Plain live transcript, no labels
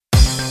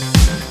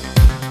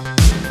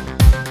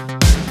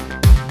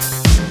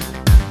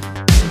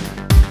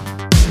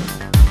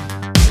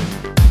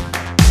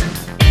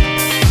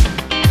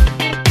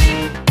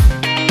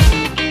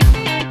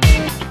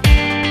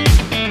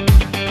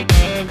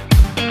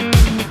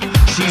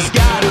She's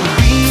got a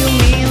real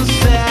mean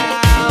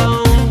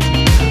sound,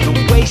 the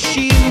way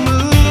she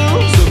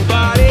moves her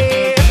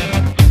body,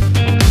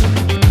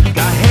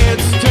 got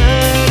heads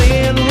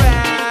turning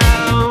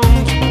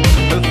round,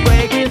 her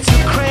fragrance you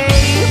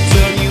crave,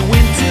 turn you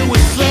into a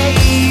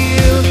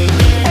slave.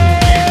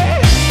 Hey,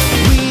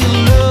 real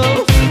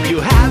love, you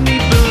have me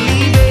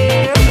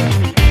believing.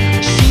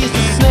 She's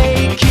the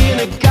snake in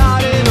a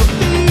garden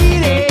of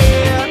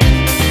Eden.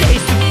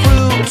 Taste the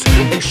fruit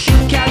and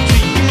she'll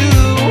capture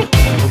you,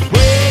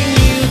 bring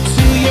you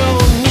to your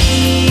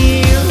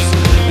knees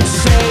and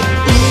say,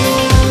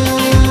 ooh,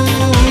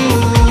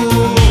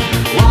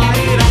 why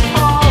did I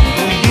fall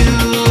for you?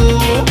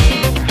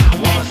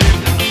 Was it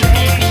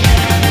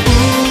temptation?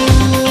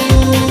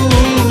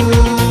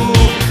 Ooh,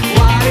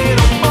 why did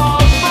I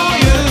fall for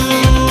you?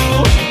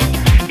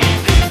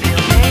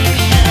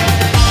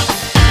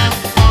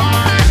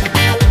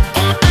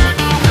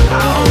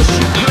 Oh,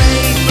 she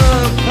played the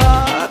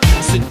part,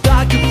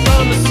 seductive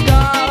from the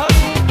start,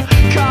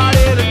 caught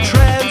in a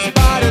trance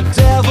by the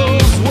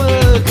devil's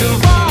work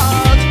of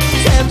art.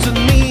 Tempted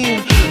me,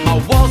 my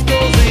walls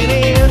closing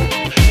in,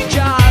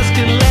 just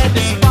can let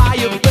this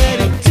fire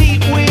burn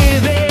deep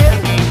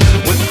within.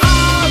 When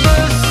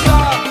others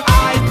saw,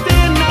 I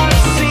did not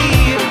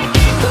see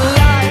the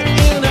light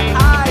in her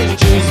eyes,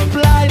 just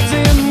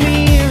blinding me.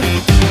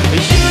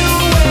 You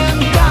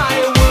and I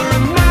were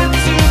meant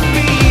to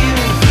be.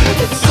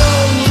 It's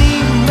only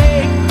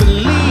make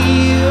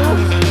believe.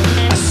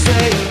 I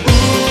say,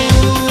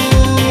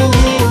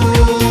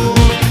 ooh,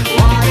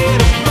 why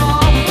did I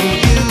fall for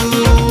you?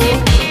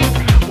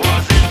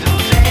 Was it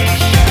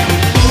temptation?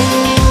 Ooh,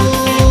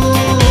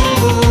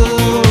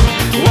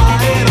 why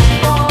did I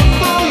fall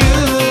for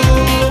you?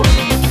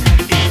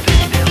 Is it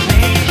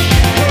damnation?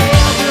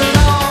 Heaven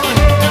or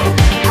hell,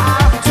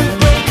 have to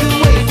break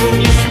away from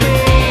your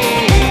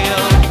spell.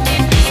 Spell. Heaven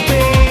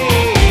or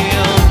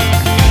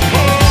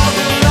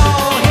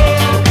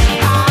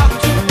hell, have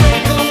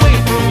to break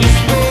away from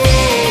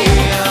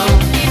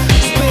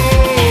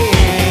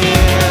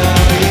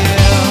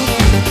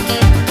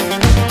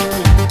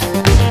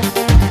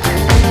your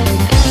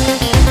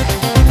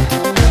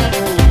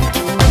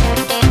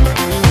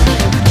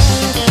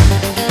spell.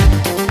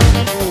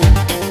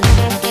 Spell,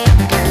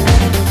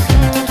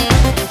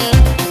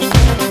 yeah.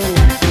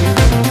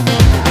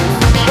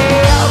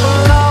 Heaven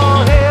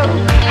or hell,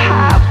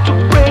 have to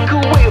break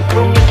away from your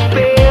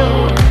spell.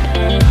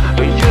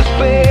 Your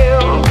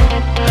spell.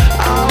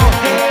 Oh,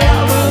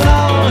 heaven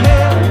or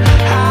hell,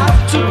 have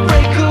to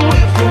break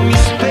away from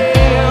your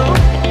spell.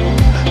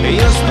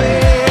 Your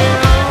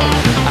spell.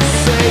 I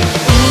say,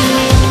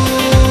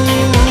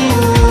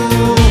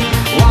 ooh,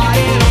 why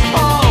did I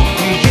fall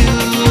for you?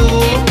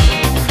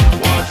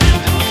 Was it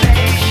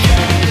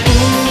temptation?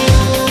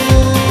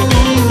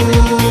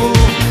 Ooh,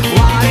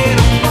 why did I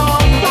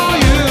fall for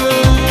you?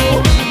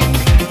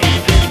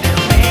 Is it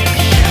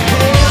damnation?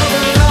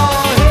 Heaven or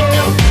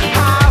hell,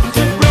 have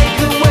to break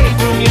away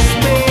from your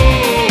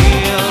spell.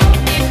 Spell.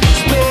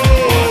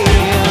 Heaven or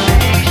hell,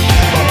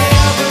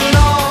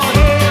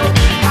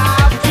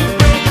 have to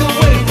break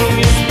away from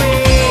your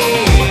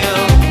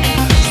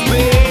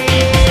spell.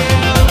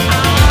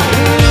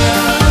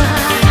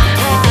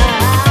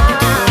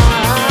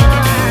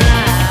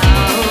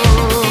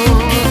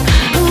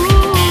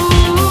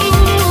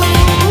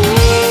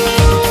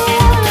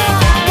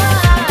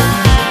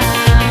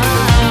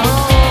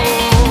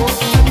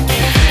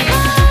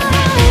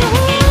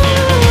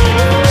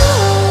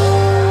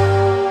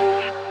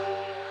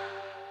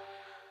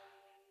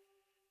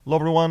 Hello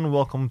everyone,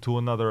 welcome to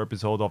another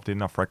episode of the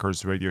Enough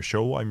Records radio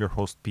show. I'm your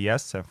host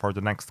PS, and for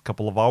the next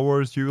couple of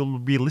hours you will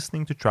be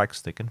listening to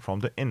tracks taken from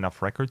the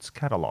Enough Records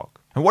catalog.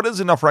 And what is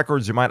Enough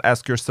Records, you might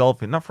ask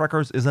yourself? Enough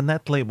Records is a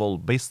net label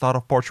based out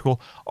of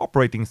Portugal,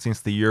 operating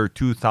since the year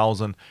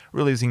 2000,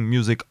 releasing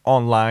music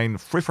online,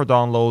 free for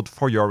download,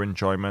 for your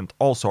enjoyment,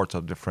 all sorts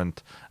of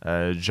different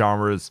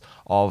genres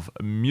of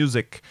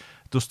music.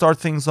 To start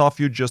things off,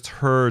 you just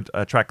heard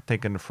a track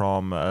taken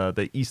from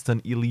the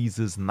Eastern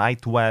Elise's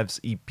Nightwaves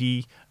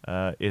EP.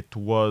 It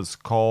was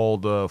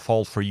called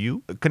Fall For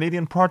You. A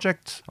Canadian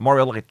project, a more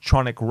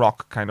electronic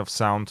rock kind of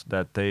sound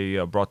that they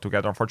brought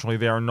together. Unfortunately,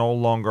 they are no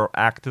longer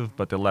active,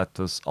 but they let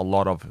us a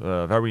lot of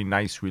very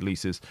nice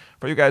releases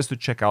for you guys to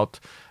check out,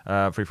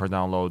 free for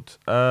download.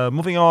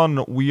 Moving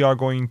on, we are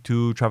going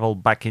to travel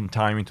back in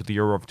time into the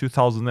year of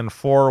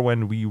 2004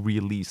 when we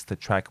released a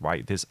track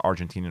by this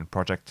Argentinian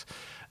project.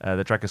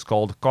 The track is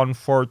called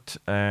Comfort,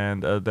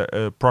 and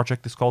the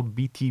project is called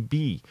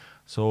BTB.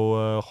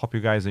 So hope you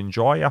guys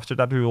enjoy. After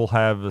that, we will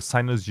have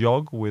Sinus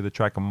Yog with the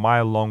track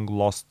My Long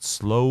Lost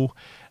Slow.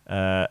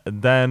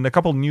 Then a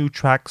couple new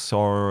tracks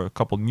or a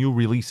couple new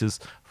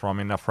releases from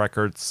Enough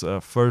Records.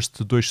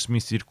 First, Dois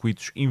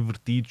Semicircuitos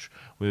Invertidos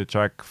with the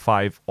track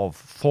 5 of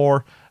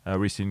 4,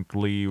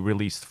 recently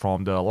released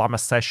from the Lama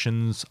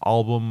Sessions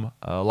album,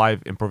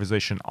 live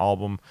improvisation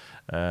album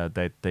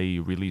that they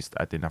released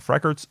at Enough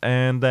Records.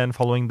 And then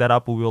following that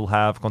up, we will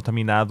have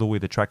Contaminado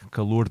with the track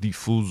Calor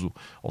Difuso,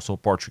 also a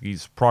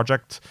Portuguese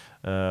project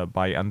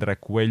by André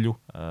Coelho,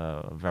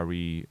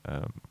 very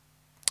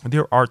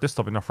dear artist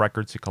of Enough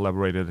Records. He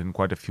collaborated in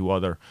quite a few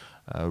other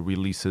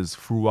releases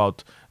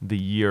throughout the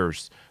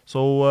years.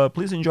 So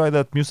please enjoy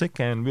that music,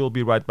 and we'll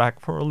be right back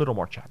for a little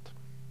more chat.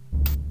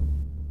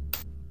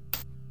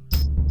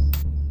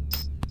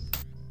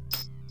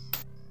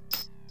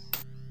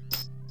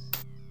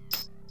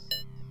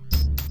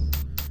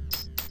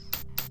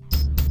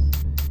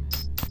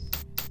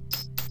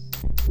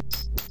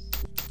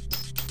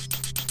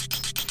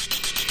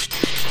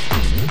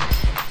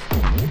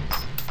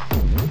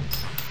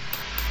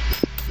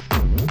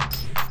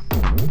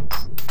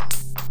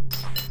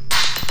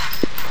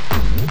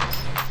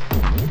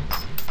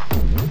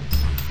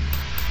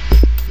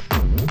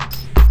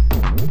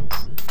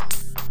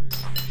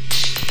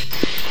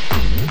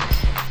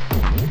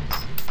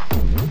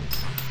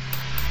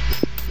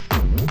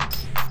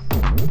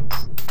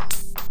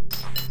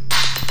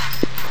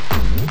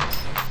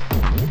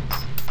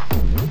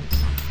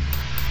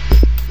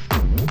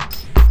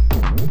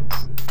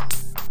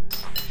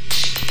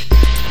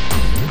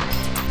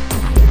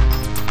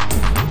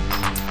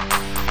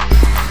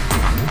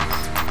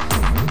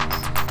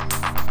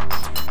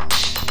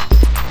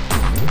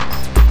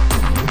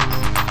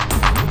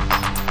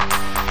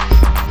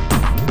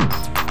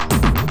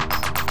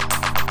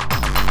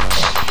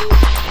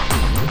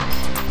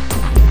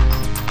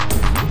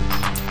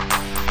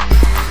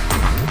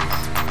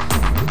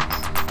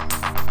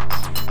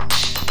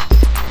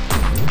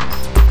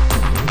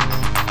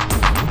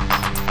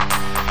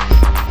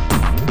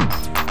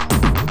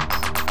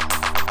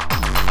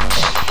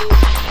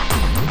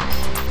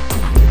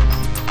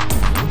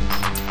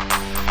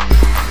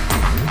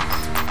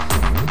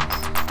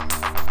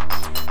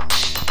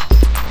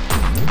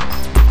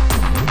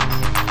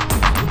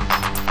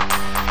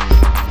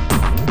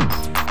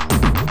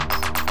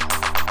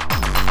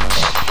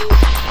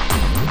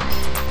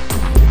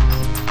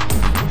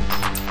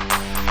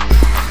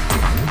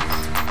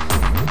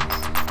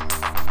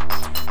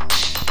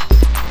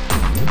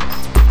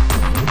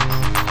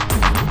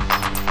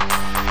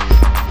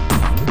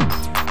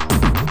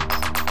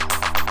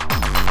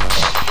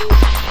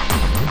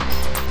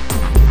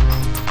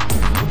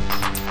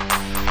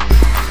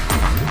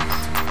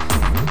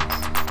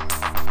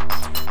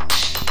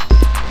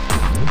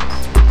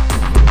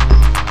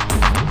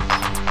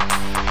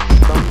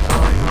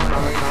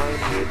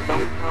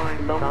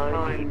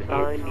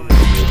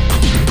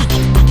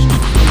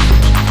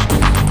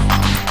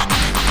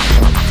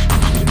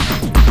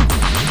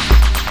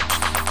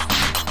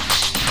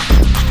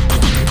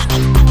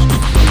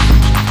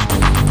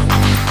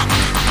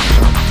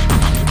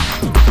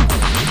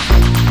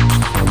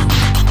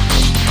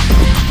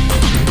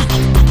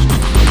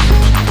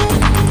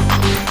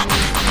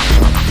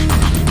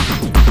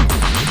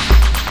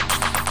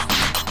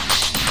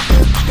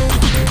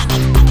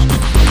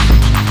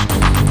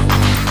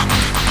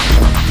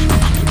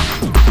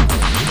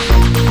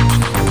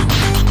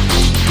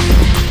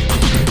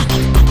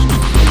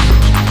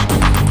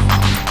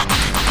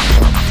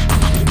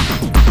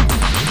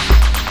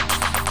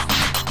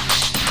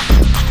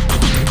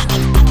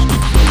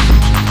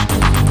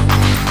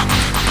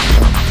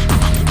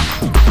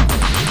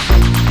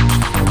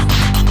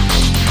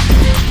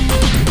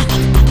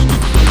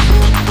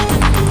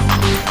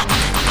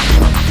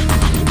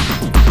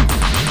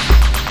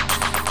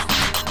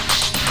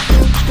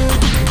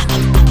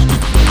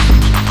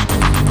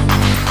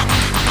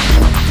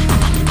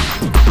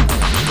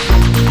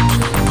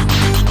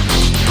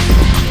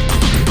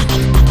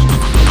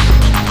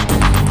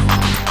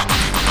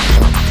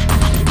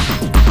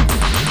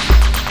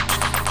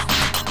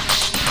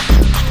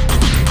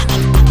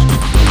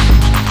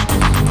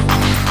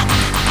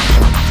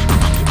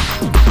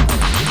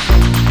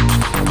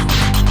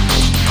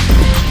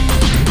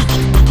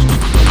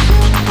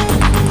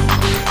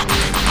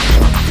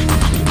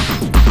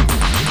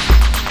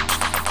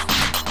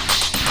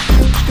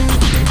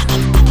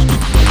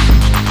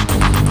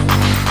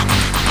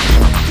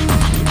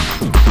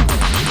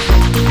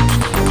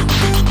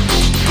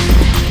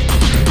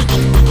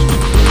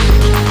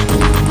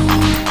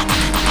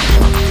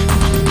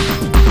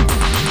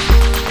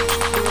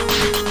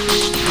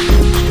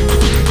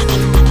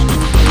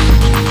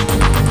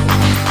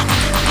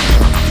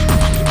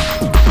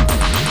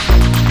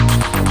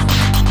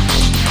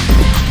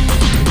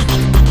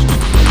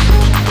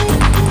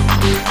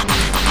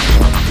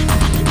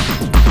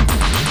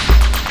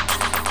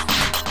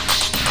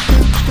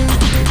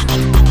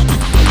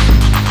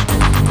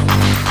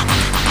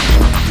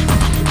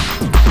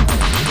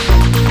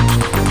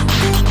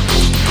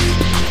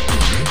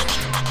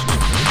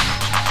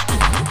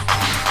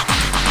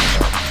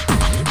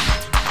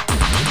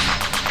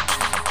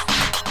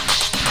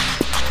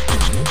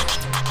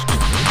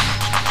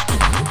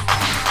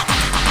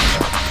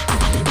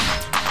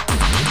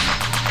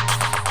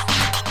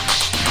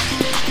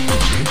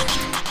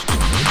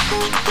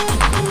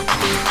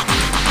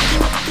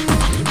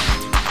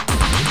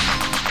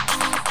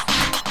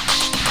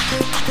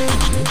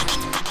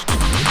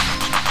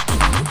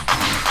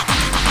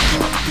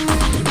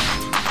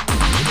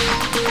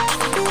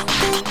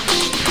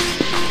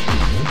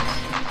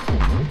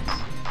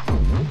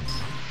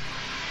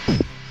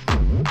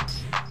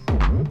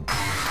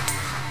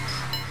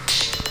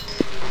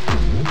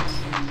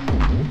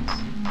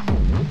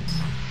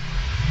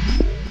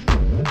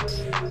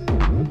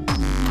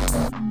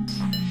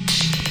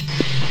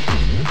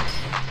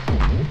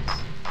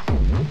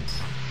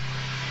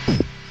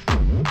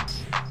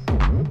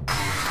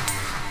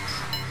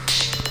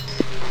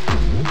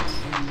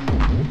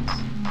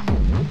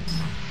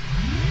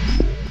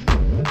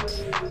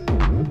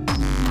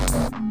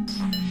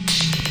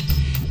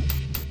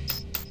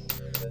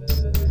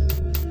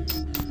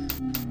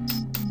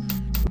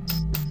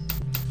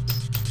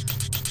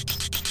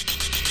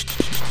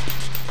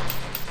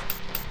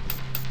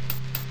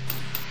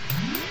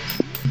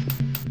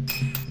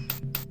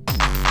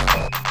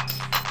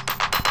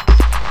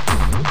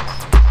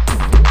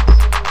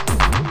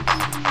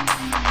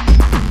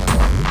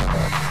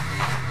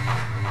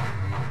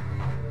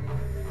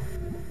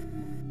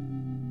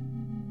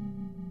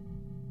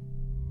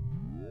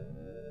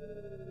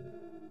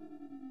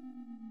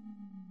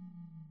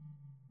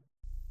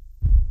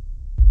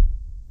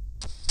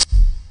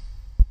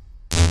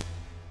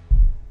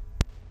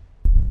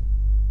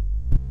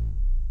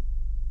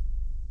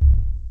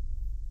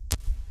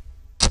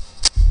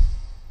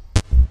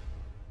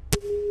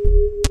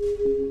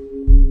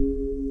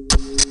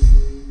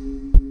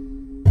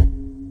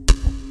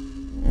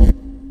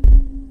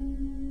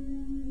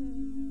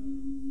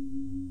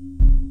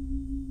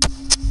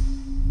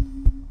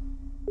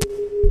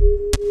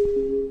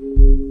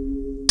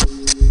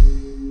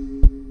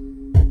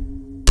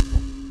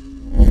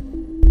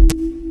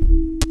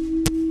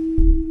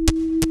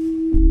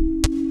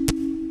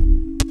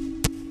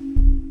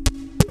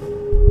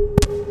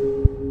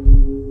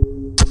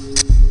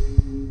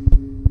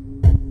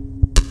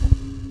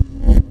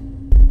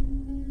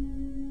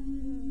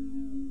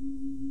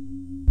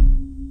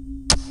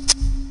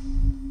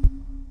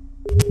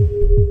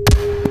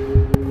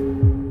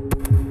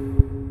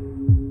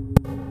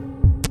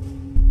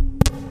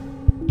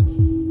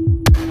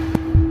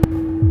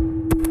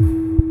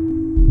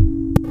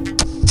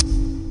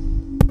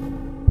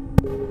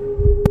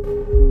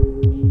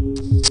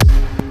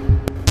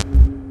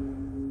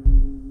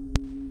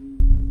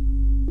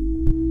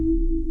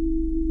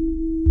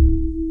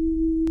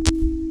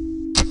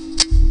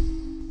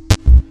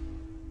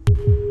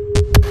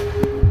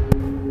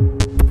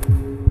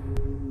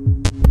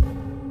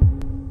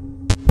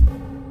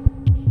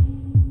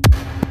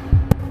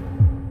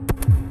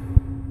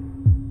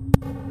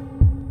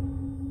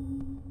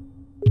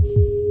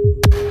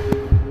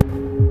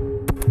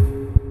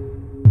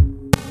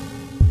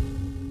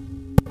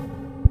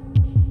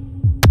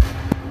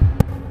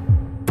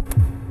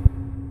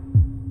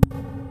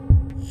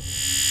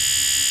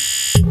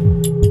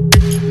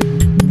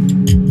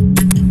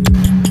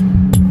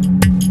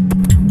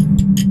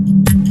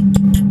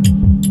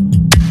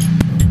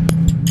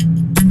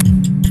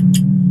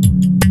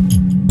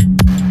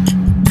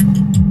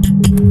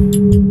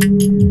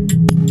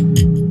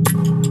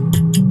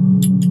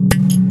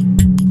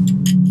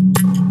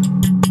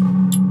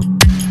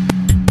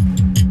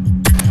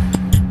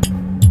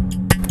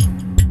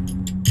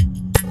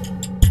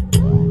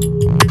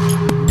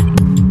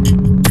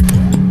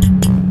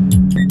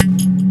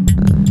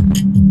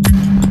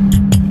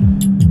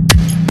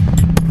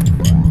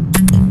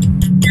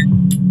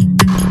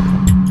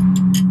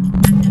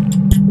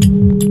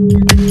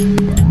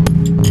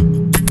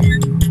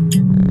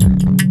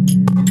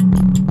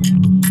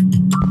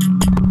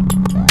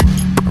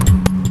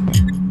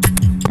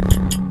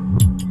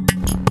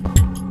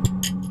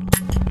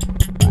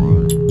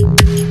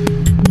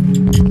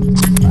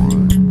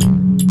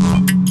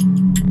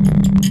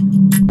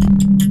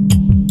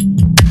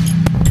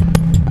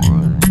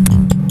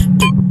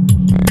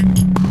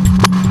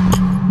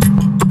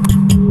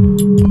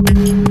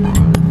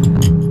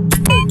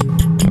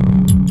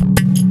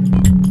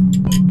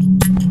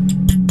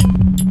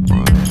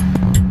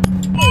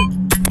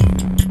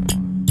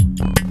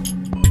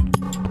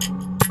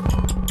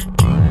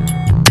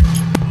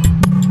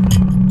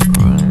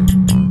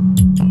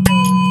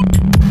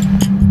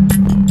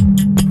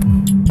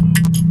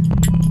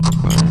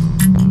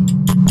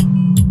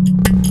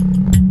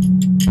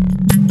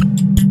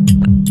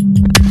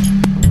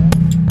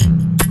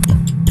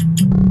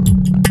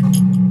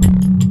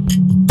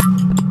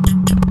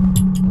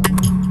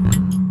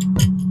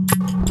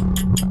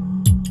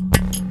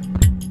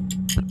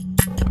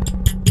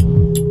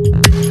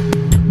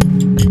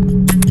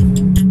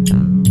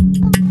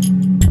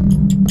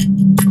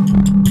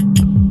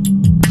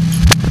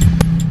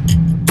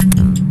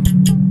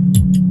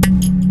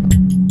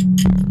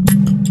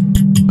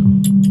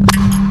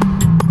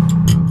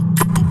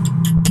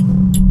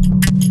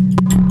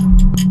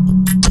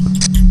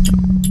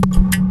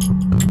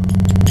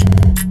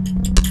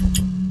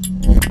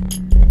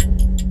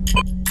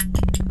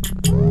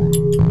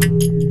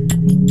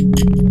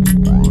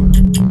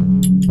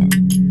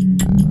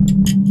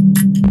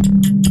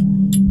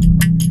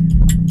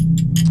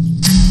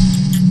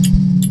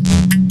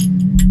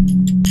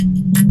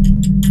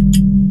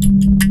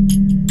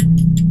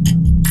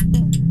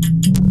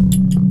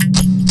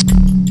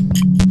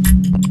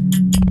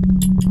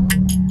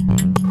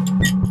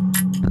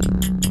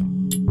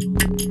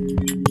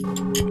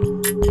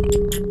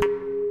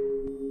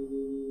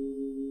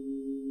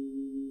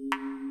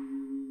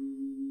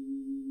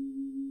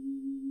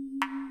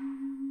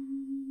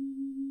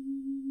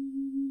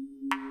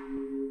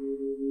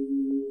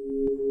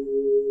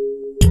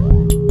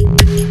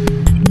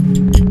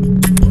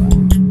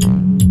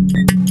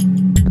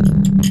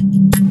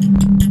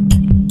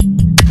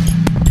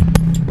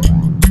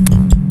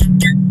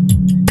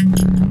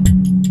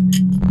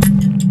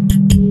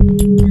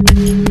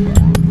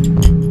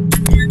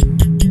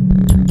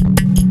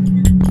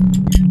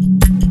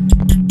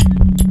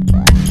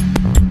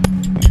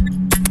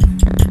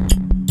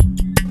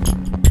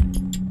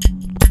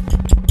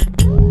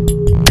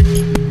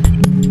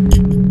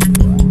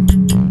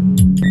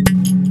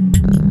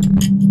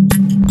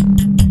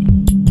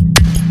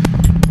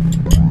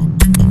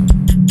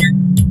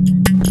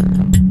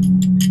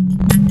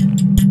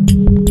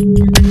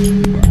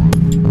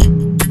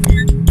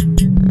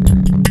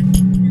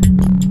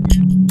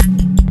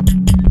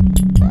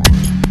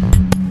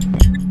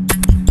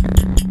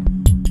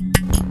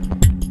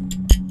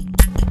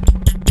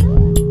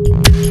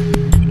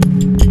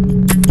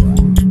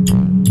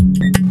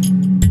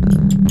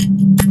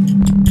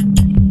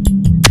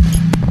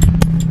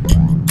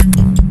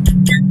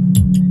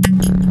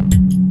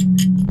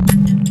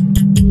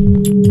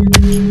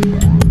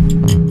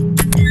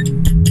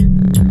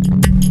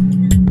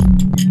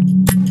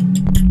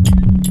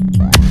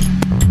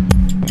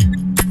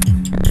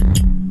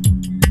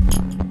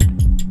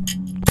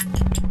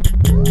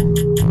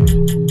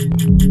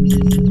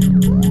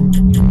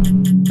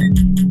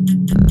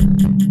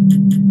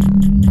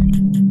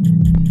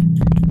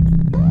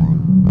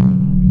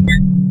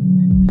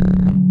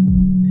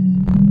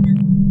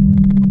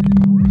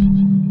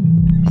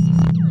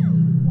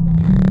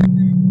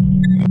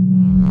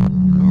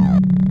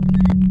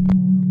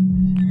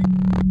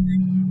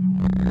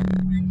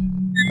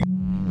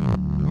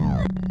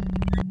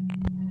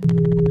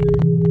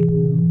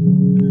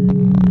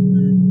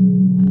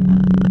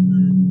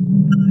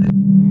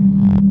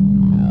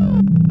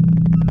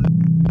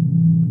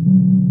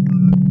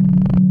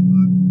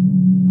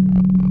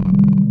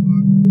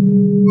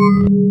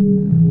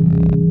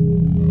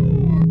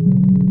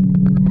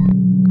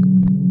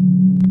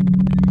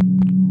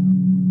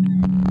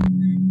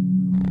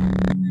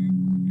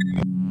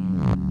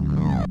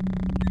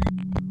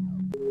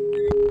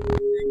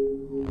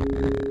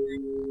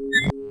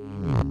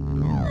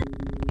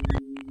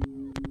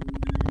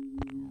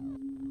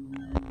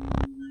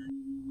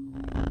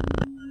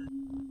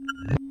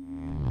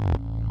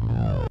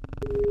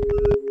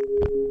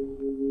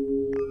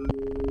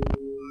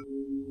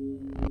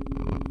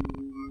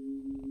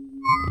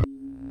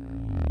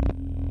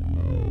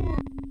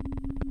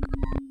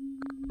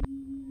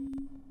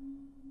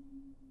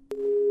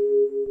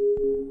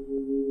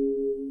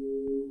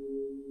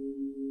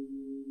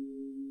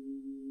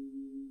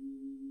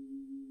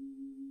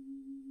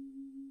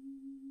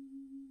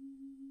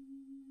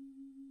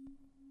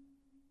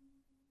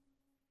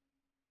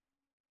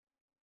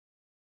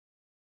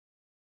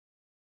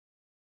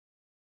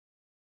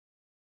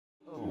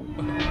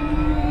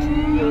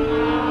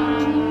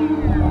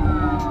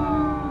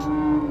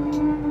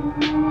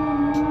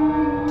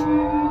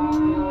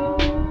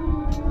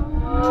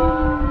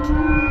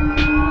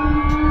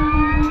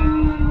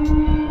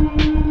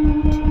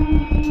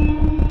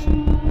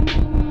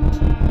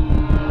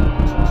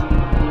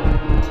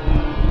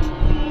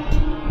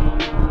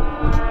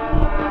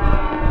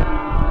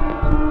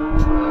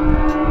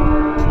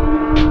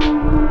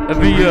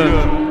 Havia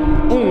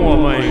um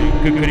homem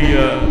que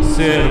queria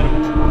ser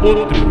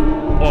outro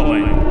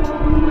homem.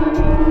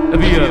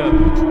 Havia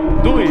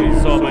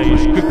dois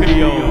homens que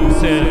queriam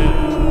ser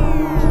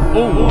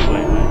um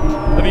homem.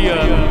 Havia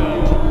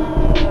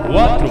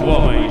quatro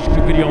homens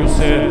que queriam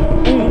ser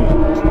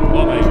um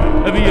homem.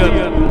 Havia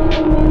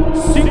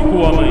cinco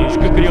homens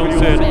que queriam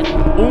ser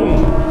um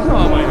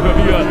homem.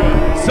 Havia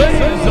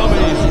seis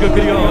homens que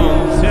queriam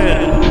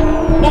ser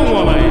um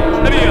homem.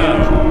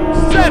 Havia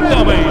sete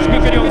homens que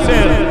queriam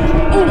ser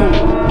um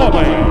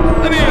homem.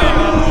 Havia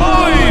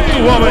oito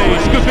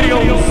homens que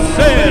queriam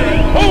ser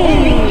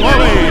um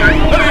homem.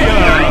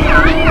 Havia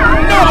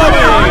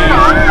nove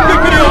homens que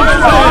queriam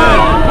ser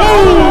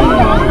um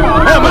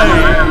homem.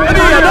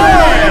 Havia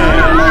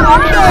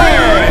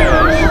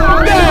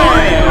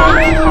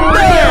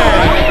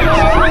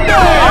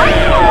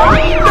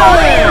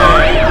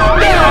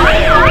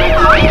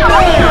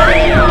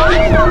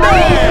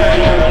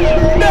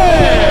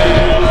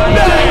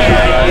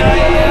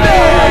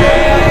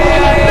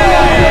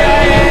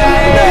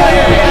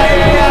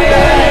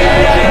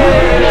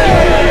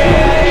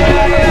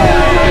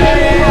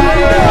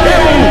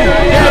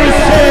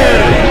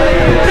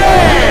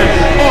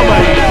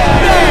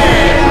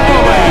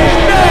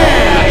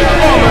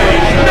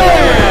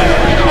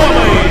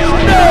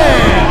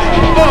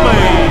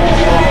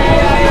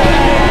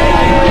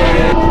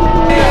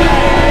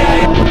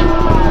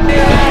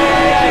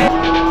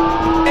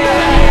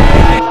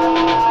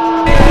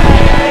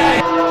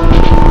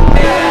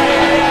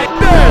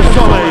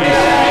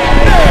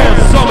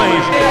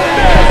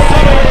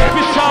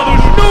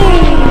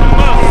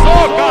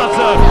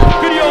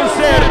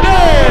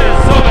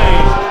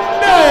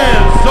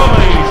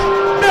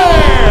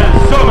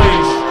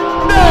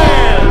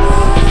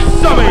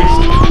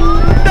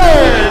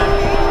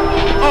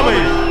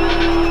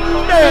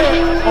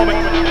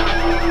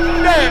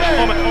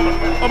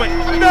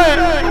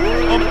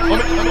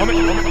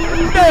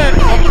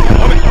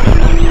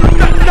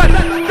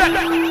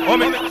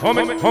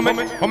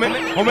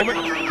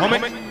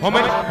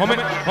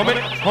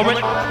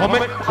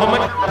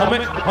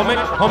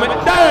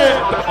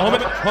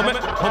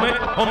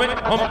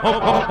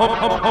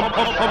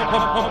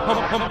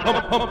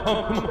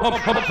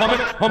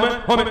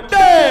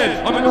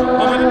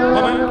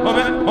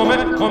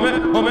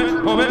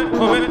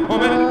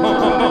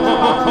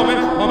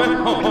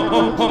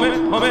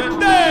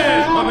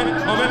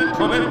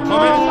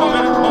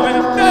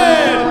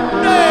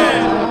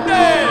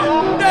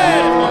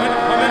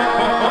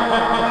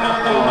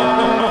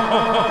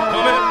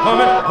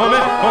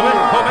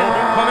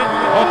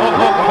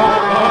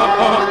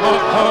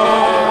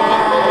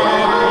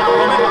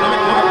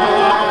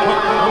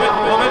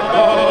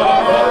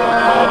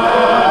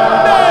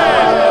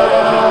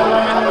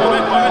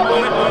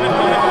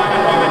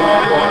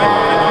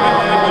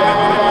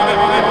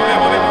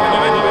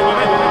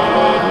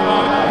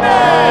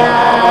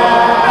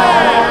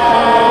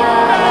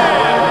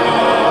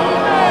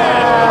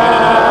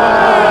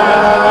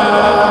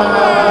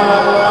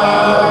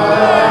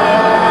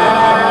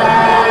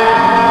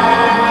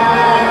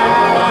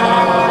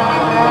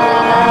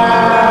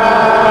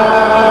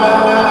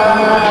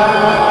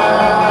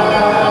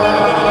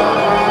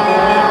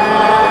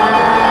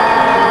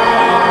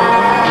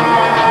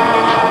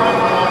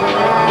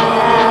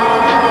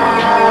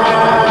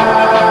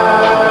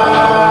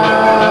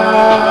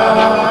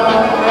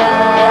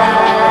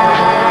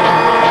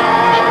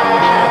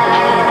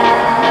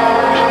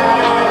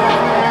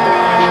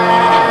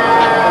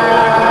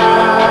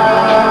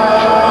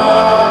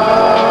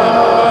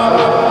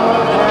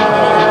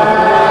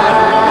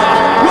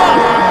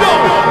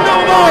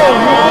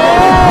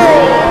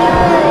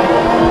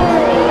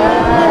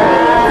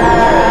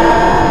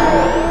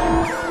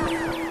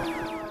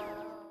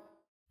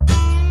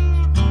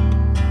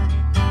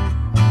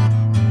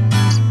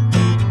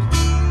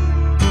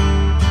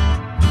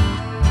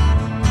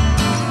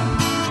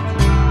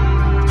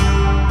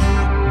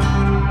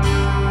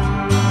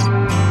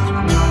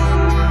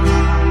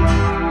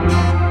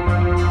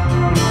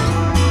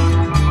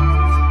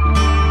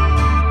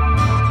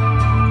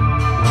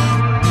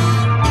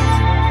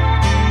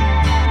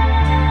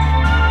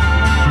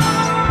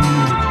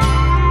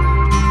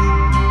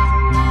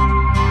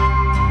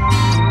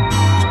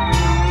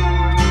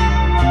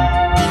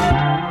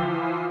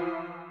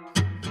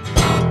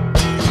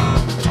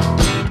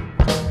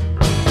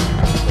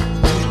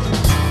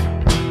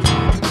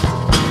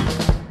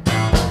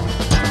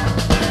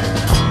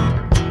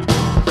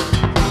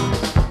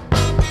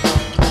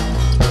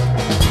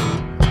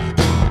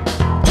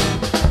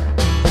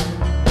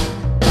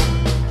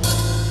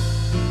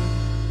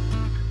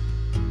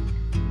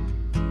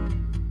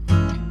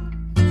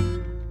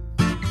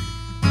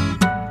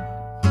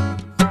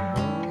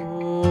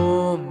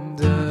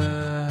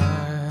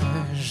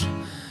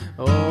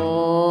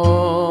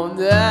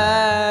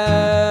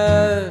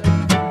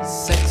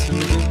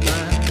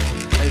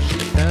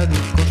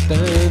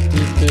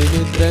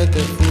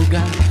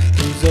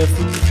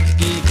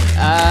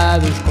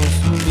dados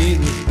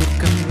consumidos por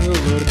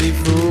calor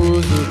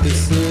difuso que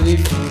se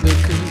difunde,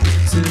 que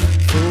se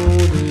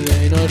funde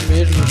em nós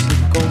mesmos, se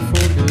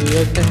confunde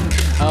até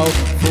ao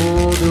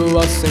fundo,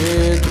 ao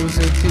centro,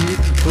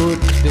 sentido por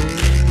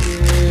dentro.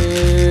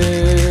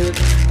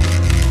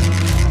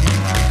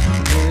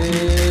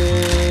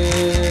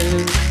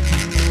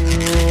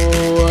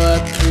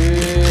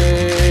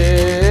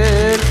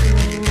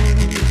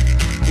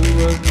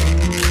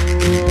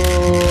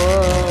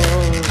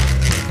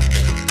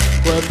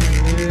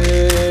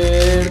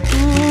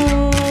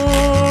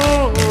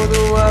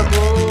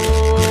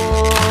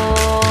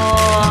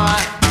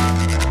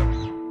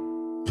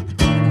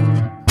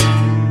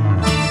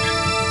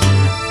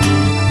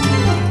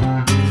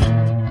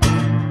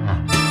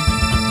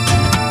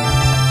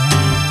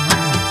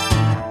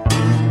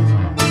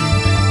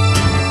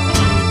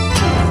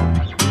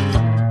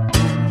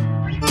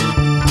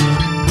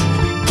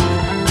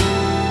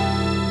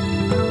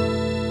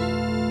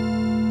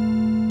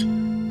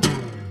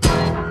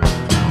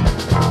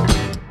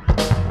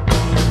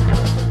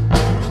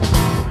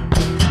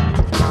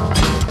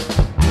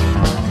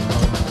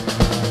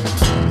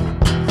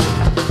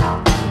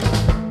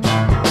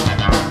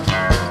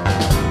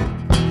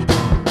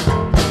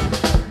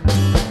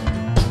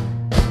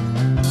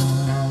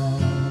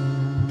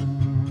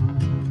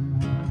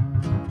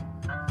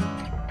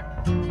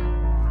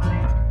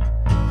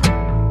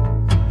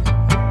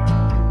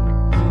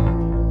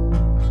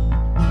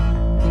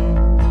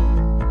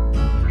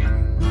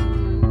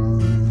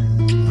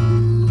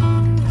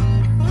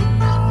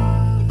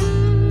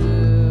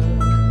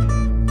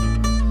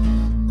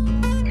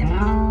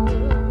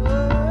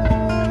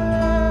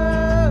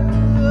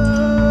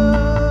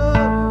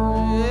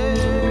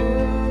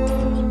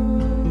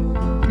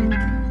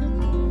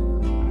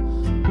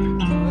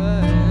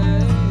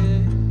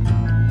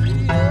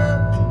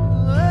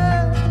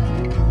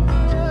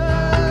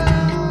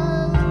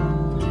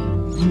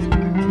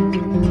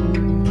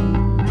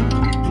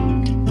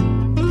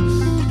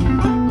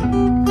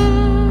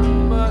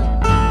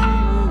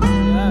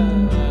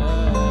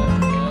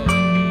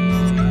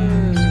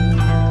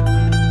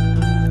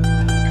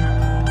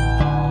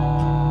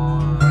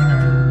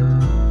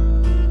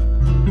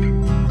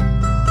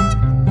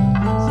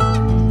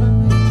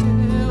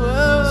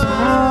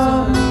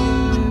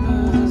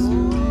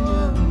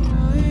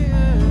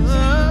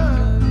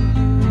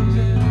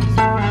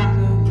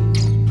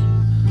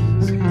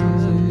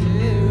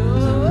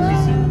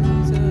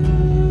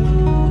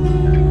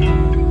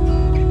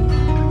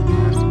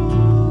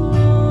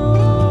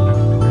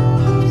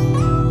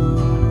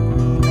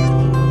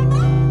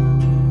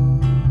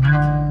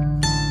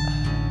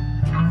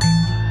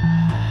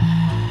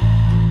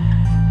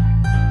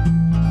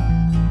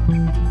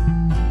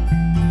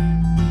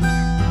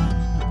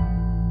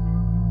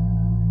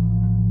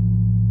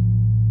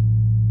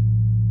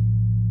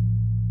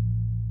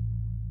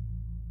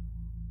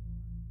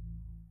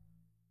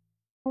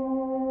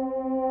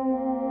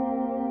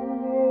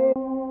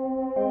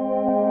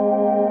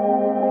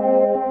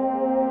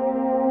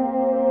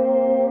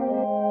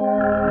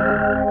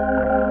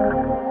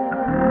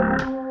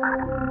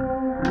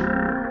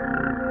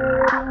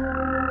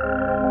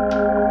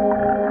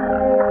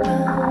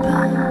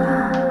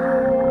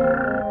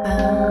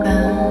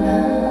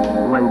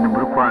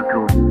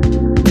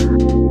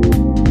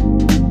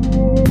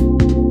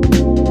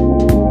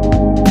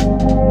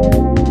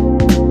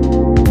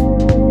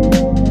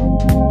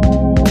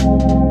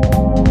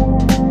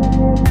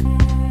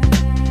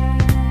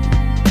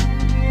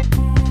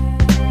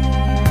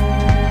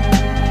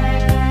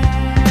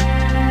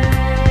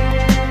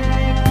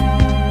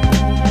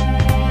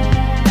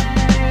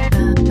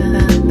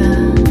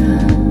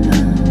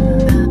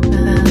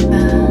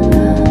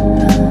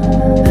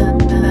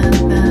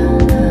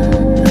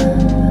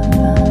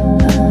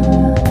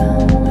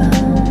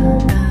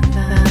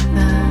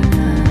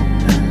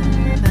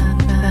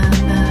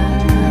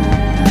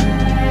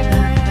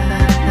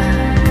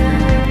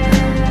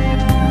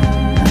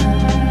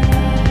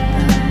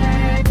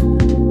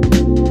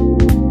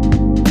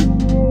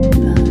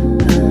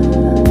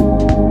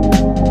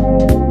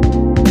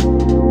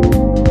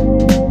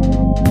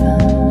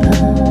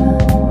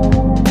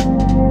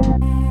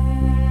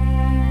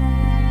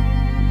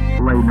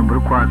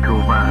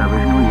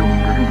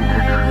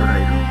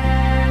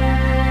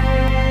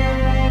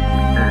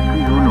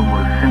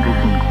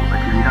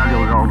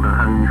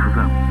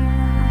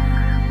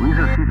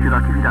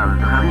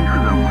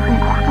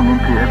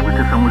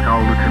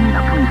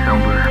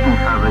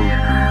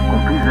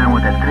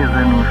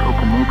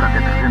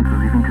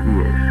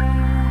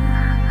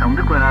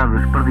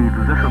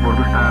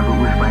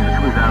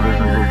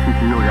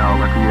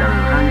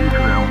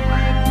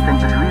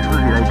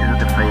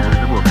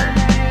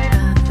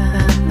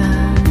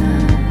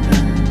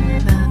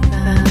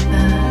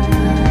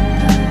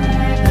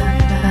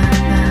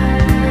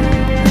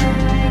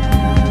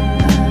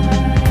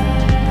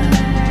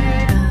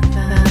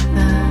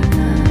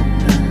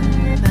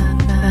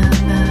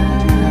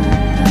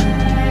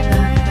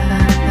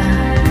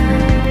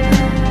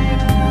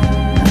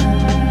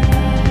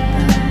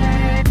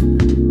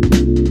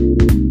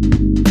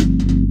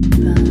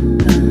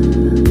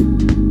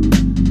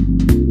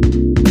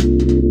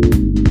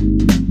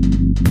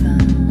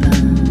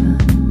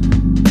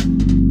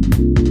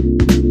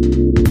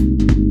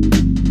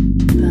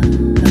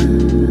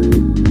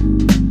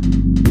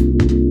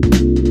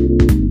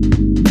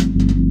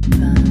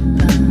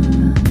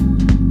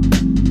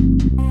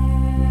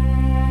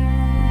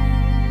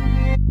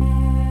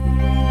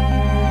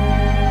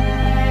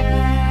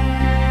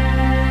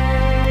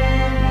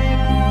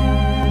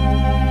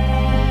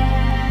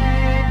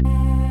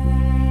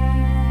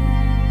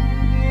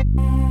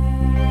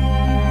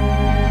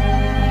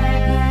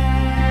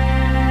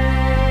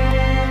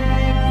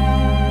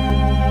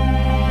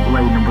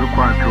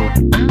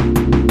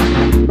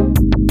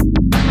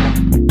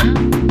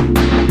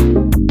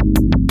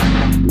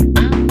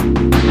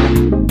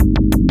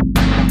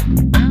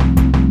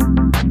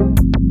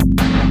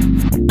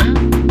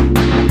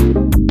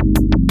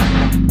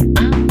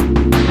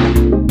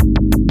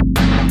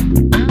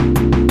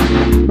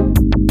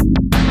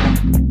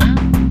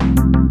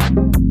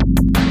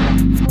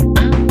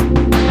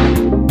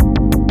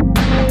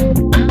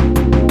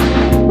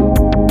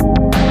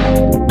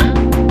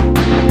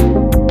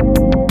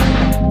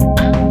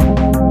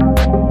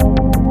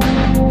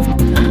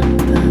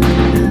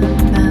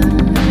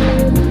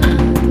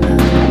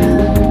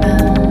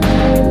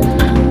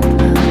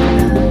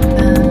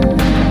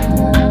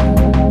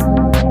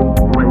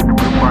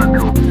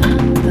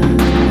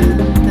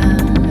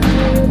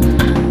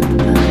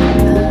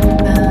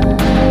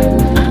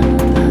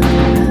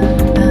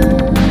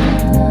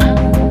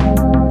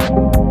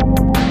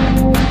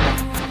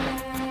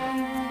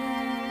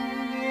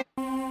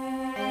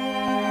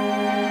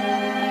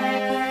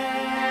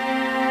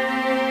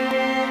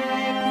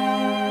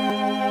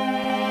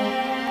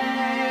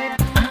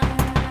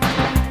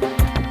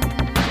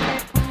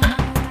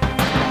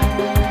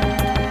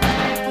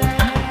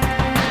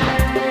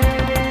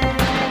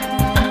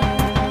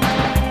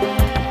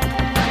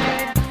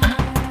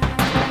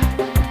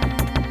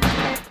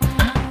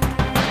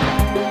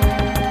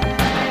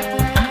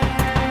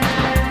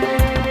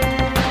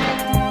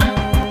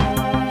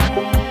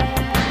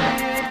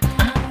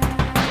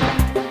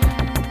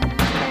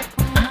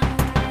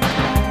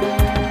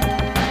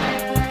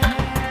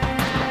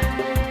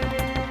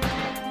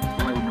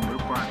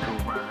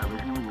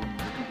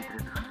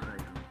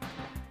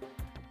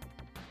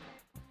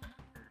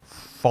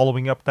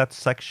 following up that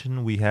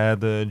section, we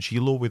had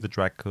Gilo with the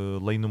track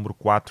Lei Número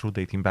 4,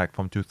 dating back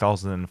from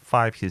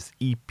 2005, his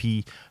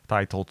EP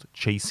titled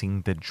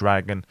Chasing the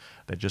Dragon,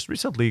 that just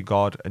recently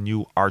got a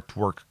new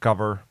artwork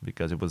cover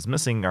because it was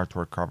missing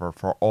artwork cover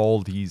for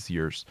all these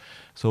years.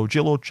 So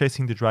Gilo,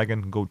 Chasing the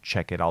Dragon, go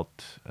check it out.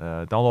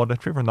 Download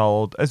it, free for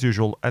download, as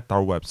usual, at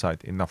our website,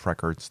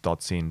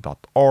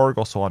 enoughrecords.scene.org,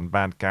 also on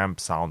Bandcamp,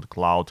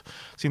 SoundCloud,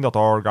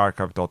 scene.org,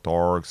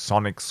 archive.org,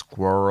 Sonic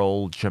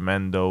Squirrel,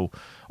 Jamendo,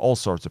 all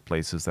sorts of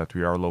places that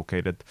we are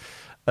located.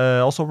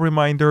 Also, a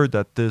reminder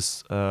that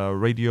this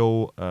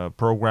radio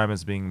program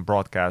is being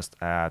broadcast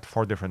at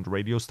 4 different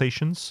radio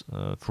stations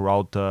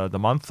throughout the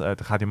month at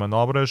Rádio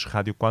Manobras,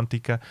 Rádio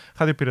Quântica,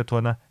 Rádio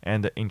Piratona,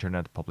 and the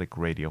Internet Public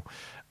Radio.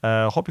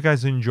 Hope you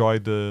guys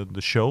enjoyed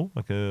the show.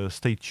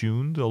 Stay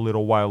tuned a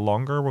little while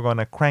longer. We're going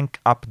to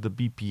crank up the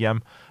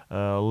BPM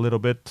a little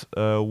bit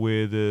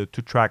with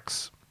 2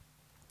 tracks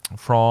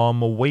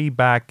from way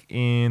back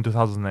in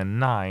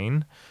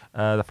 2009.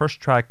 The first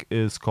track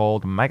is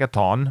called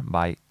Megaton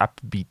by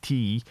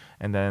AppBT,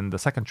 and then the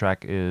second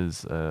track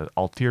is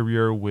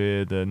Ulterior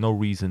with No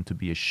Reason to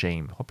Be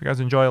Ashamed. Hope you guys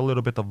enjoy a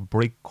little bit of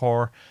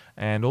breakcore,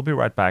 and we'll be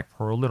right back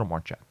for a little more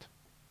chat.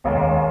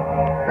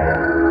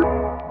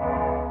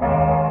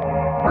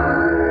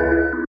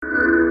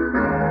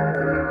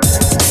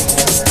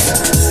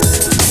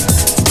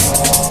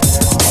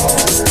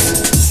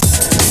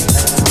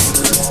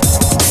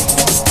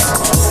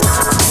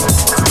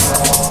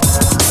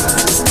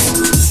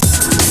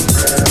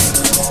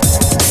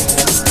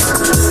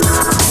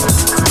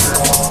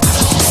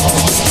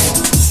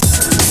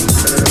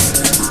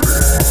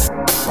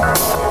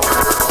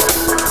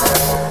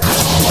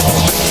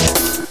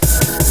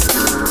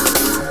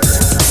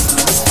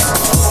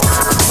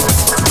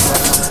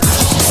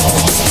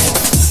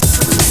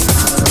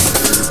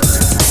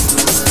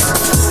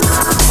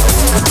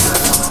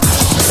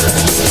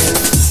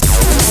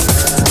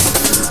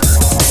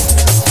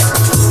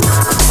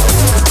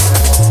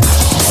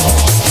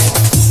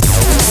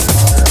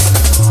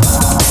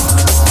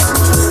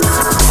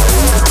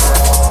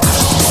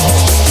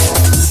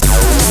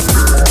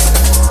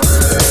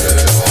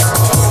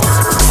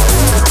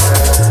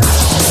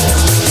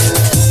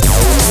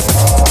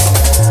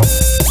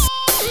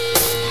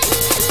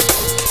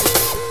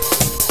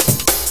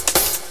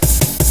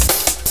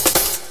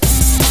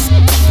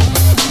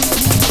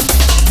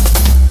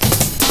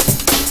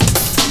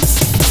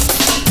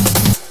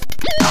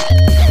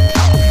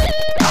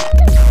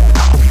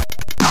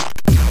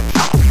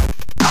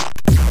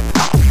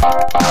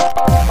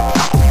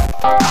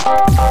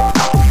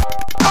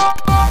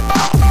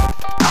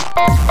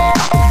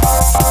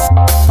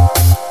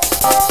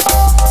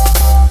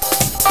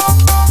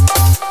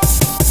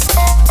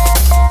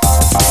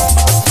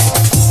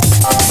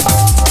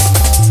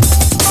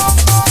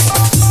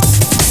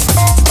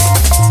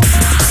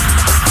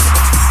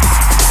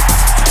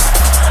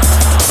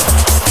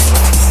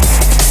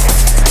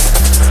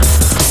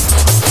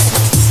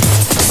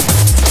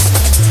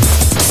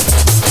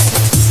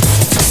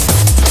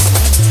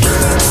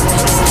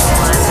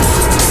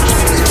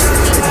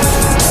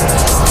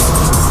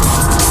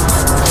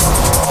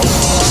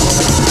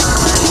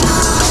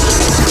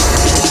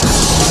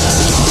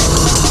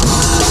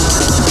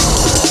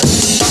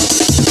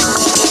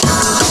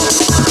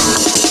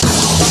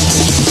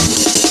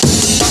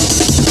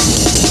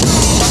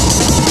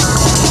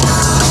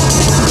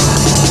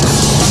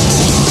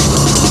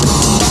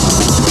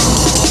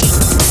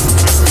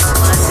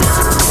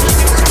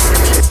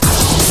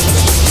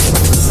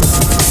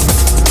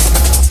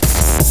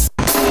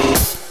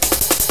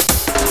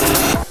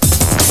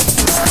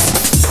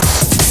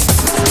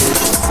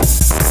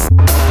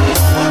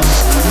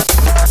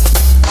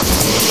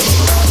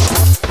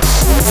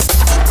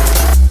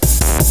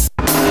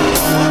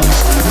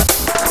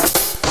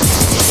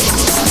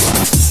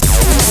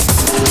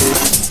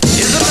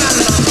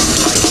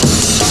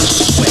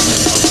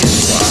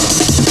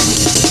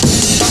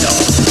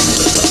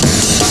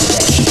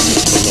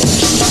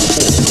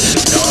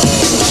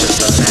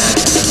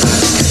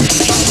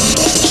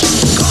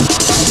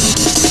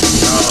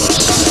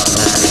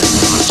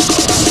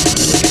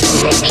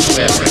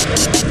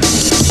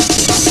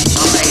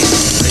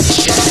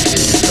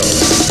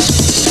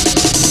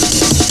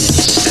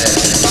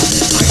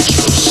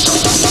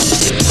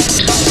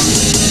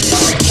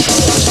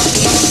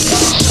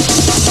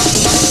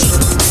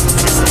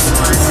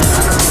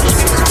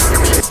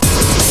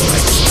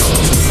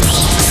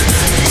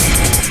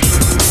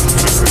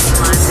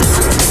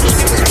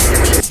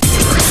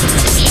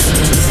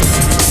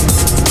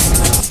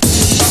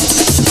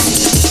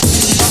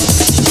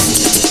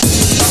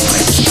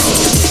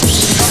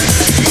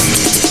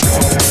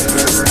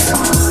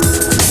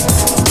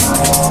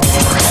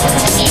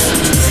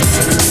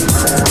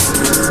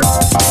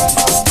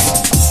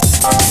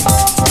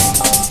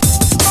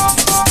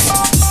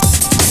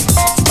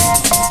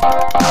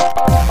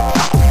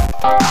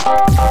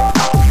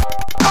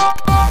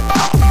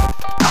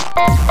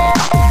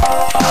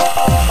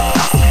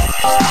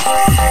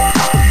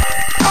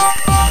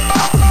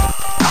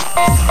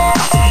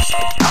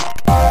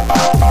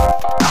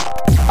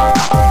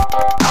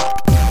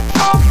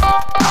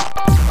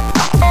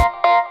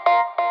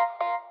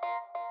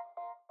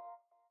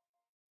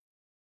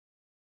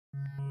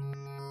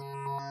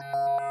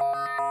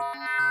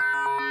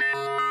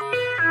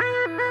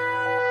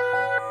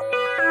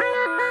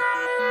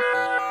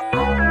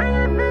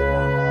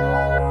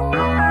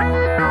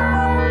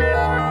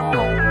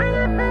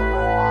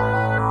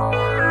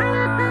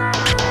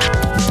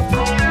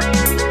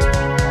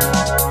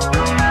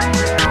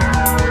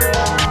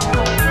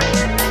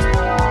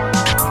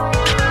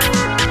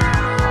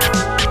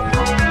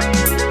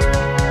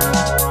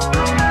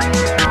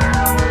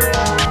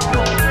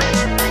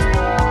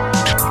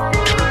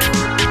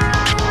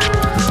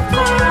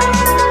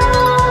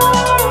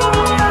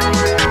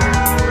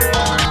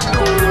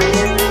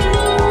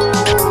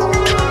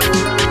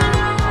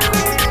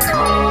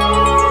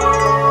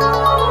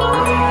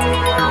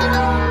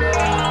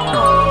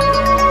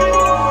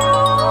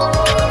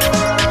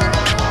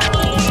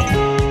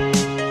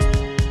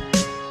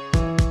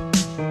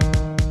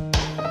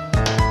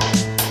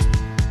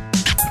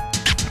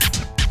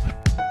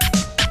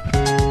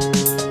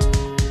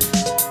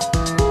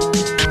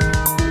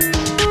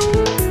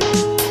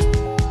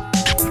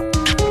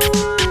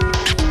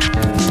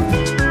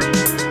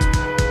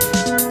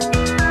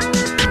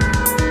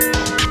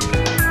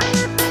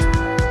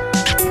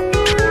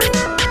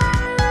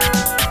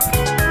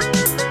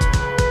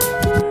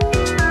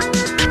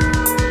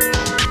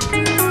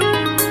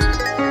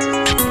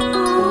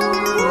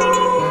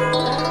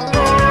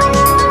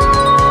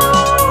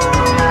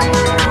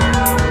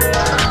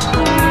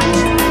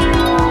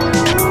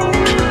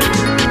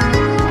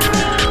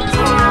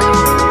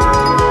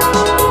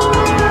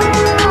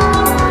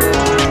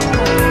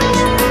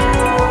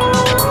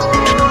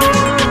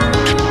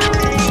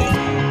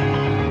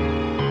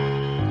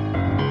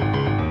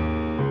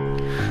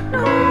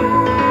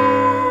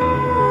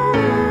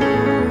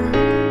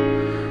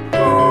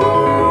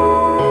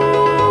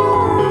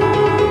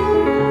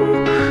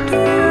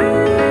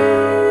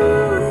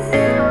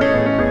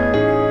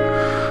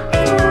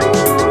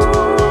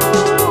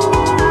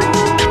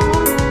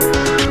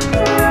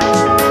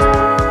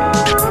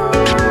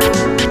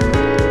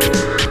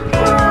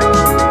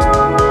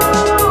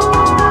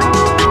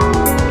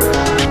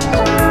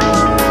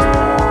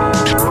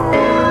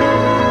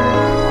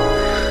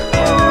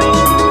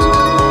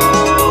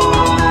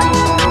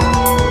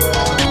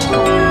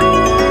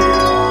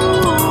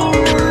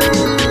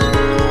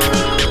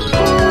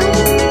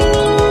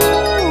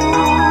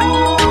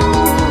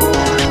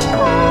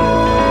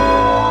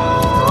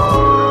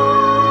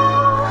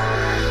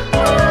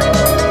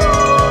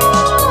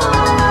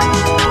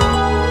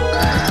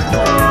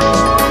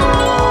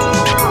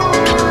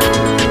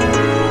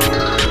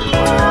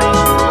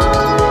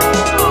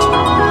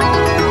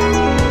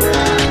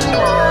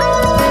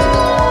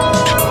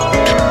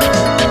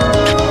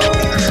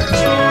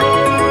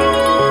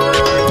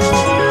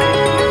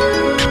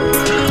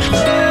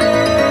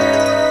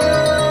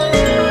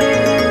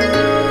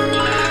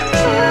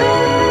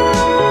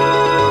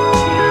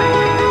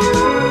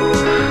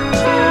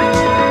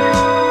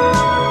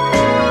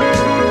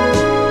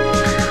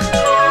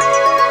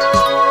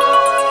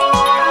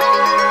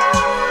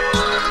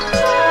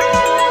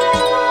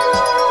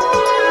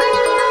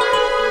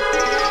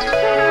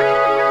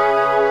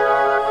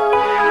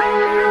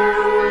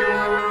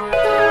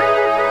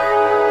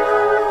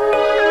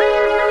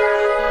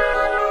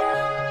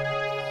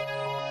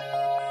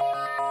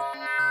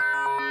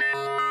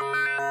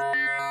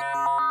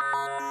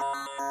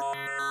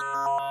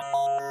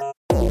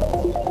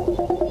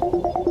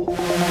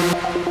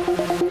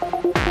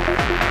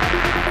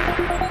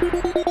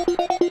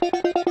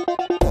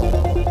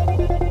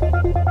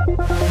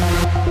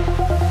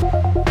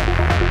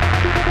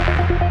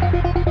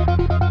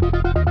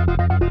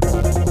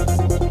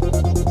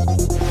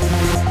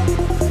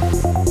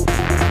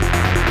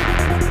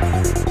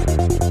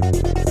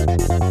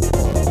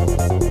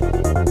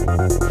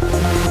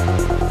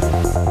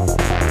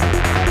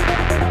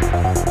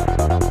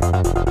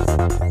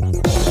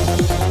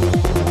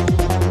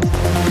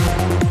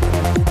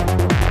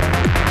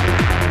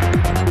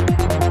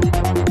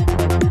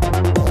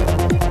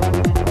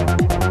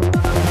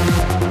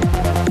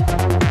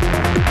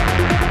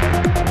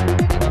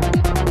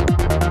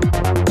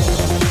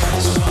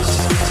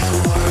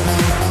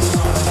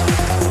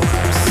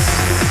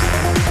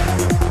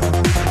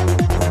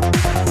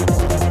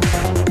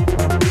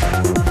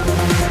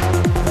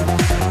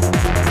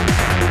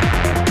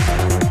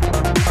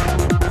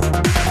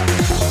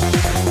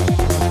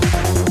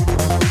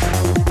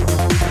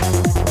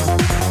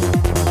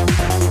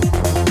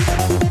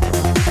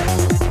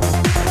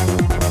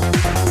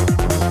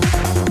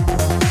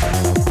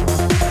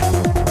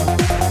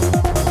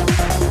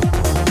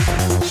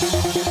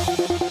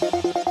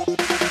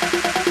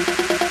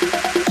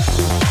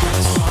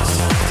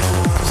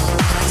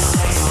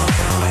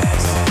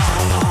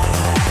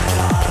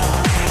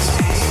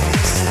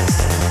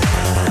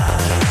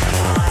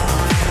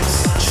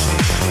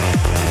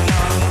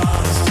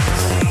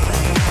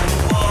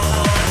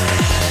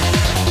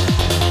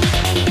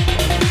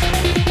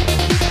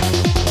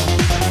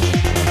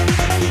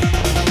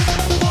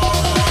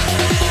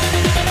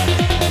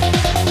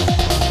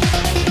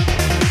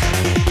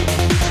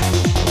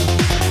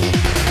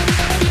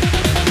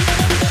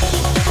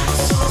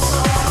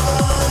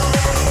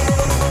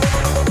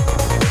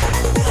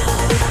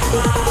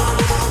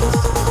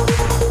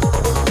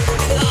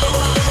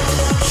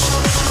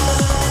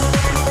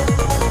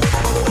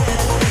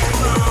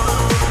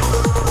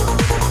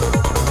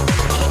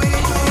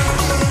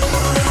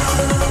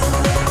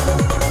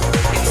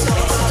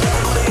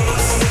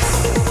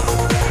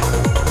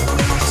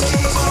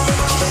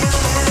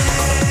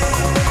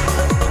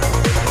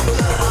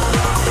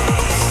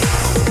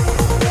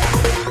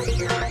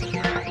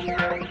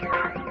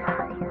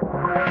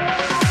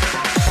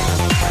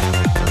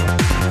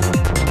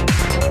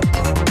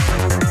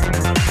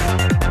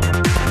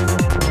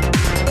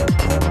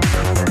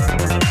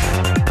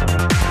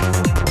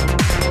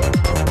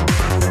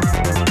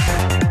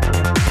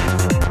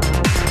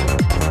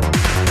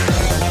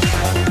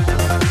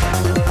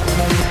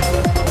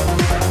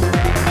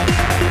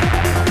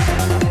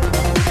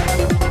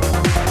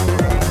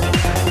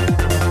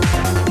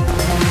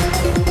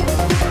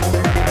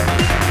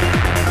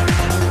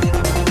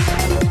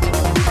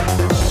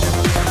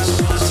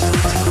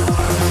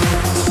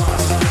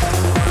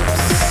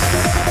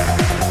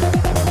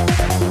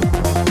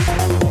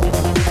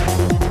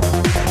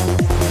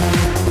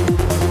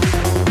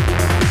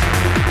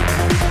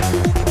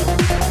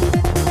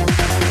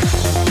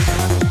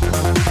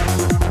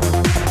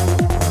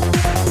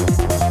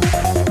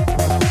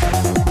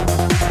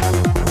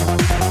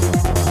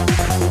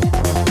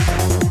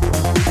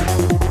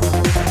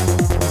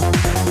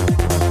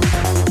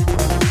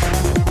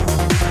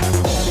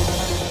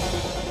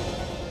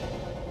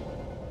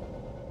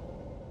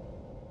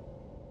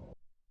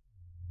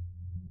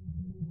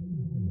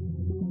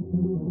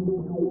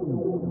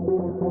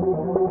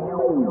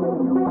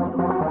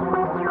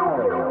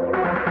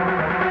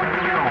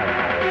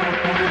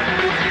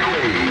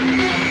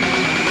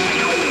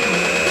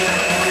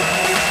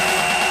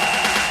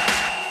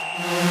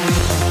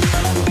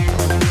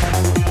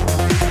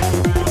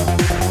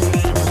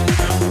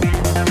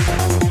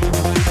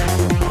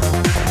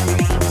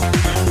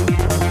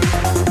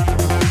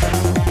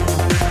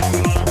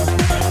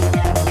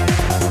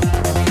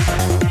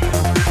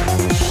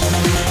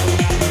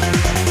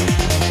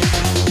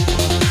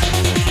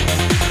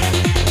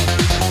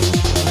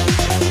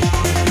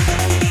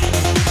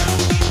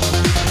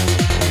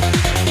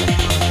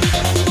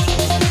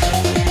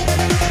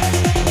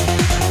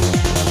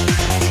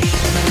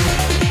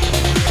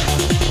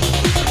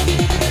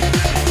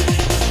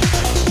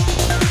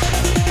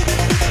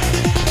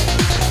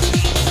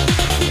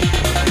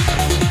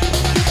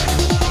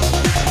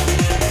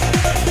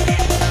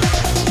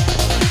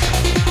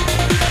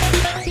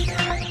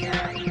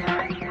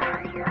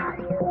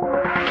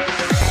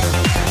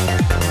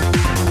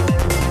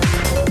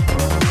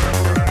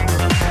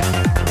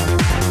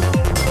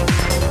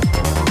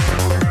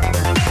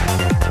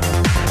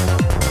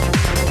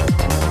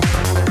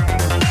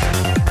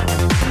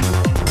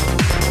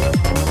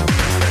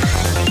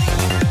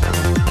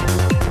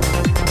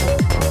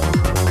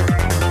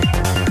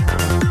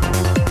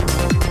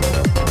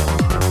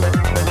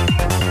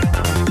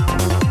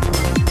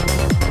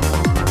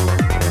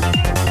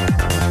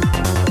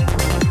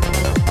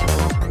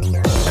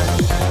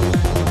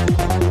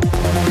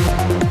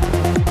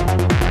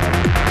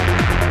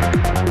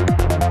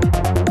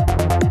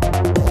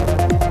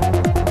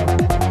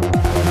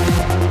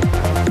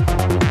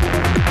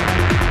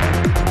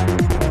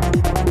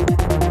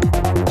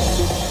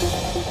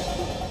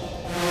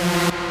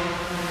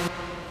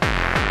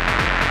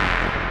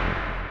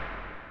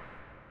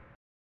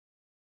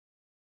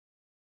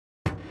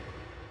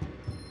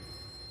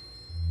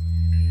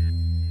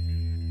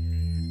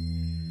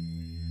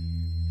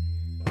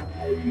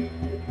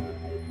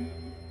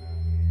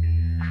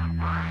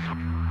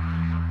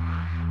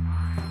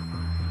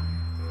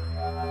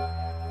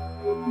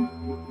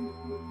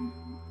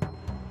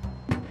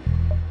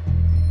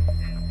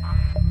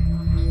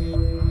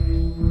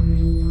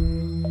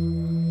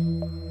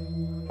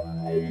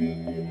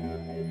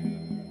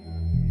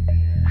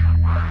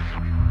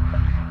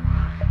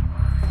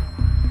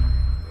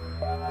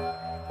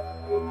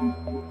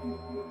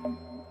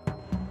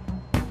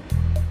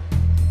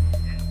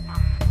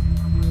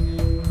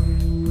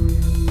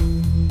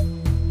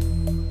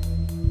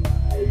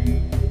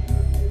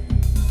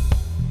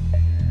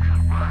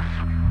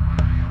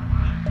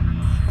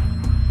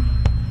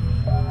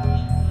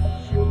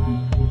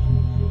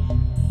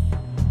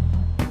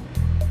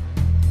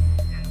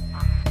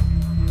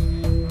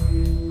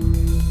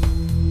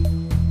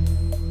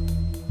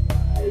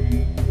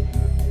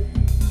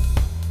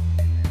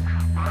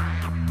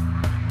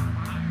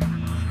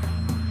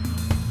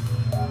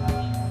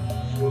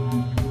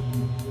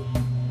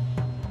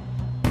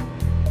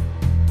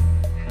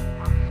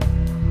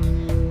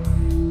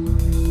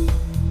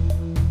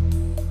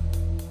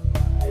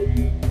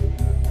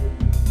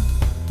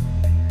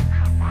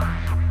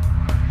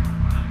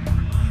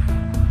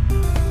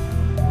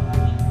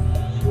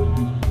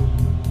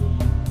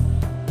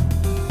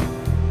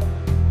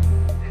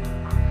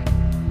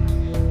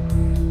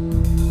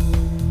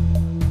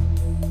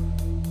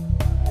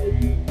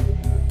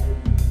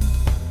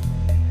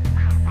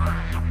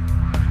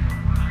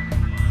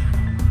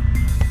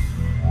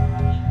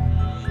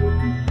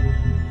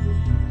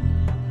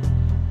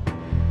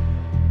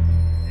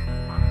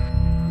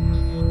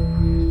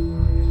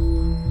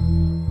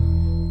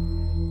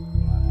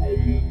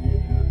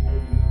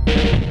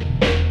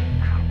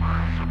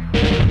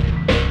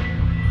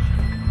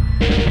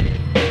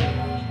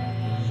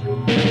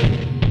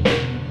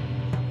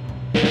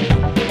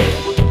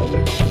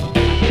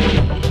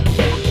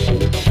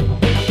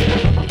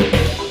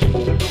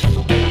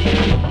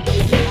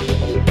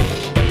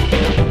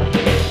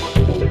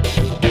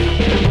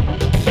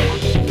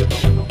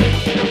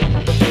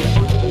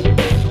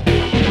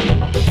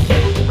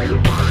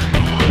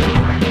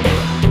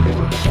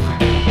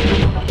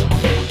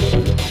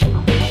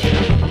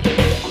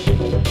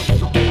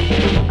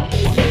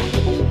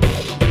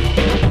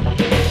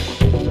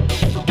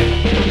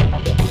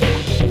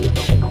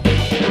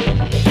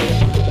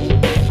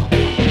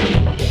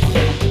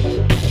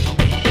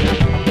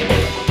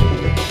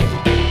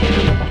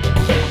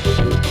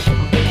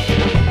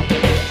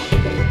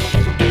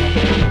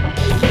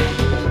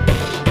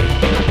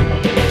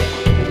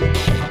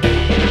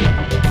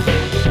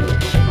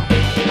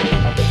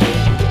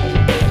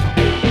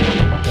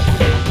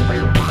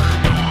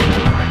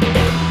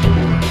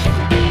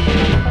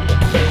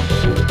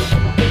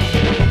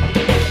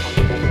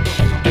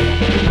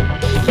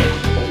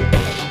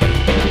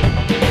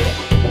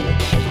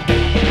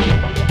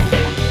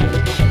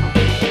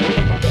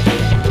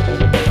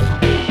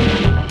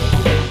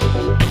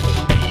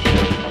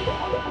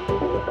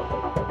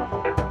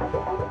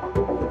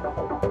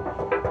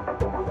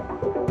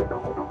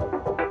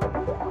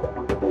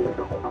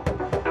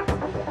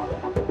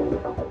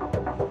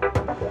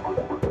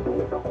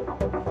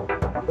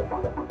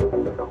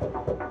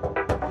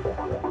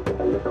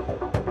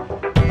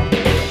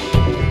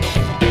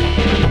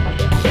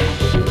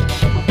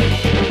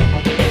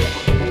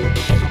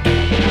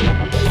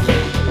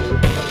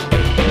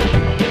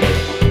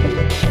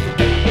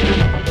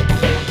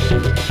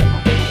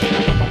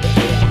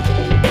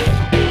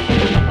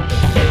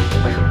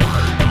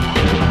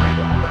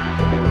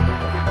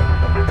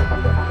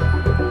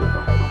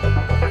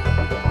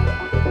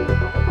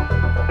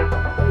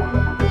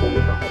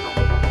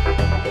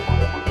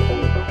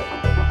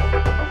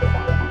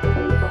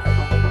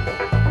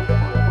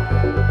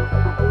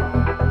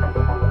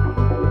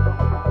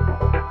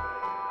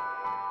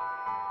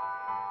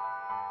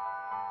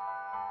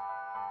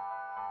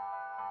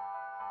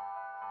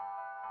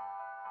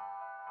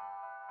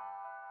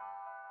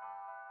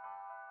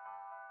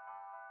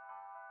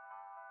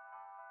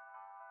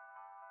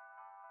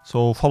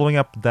 So following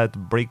up that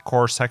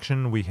breakcore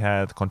section, we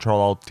had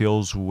Control Alt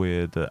Tills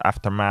with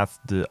Aftermath,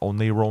 the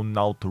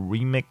Oneironaut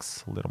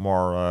remix, a little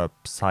more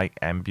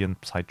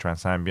psy-ambient,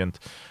 psy-trance ambient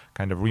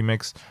kind of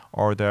remix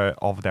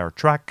of their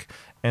track.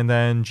 And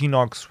then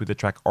Genox with the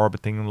track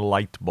Orbiting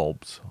Light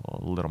Bulbs, a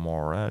little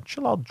more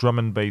chill out drum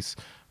and bass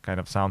kind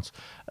of sounds.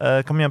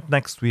 Coming up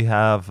next, we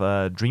have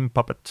Dream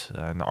Puppet,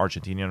 an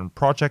Argentinian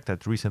project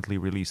that recently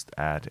released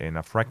at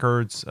Enough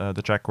Records.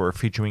 The track we're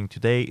featuring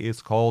today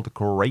is called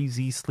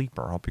Crazy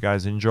Sleeper. Hope you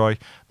guys enjoy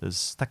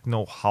this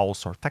techno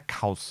house or tech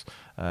house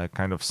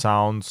kind of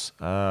sounds.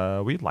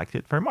 We liked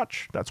it very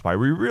much. That's why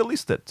we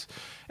released it.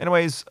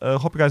 Anyways,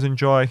 hope you guys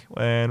enjoy,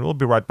 and we'll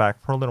be right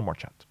back for a little more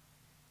chat.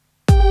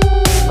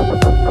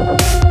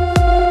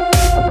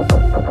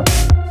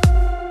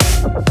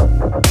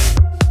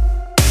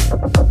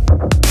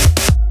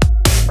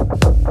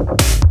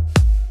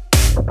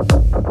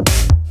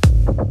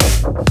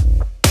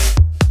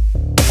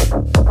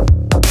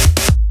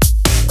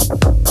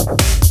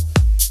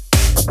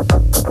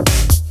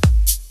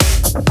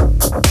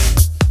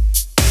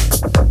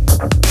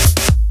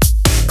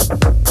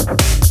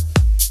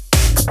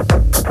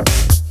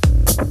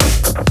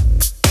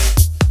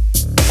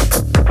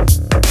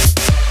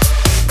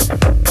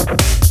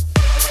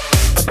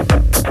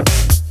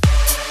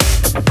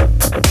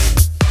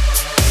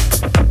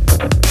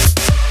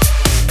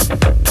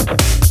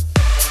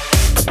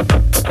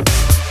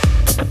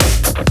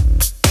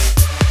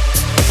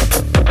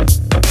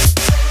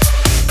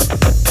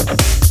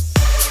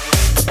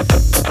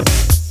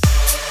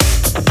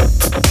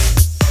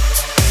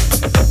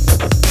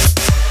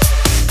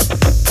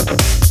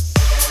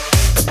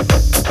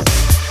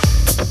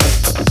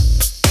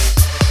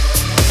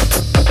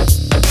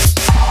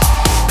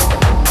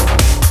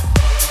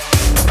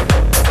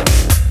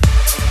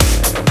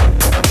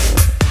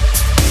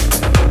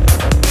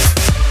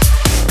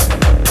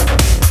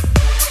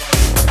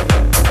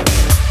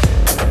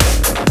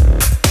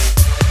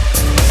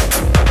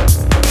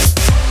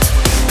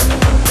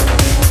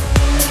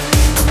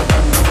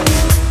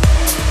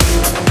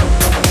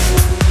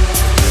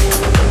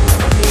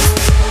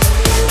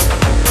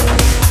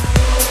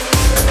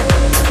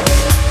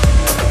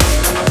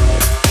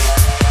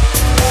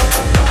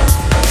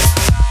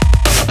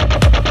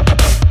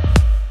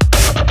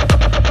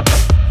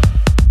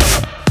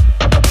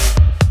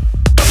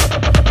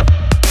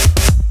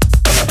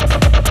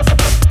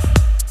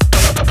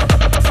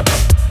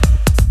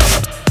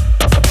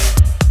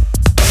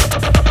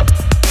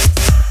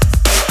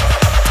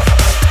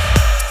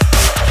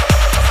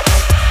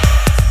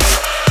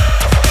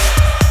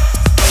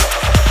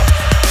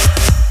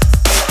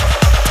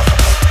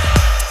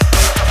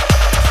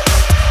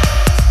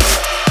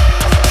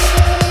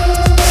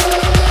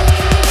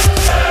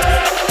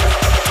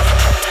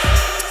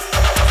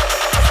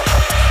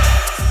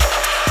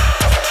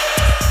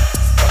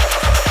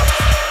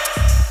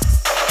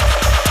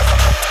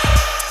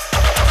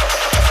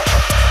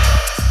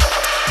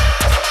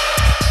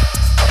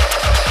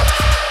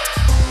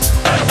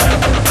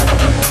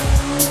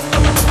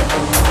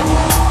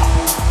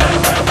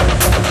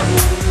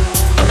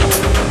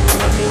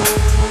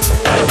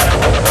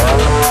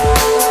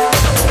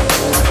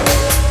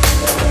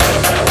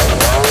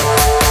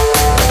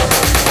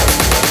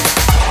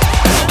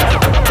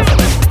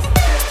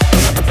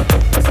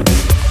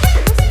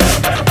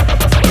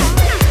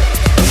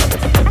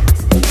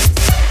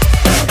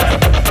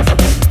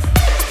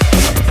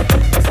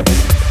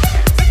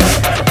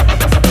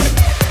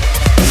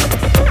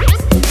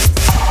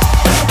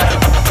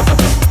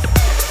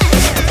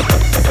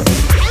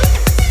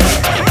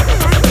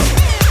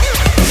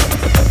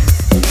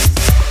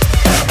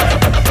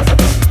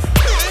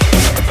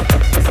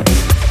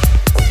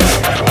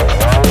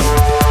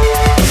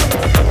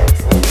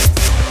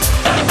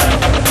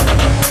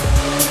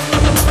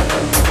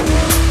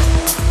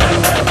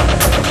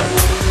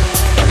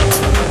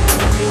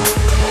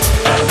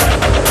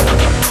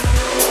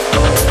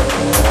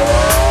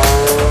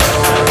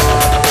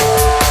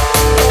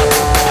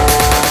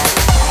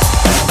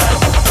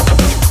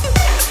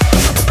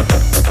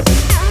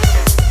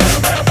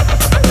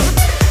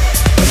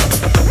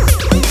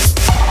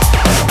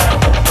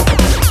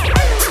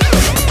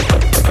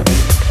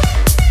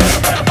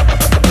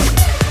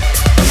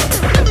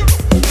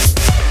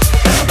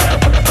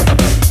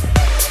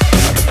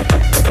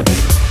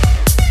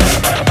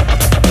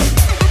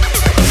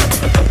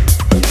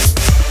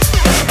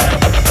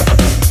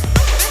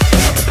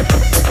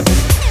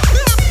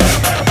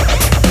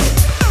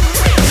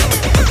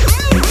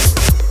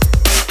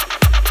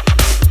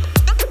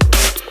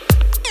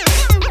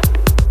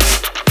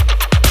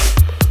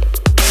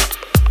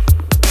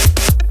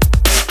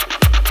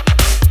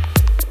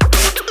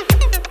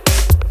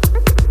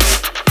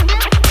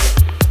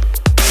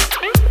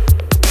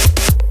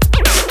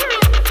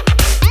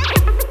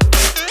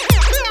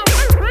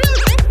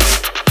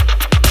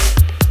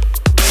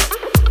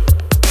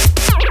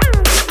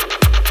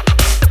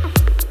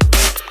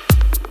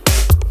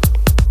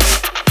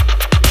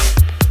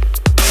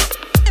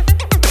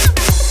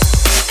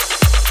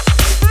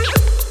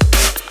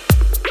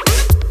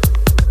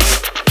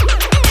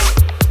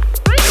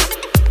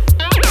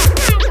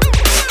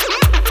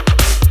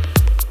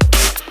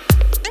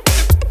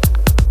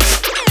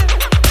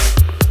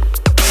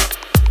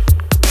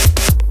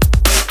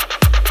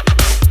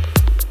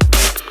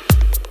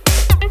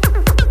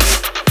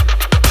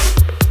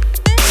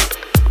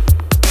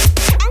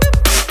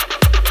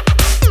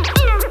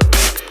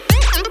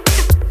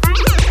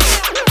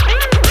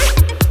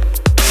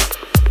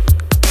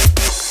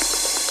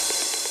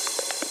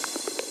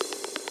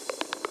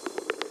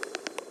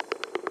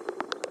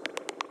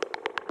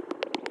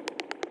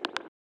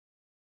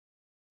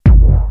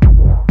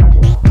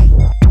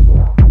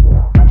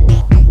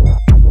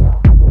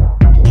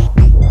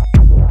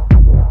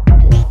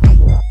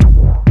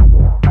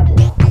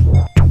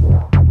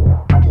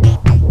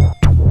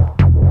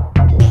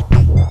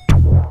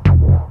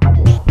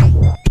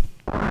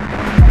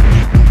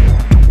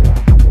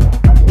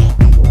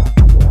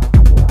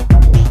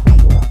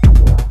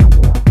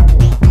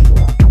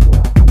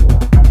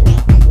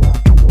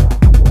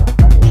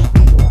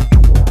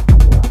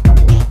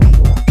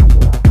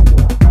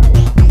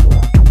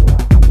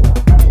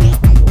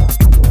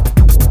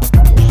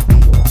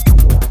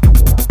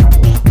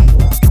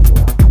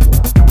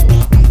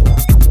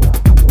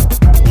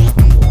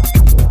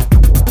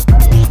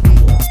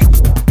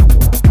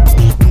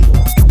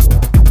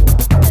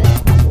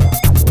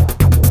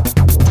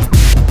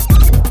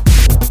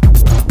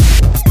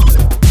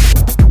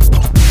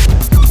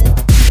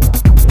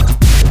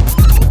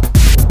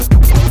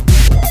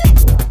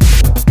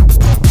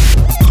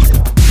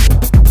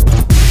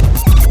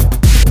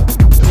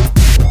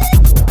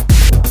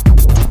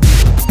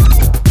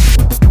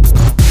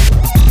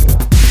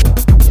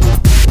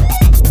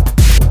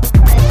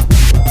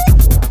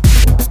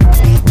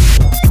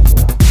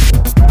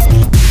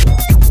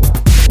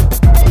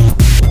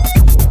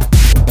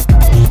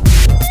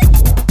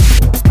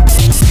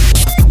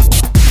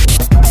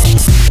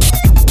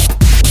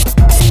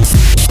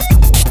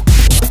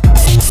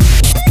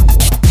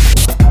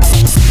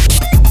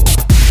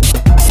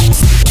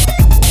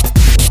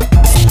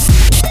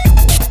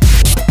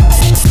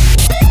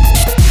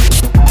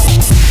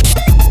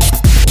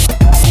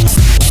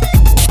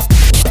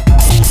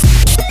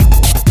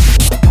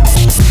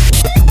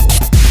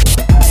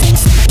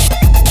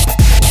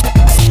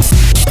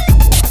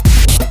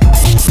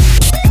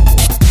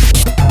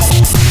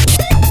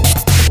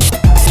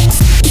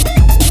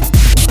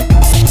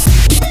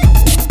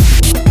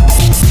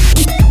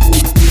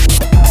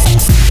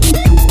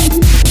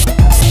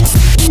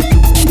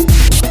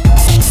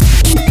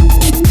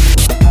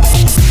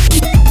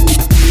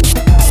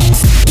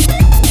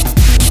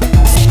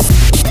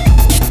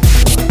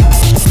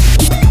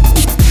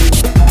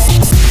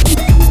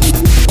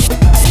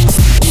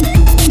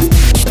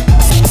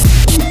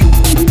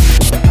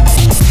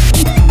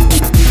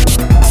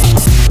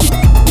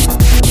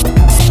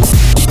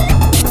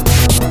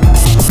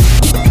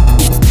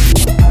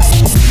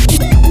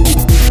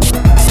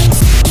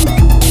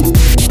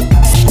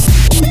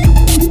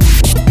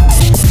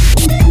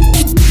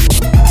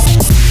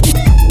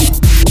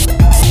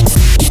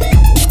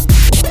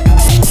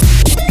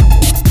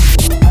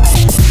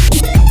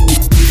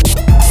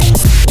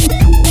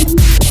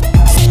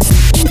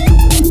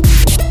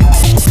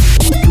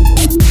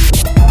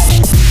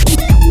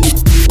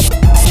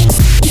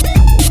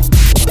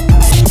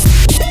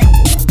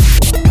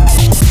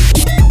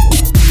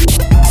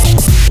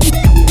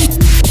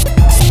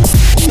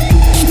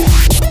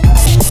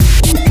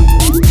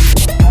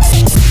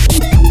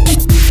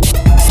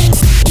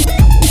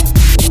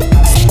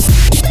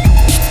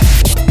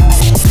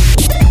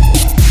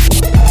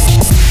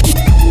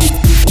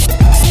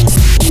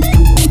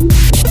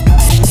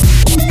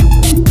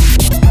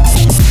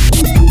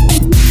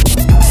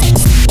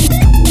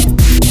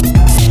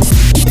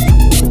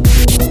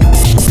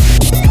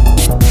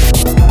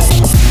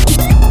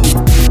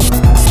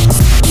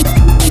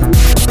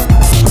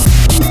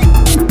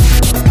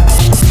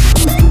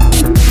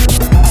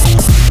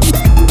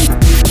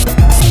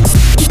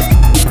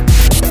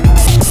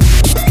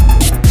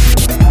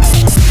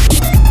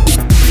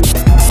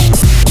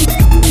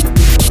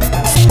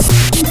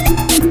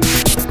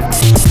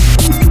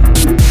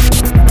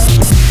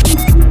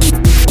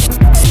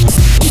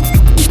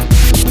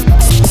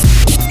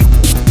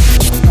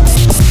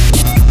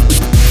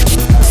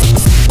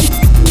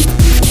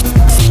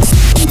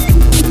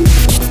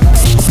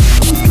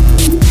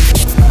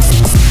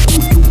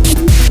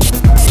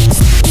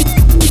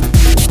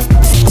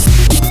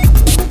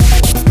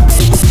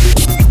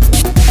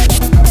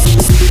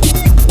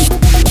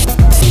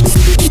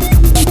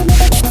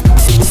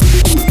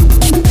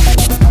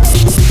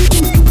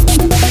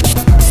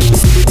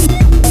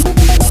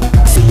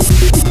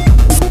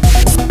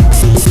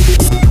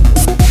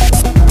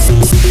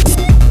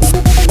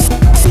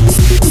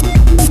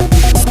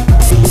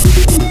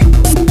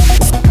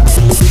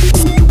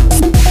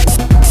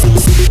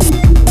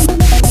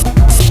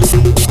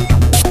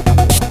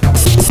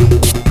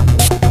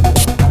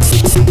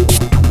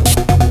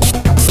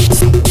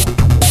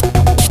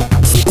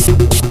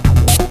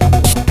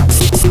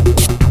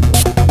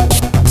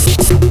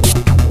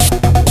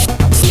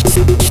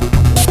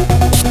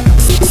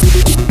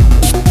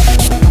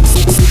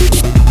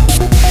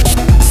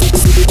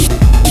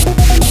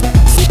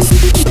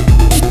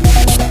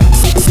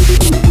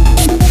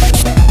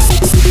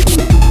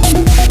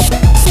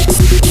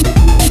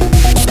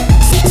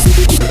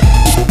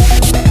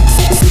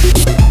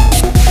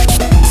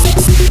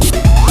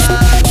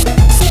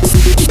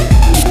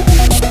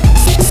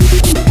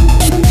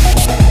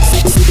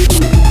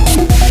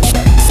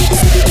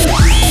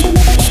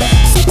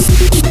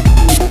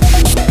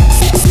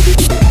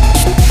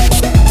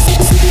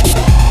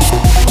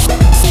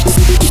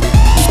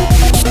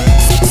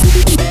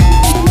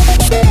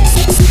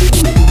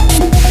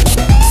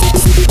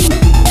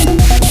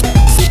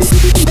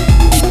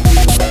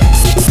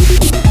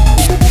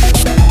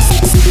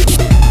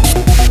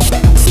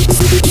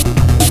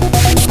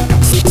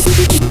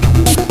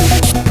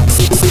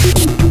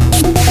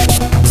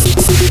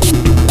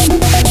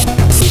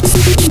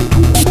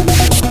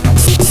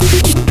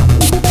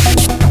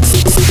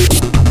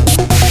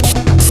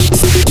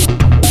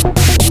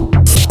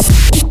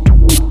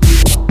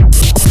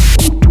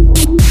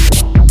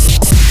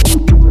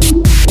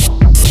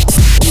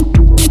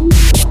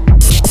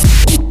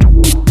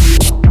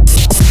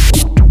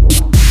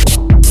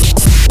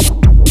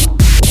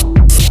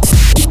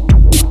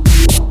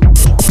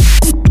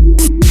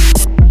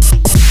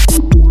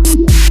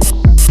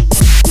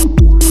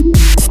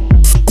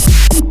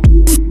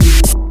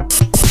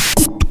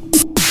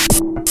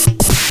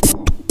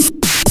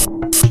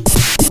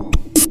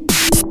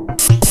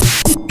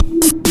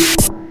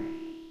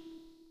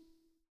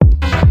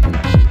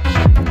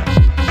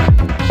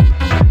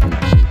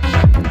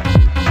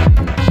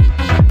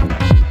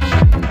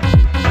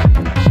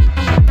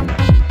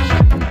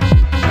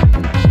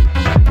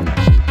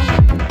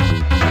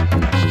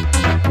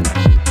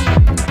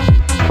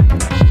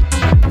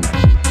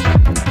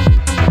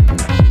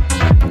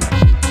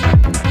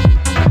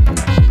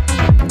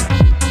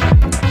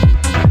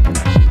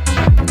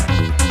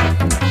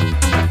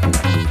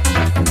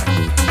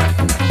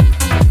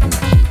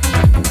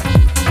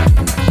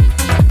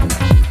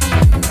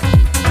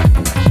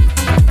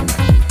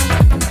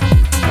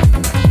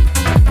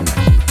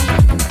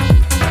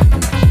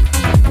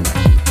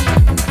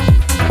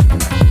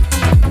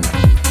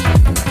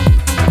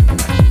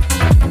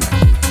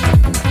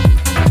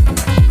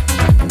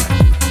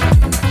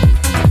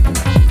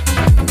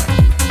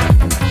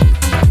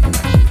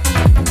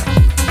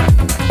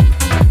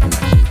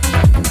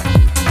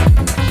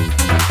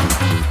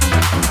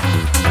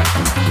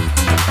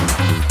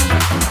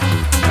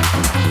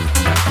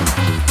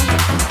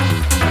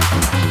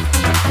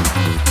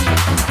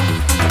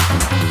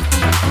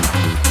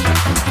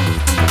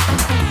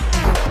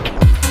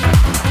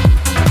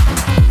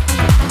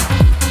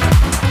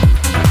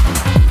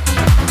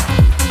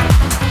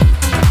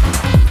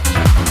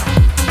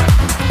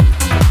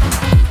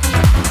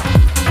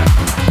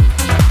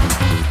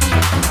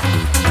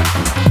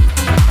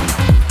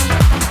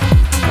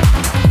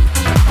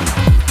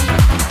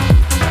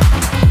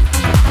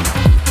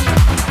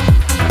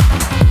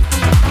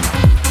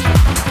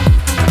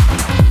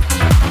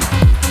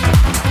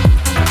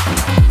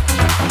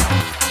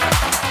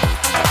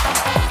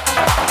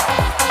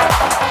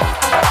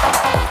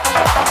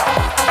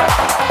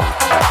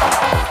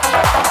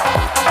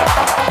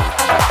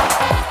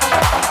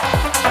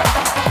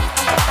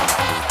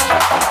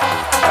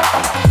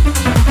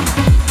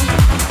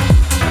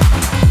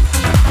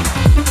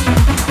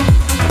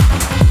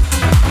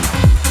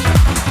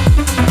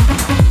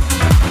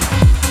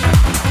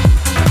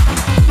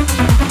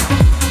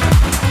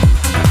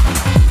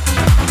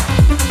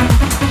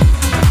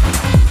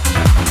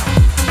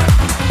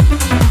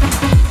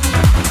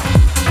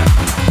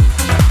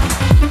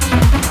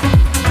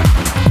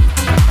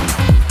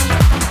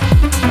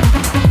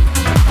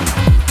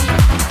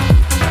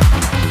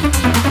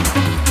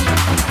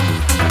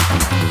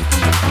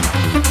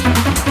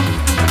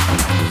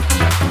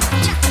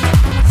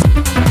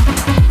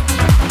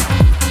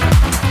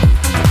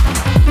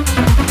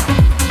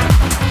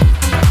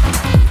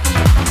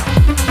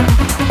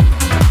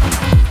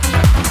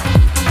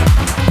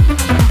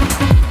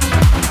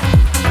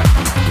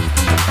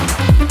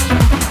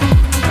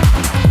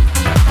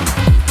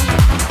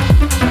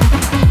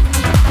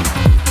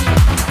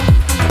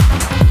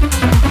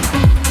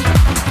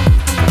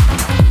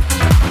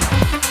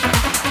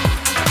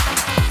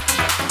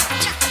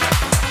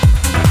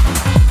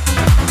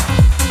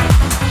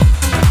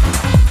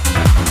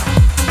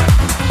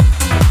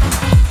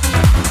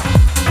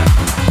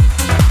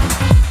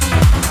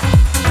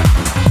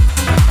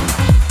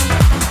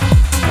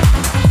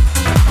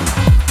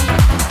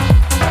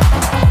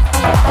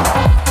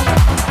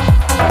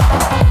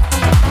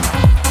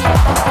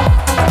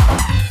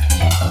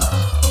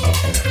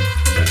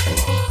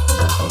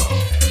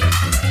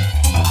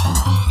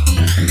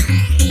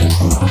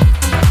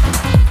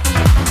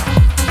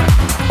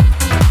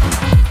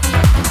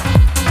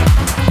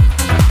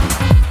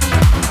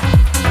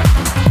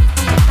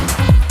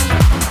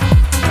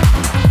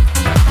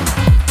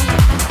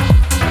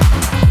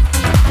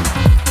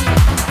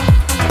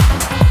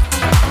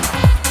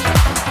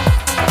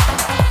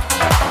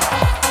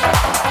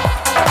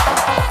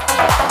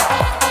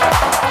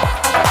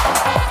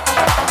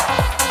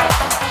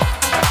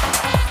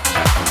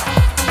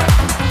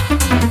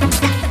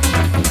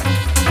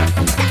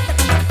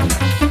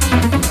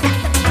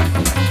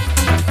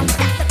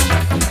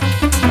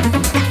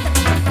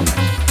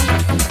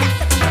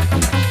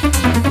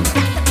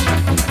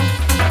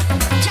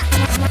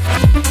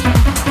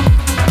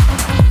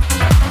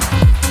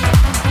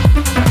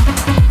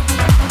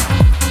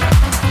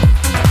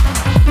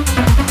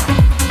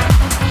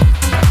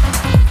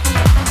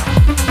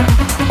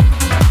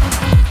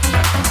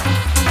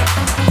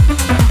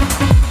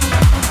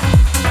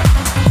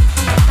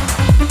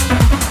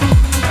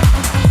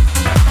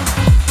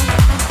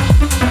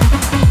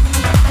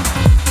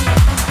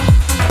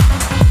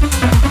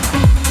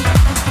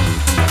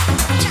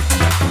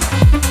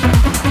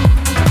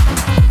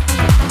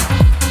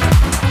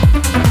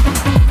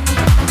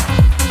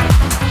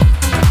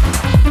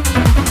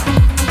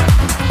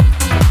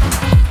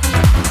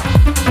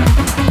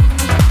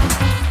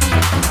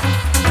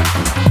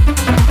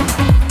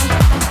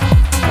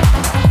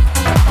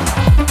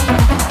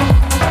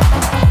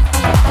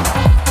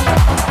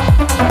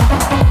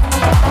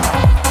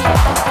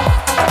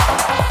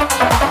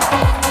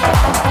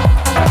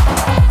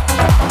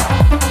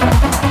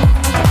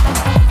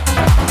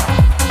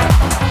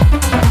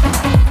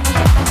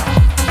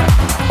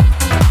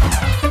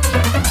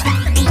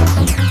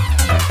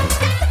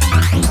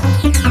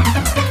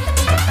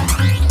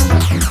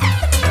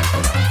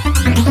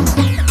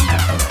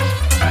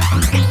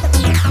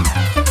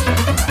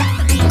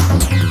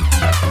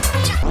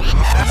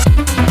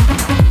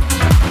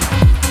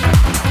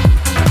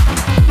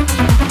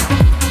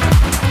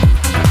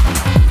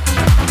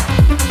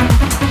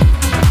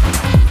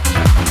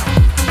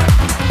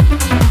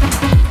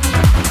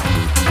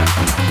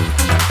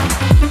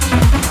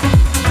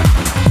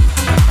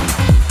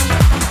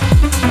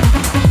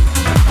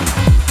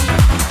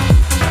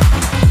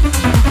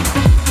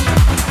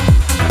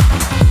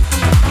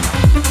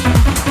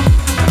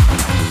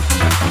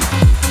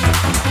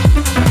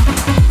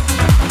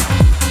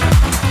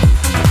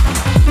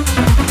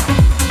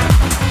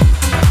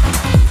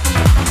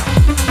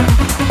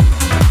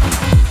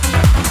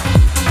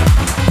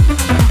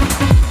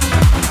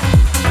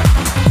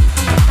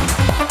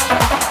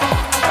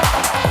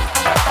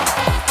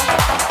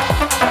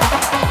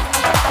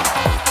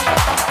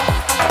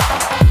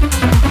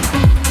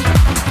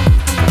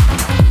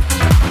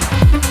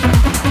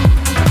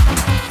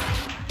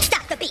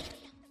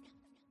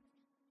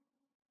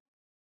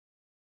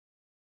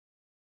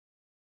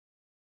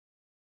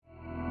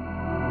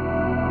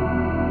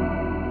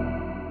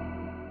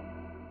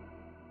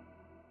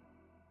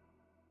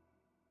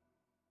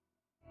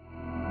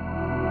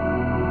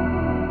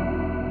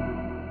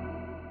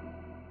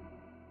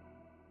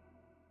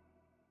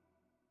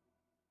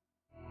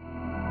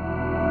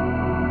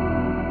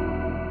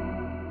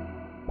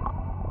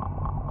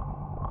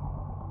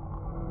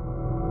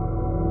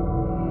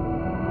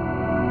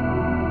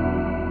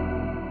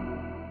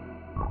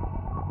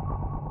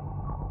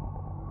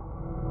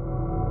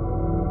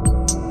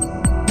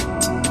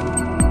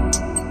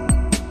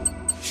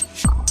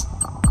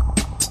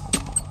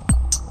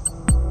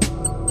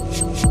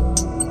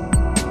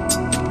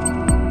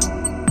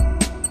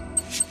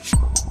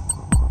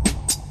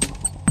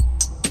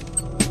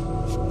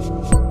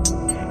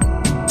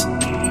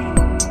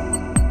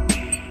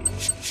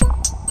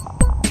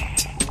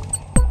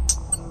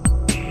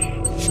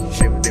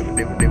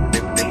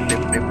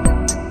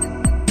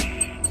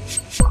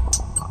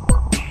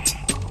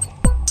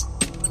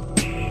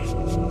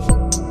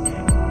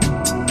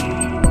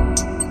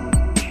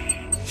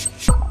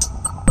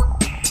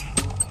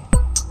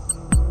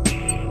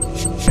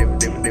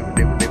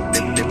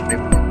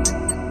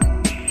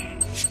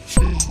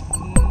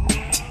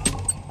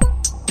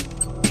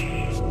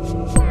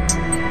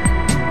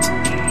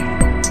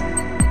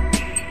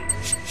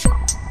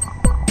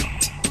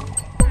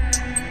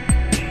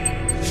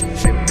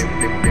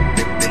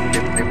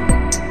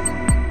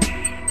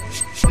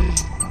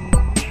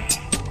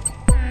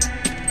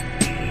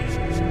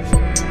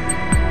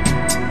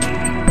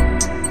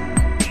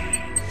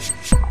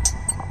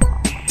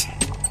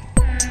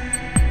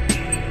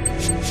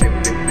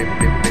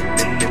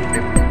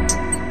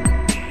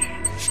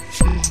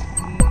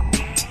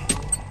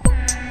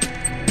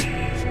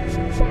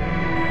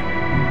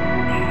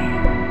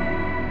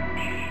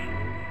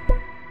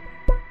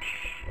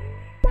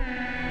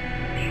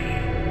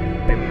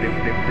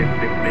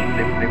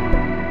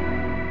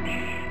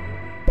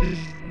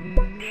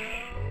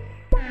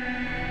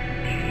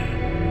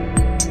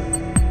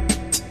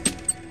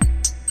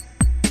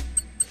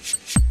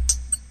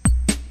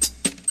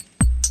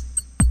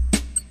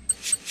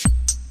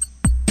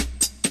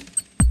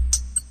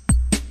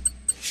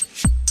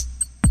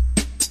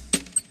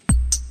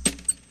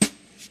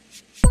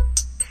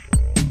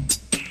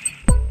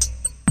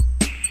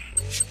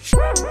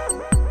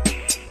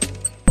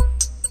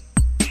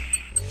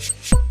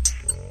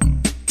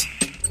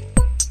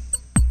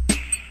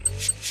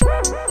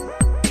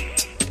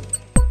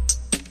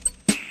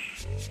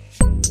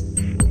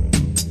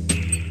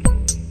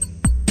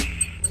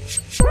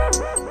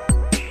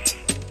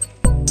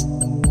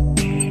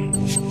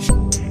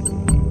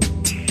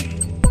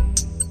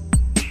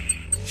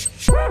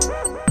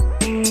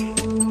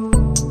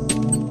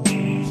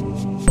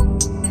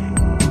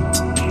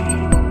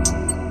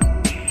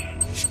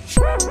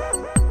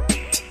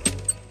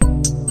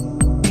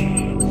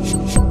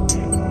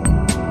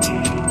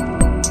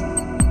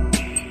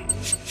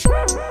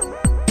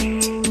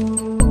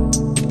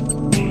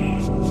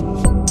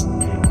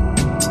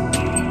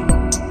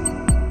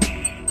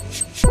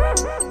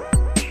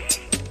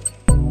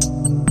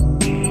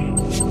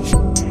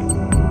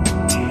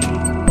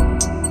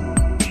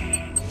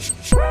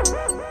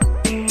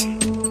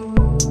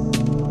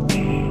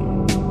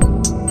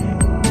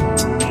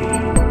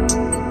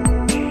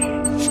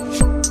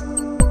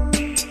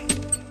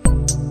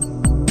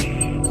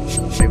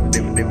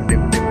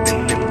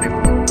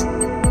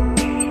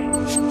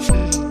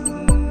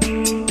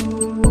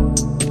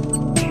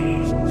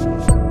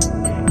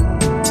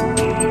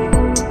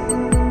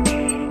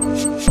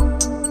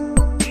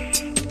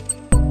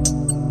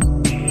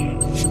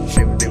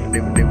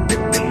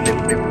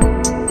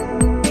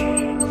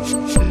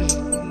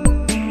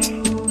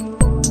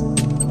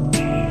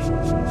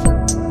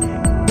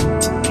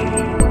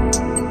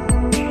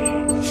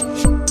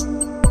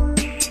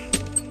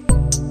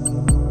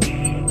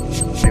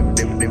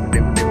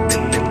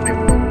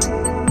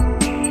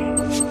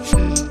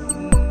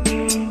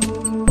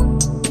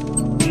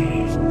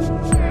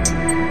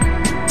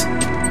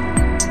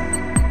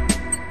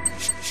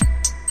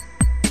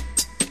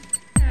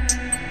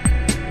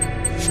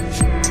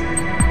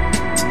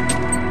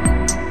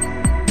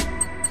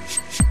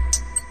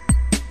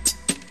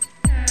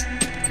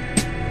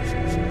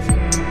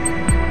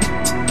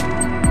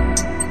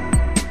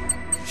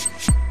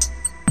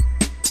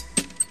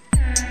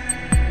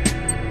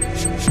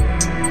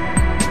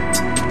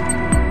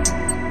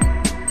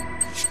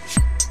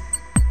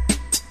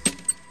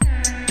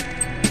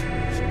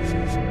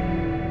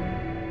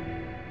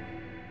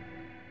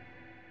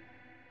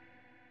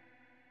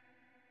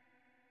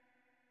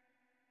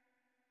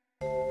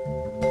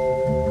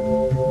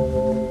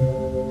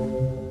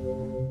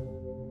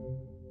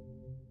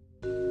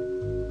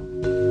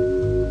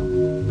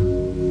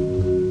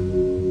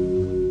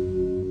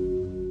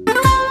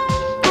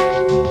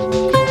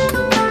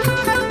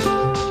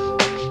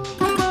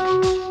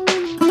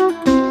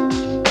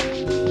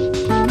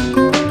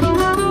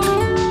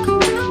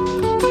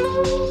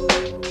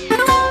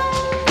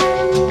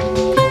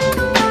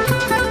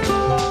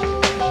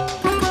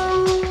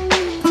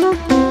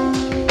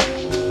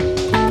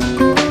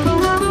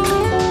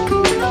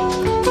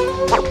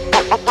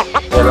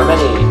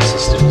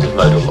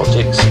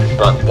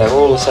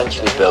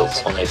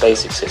 built on a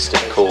basic system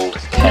called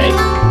K.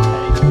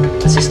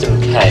 The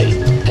system K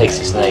takes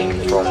its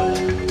name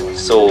from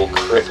Saul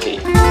Kripke.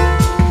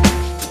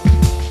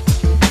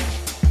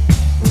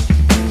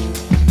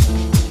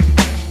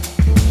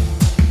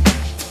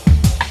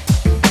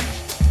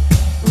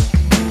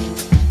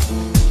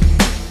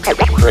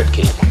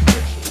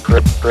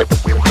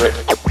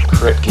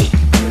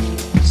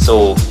 Kripke.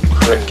 Saul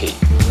Kripke.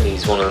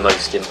 He's one of the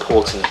most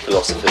important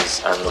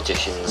philosophers and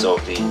logicians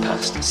of the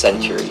past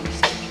century.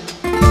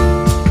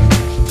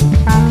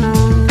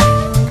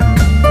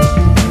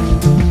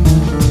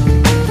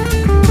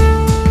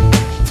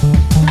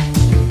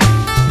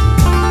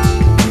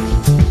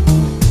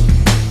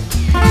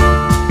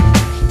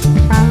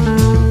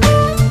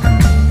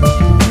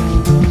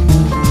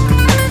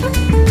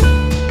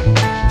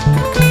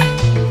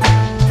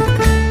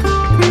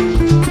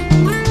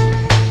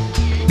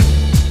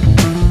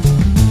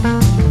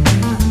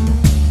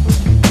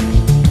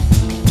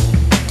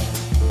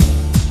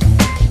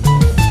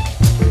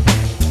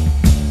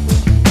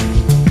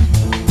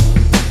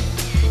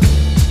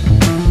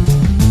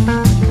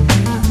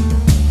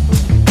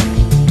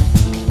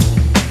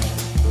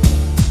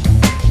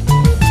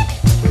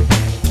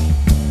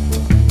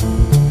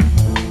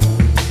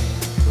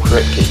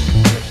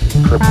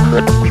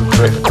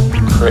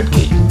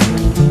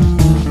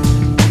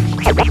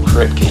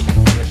 Kripke.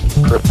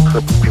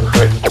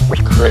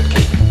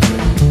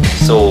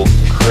 Saul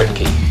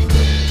Kripke.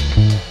 Saul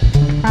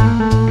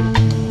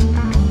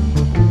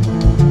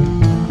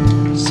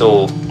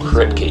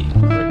Kripke.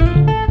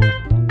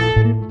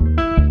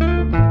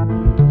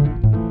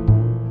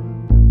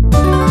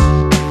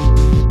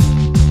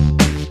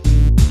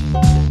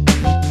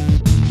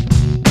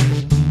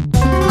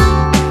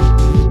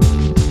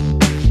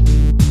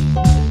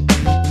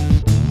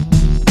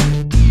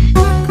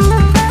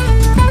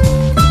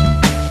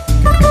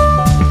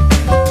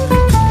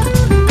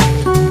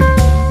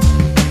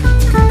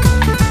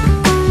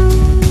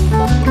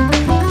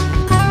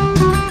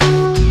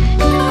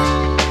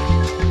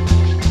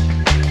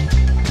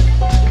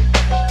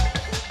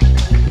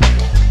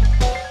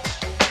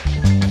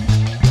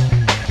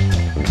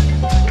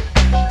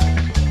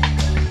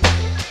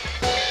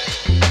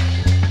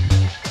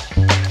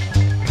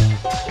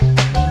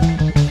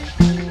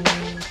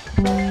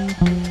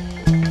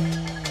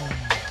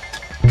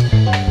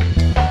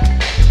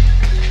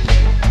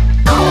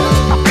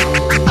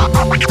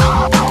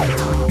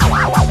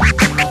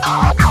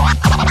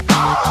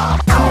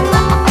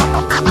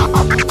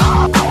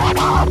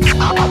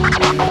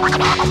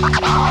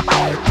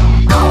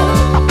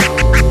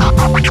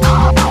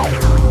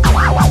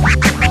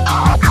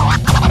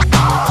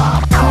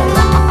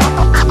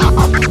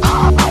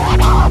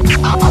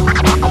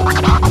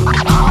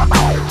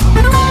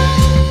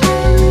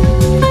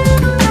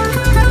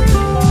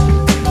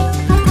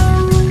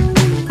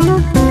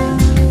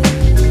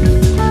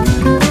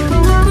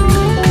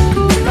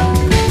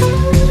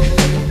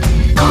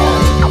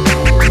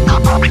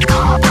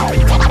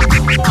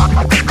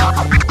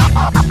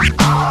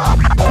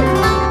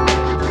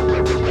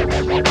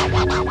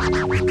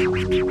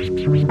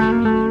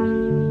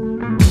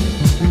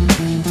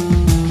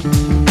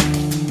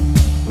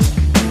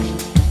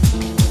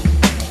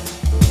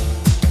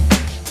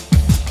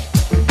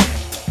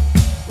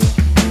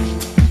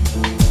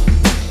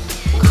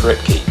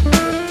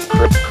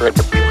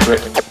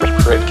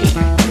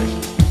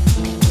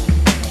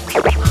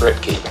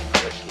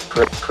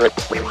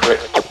 Kripke.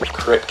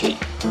 Kripke.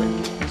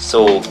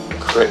 Saul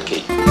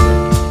Kripke.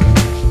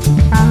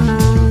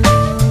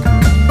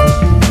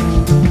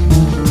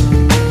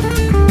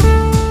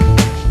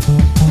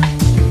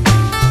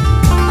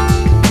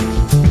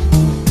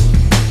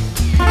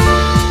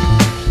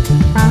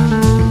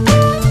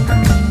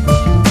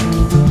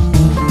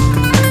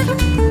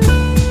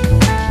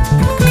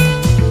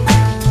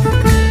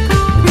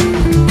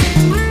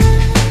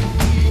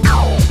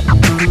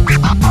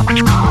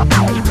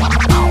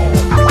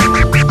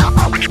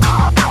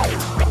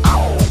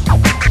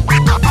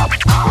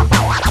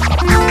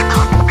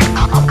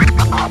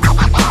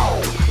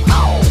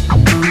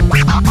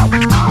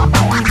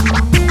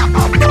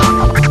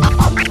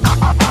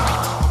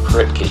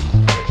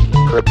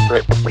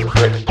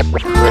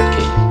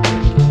 Kripke.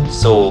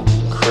 Saul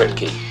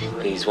Kripke.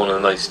 He's one of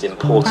the most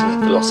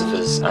important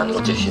philosophers and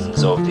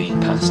logicians of the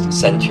past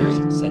century.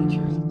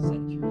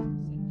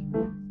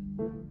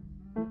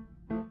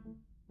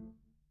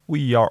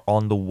 We are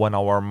on the 1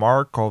 hour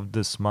mark of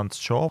this month's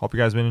show. Hope you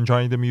guys been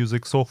enjoying the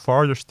music so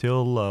far. There's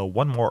still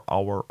 1 more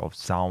hour of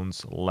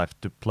sounds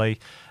left to play.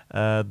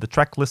 The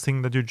track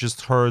listing that you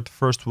just heard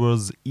first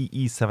was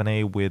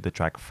EE7A with the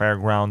track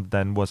Fairground,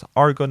 then was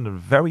Argon, a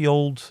very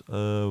old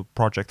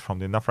project from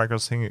the Enough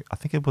Records thing. I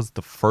think it was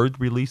the third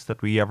release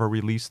that we ever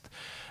released,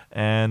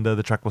 and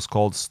the track was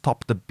called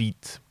Stop the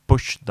Beat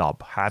Bush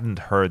Dub. Hadn't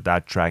heard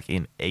that track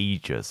in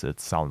ages.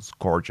 It sounds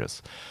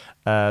gorgeous.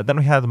 Then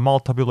we had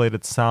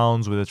Maltabulated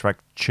Sounds with the track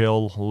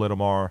Chill, a little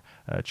more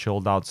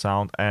chilled out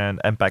sound, and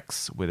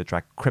MPEX with the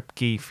track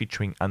Kripke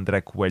featuring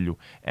André Coelho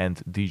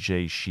and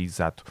DJ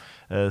Shizato.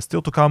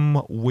 Still to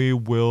come, we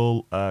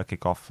will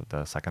kick off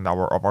the second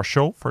hour of our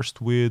show,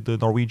 first with the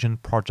Norwegian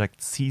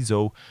project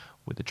CISO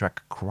with the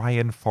track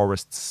Crying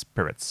Forest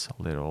Spirits,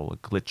 a little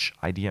glitch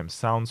IDM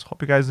sounds.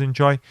 Hope you guys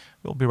enjoy.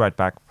 We'll be right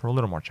back for a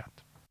little more chat.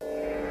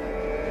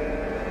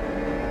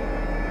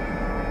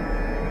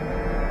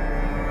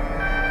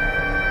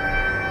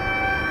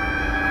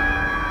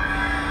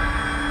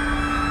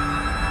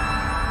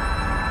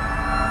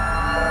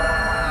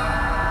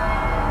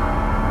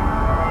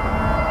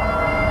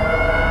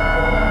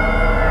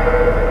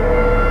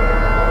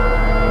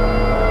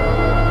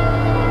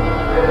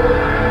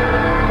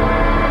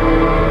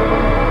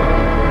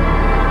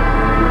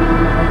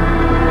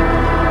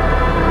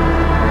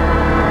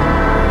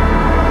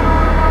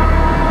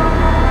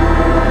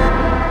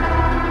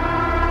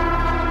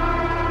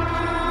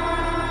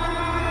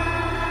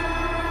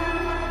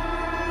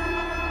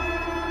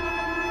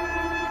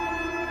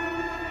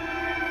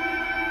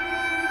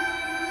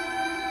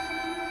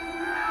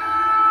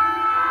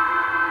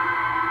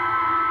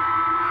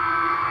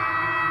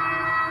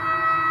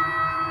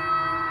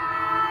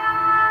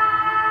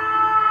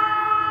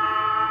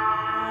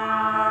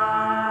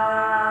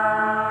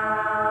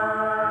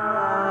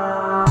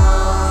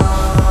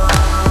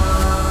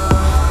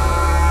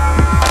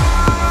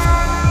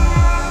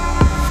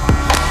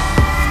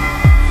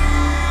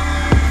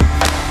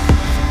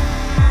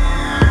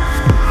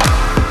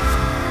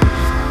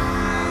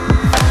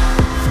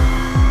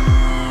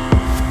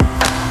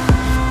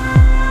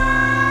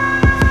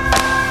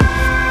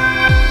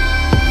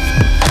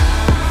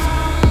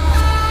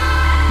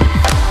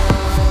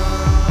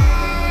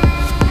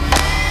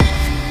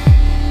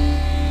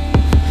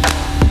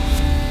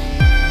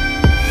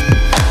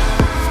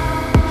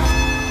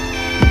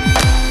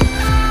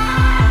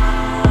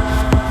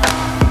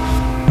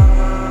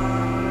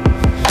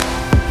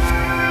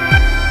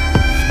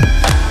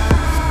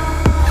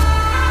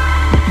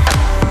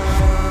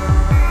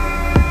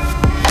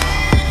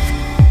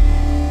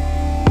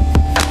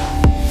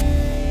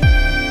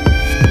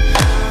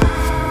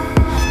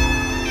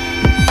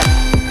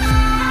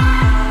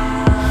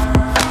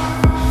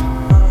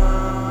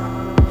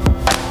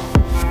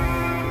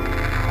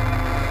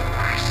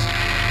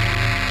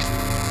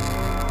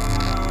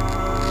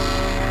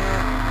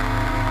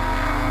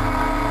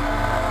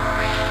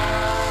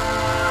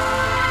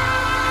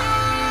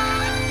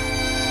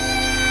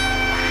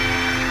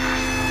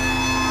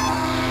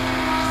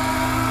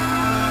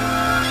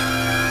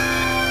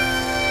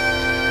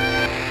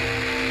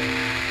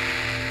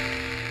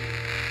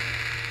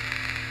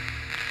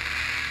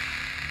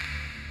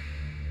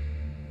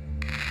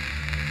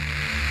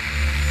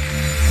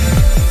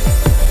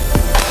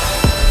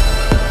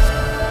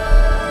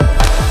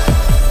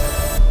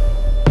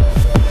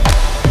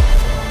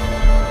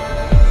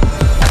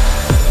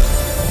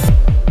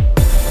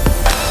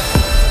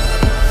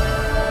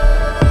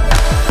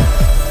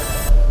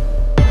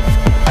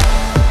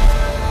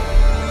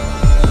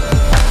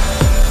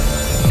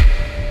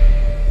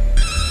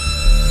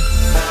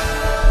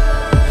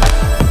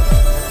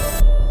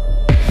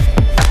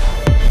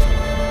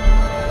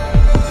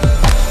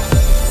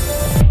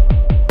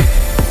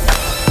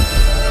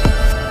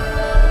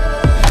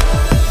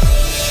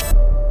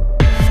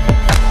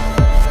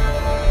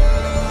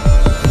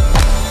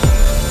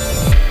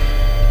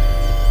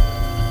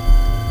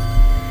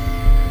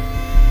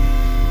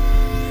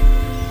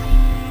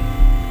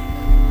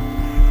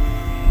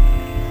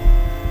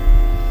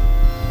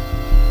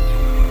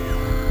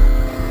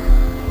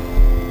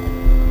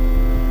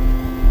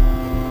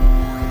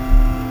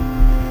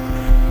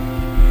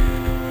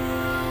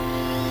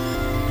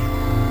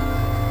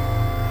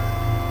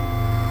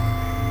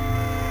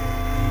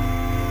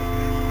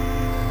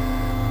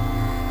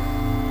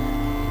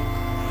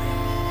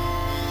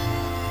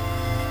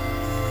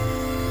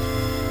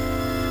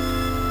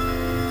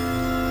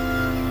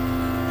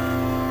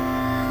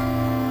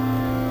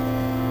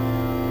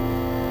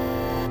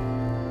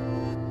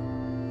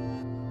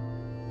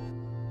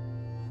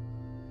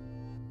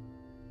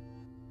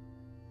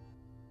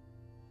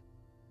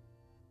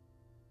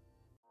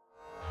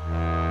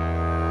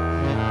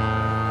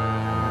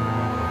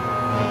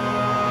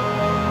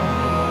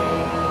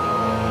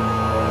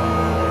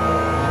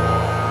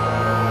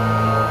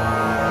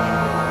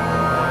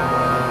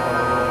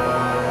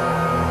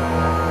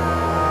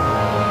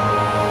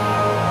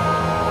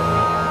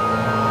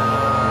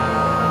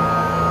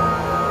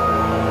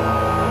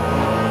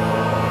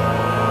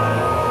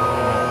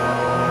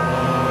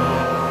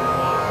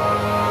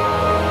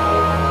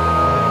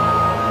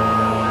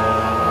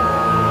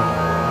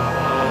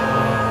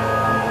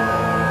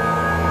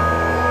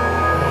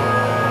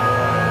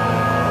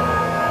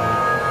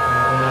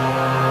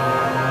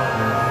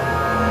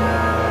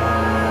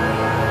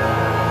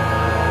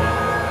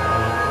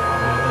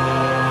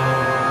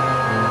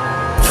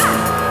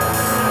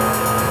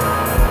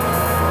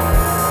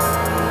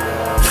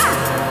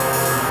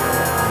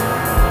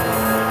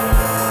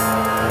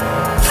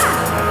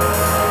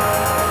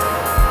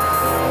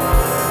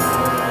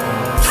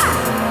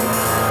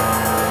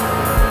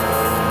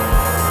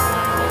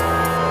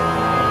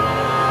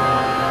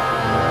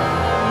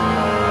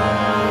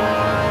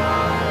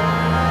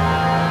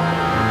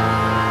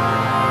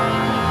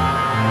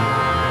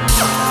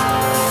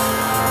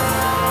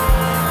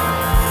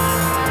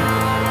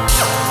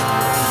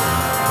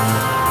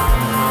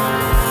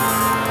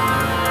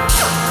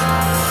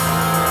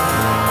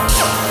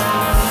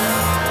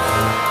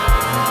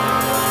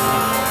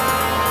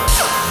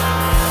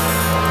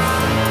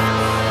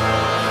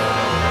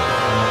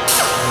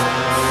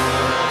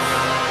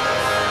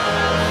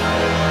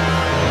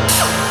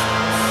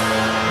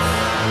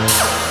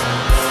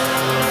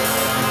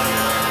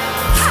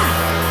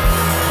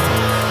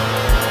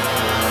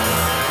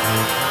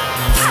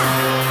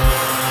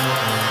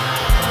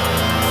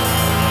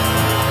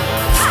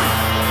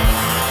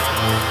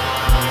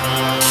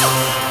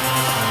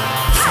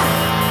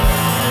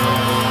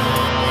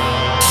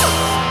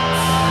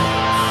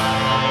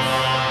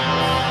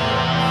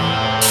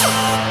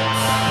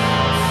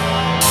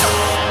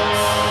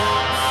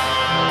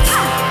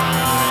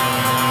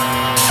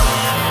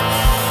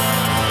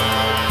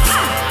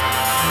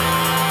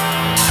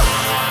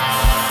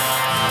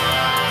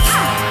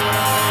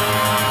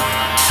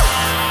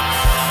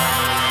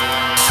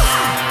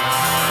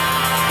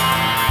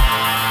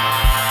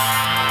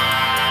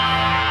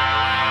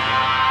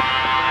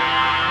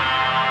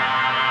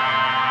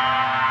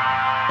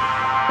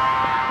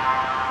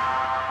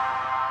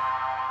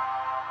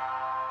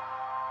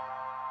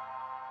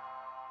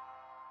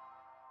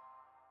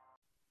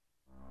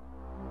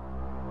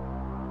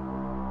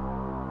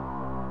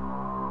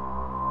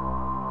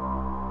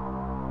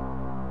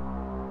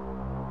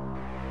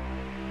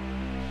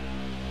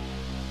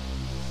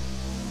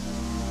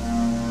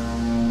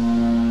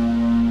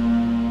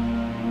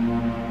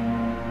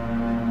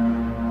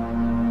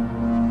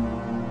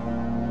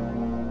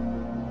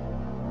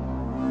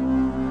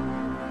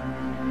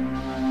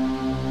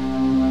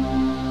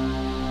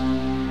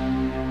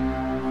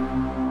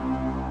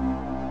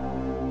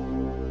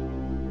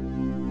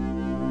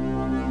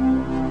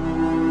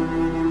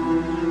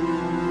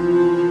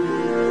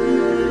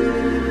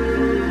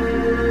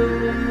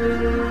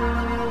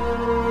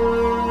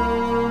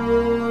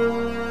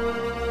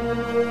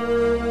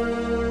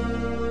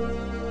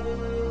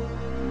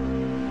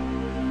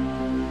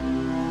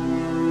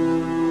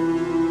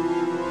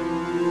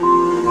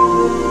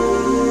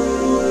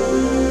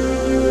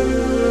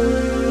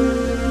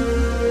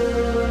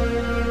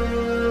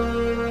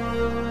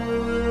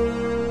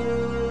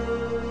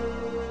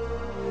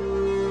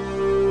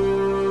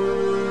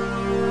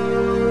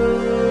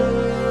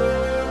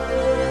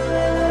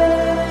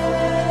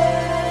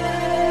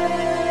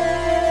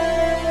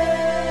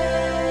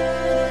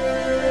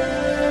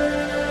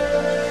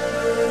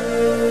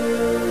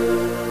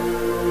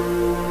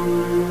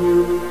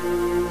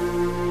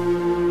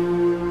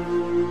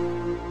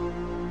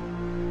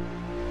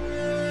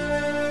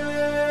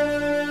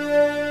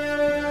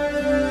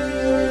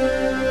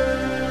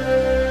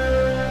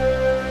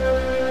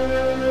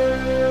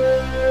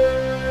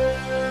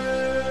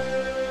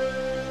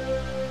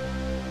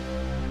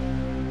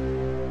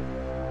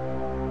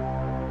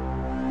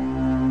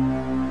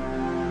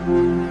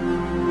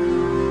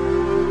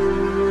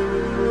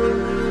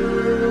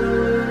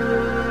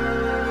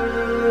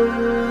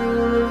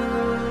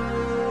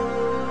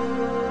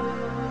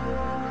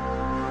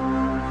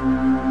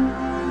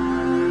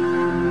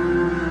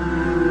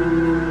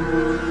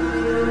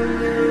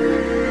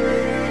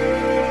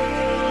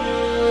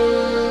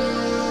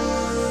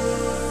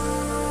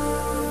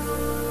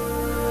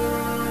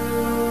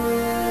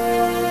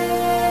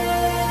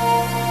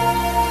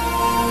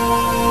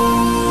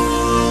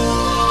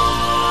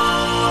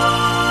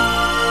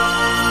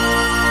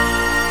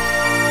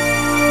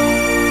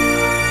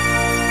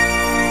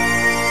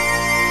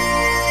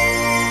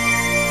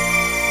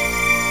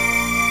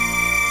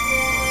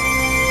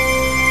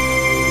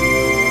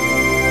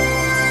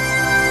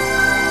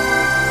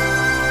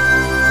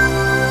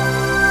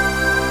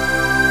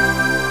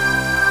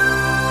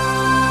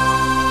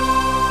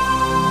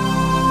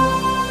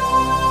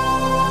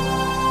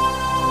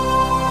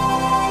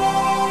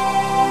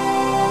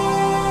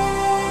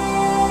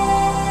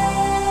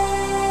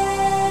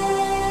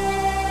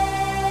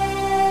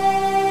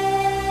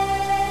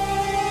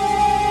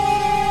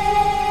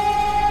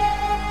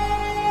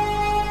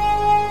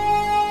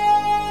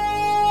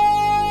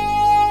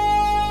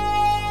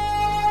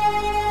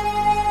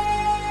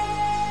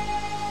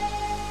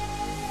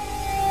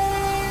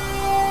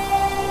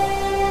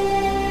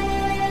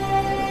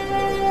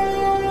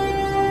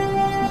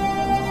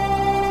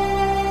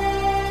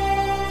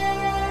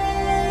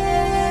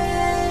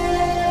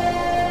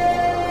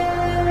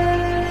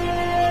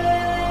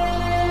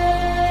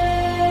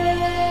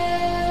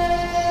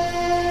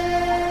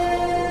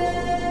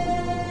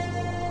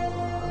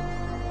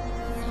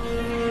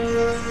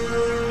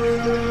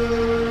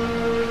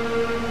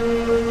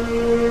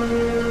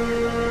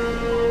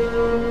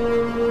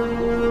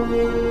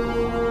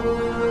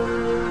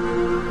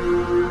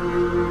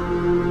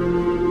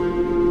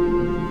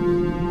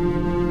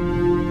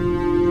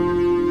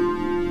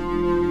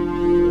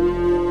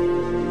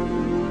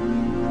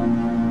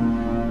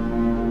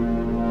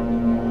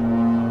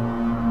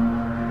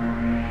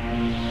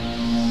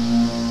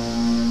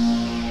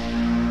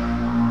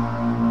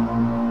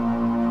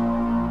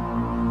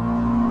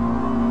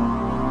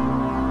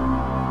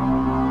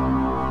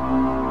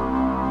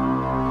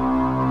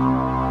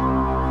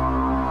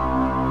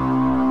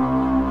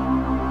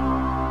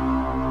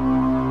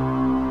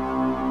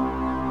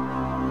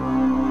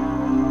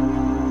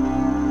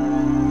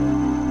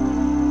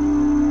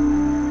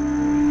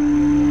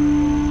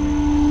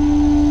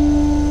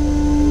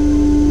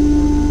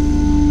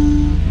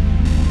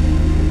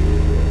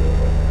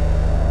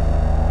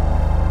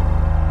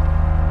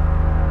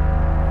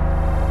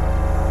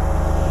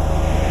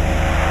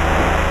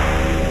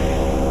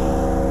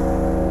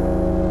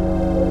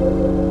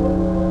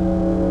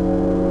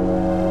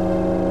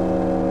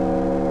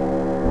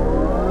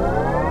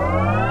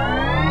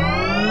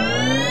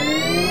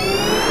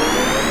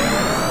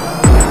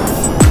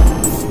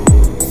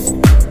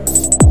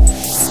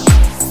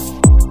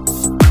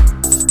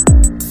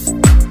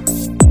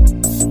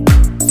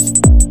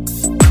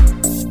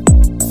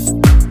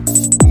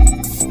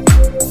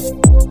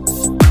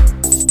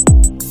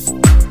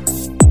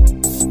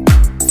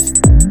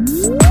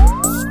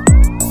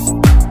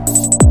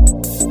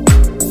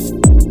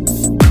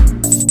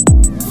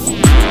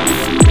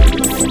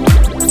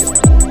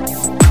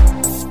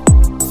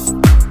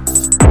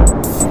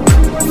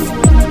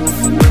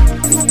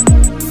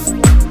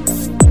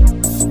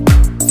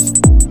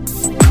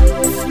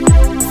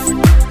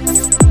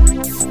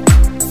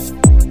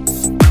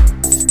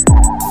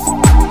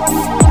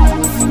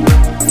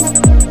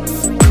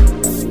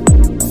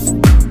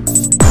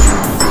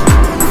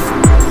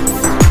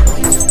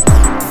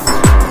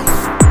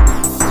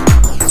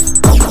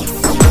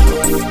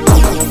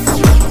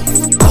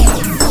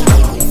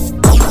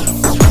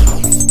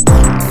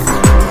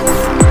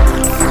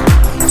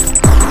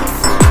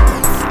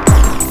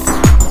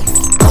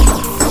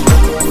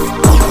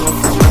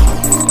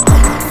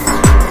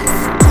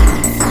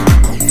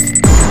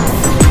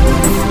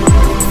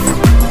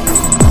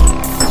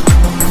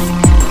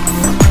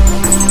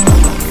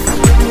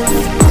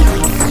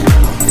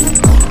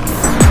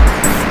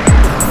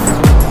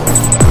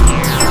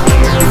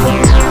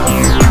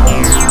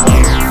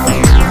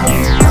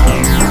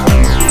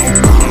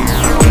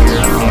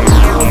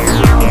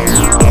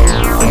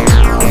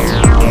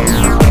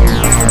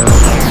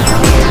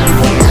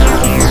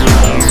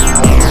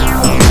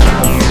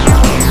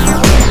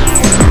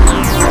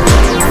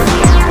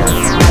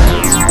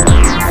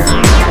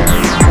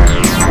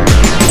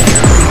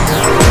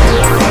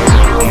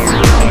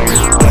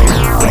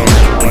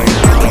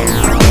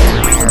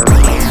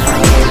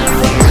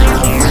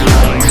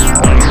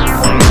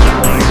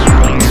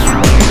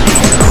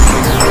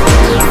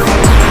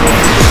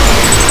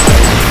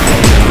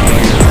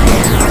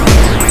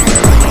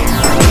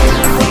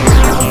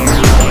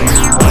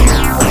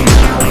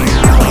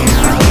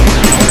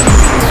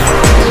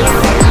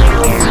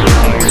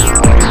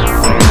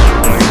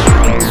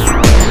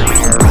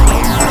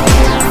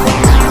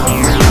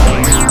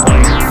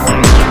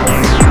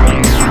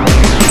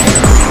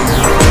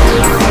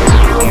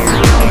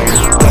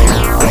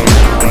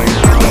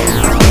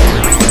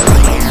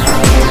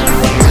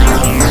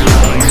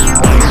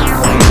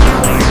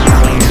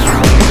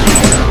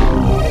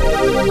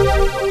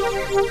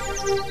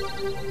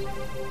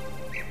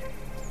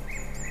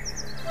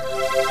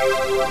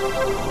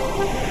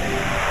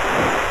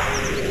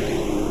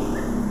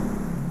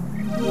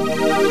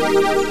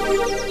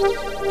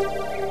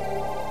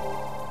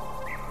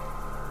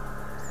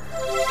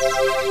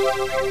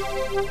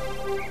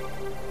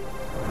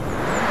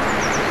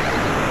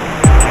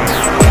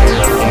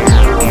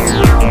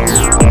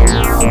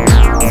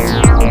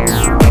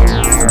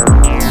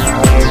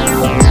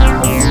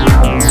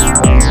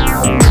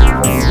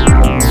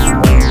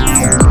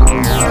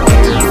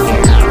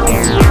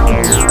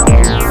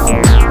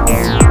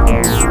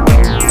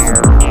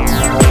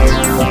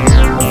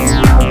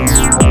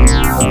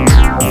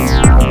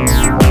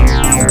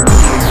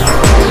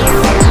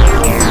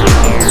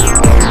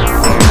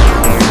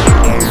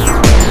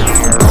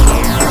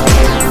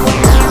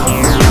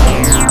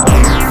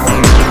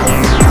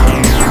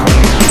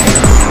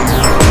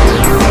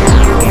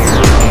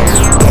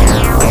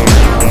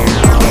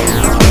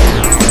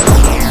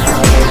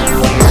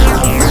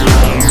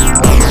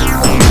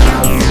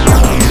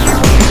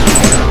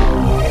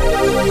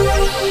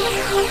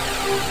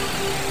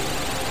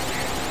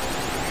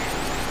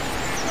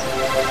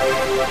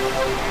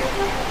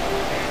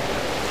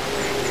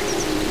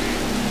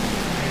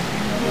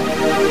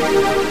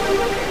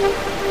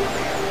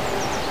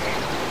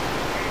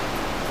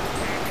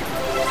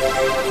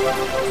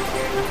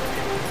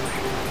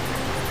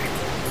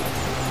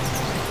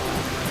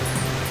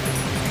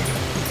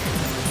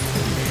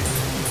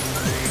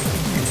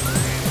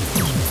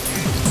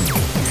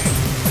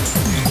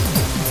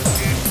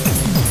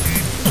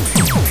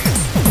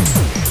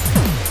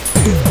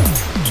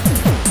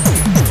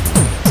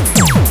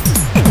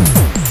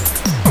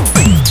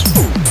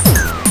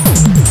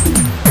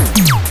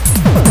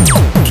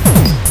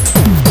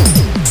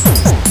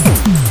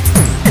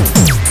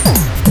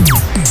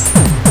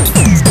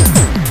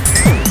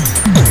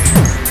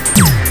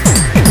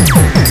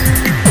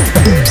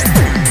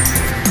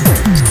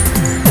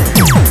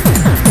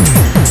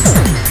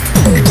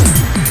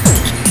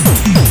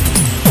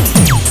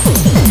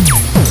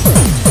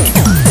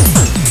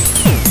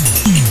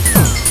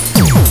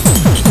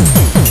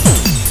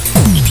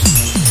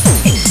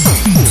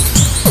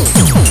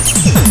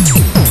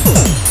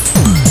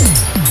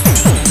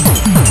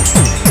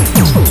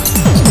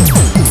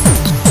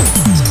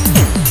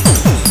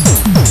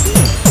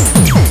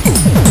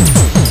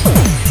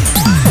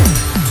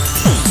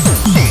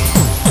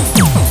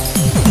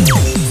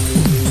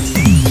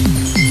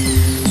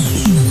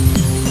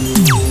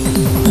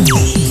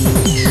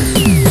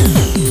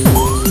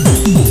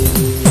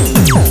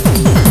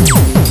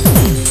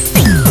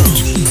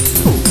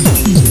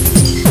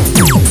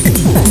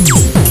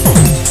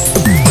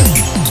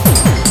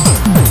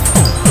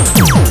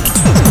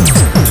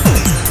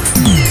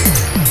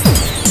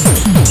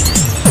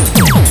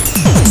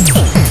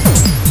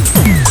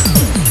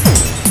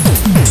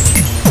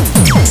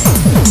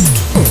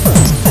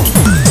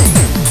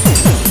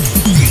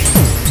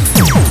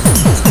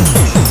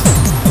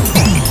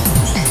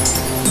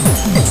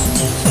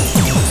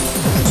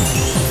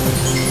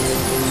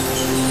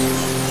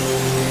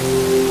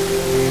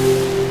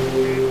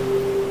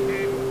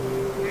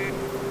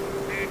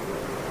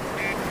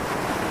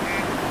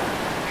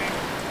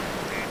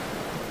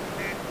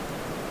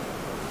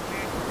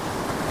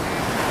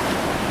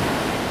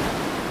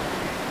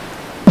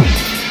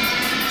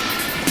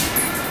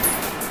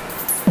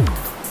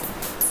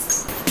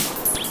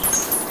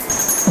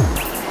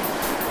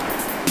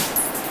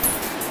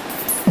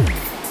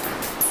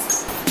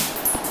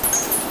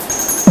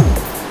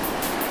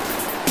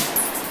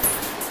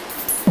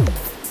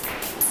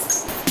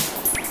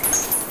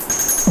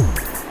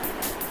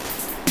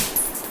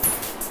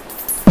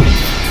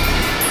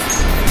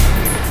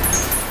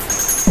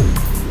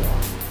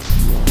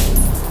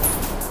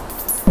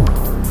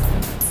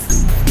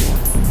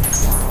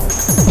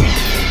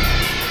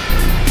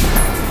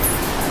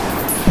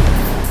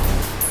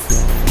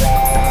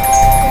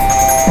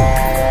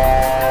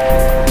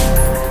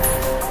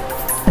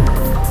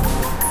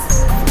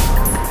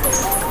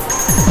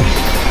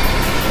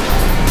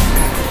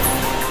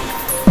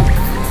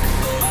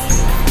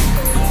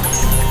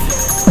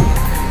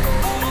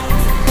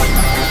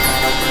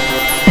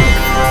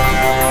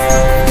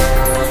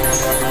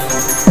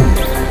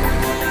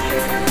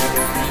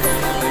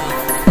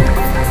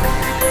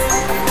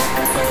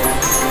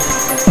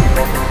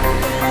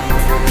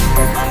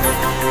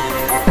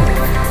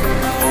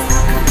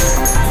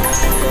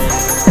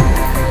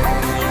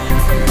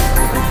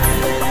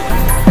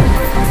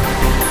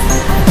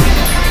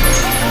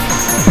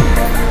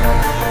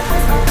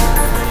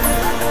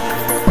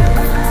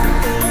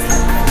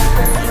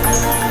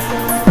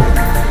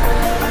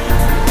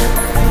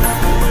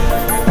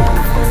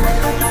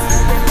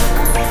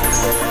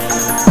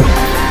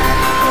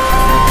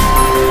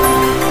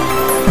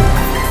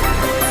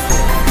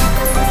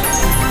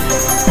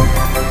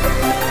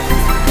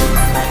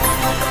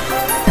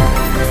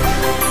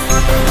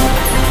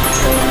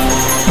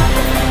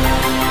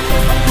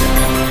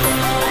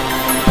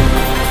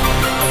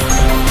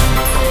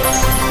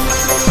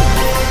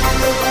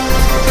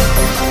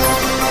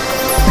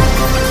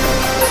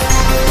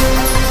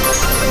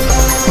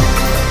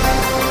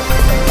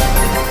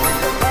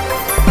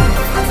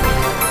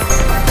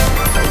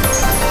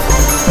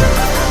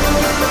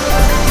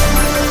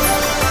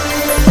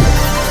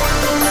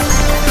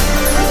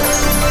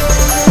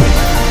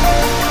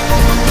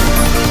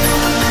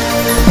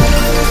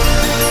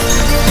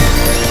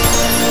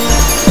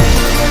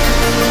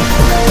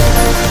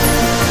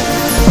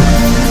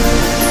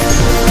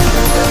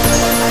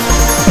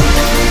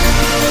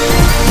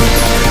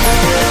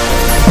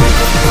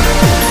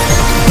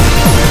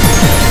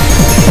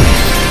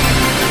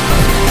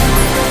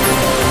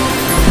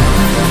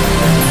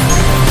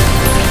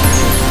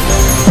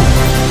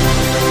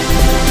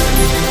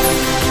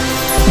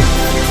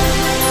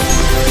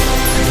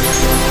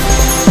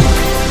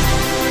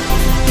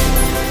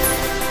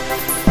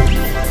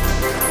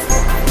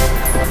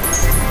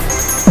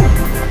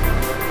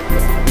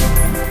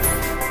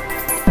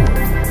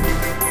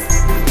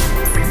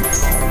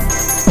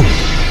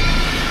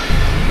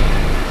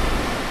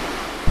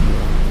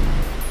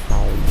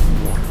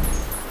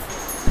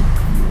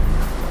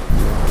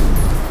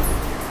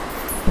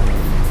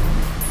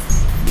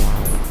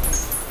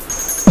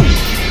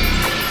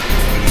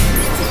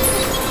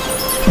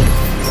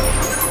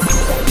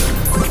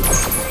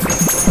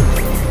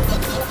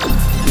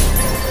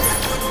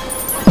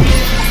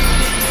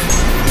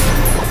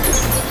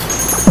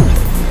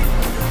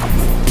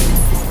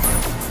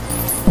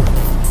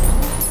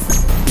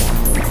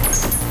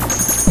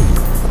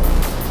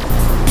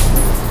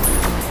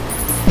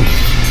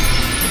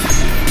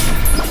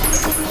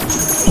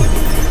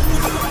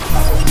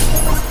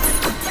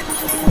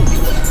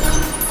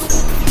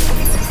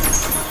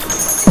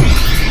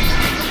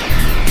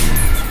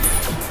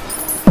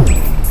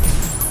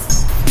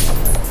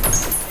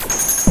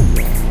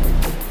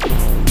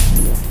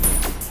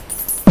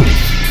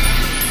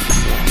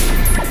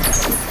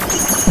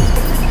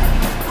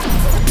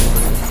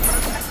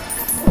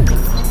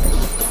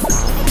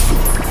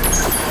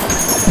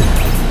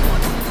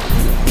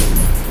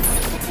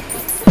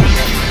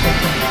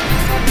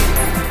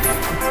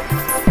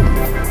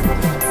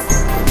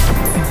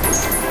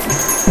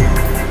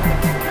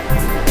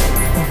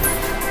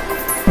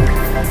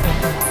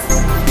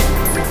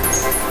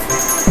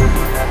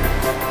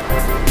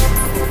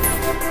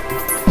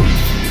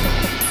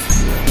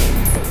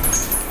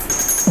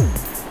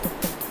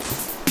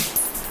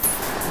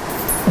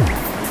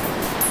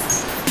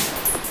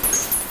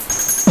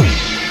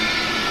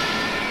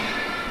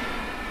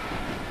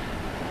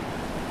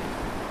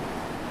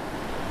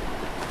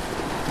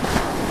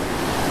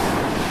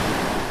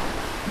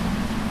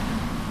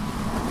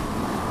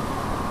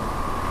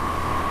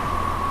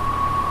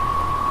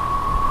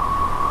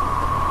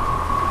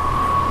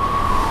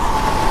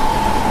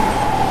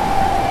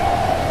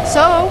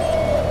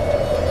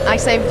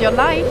 saved your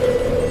life.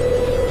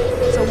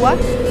 So what?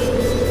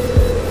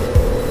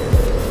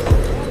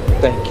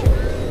 Thank you.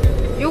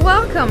 You're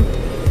welcome.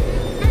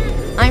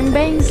 I'm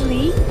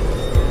Bainsley.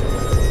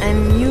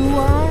 And you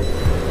are?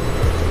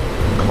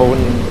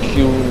 Cohen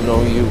Q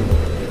know you.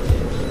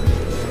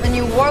 And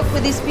you work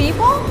with these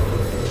people?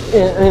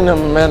 In a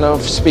manner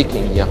of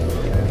speaking, yeah.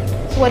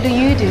 What do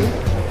you do?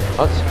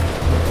 Us?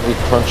 We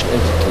crunch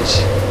entities.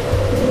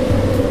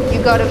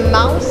 You got a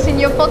mouse in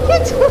your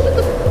pocket?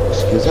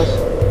 Excuse us?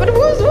 But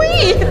who's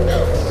we?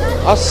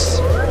 Us.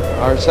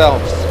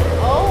 Ourselves.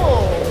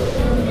 Oh.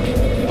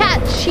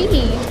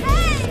 Catchy.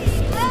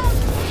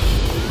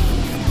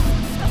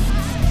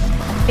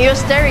 You're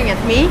staring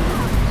at me.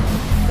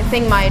 You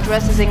think my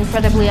dress is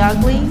incredibly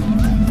ugly?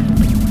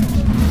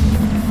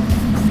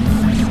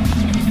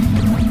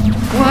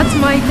 What's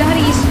my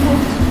daddy's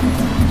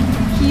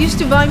fault? He used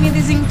to buy me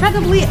these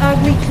incredibly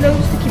ugly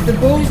clothes to keep the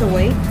boys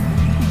away.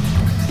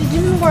 It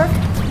didn't work.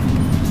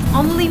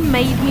 Only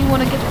made me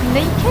want to get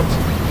naked.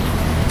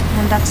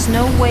 And that's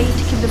no way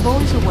to keep the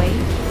boys away.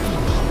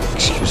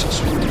 Excuse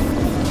us.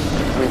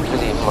 We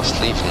really must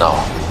leave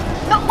now.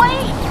 But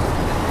wait!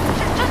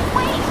 Just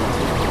wait!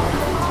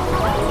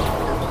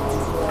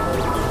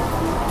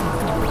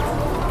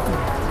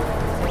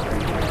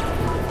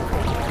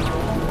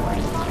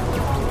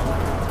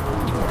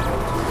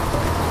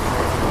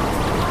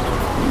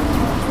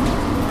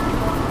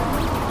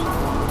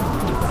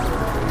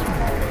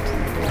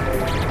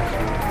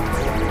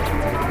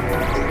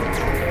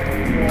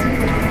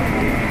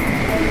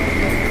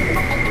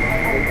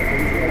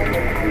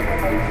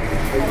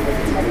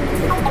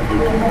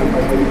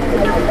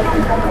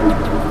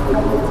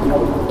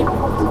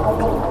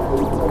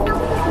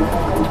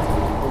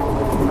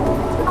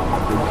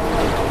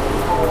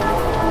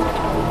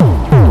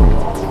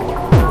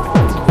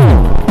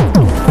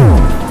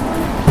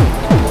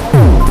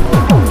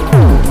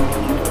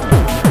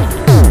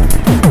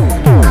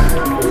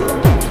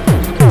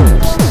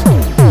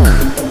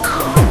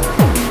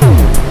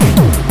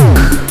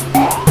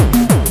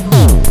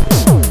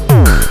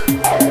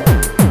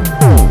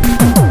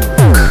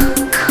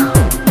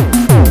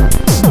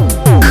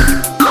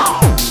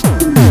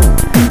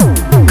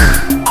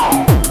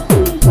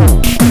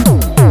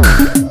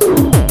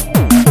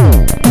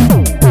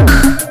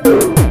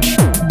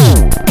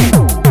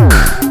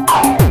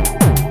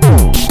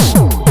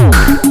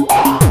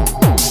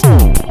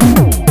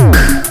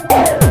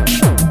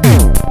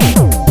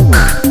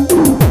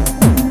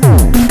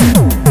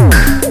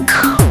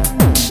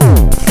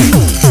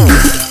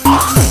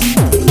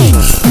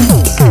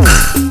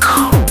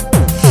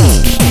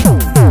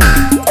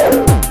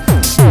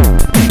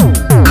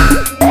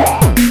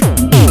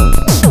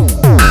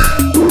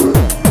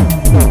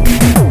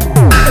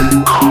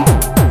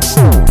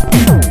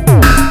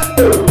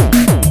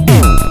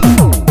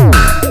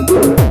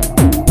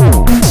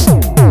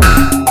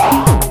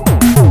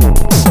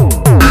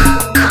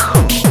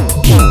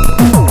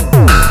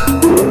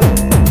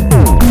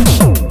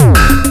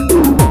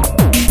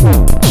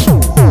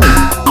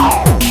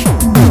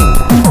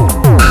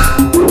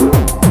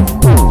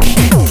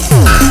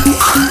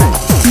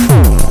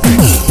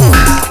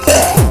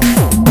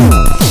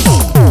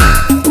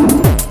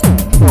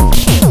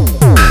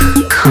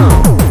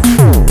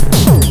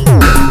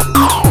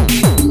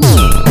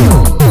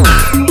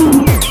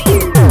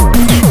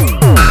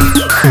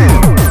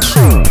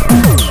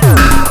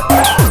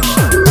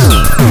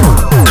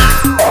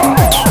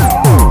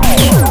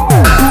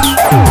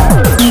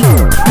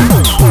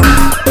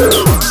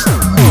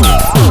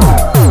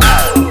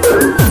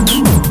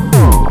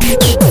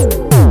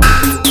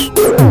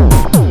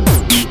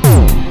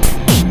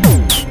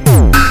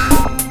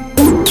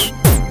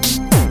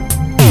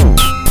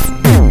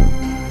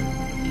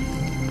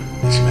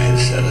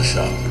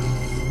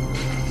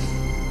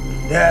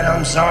 Dad,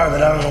 I'm sorry,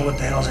 but I don't know what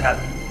the hell's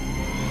happening.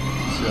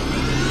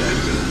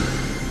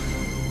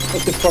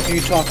 What the fuck are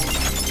you talking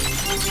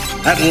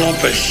about? That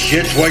lump of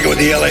shit's working with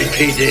the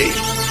LAPD.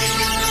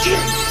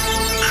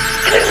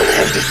 I don't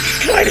have the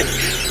slightest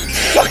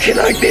fucking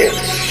idea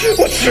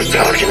what you're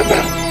talking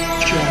about.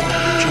 Joe,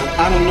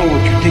 I don't know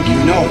what you think you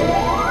know,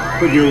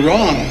 but you're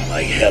wrong.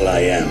 Like hell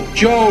I am.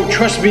 Joe,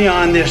 trust me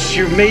on this.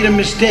 You've made a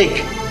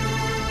mistake.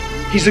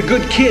 He's a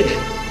good kid.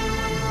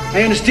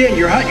 I understand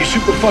you're hot, you're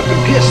super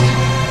fucking pissed.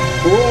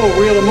 We're all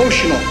real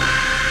emotional,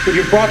 but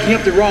you're barking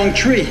up the wrong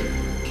tree.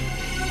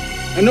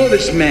 I know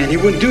this man, he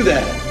wouldn't do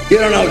that. You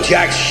don't know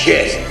jack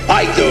shit.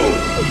 I do.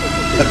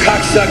 The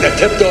cocksucker that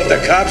tipped off the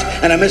cops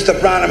and a Mr.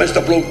 Brown and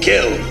Mr. Blue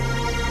killed.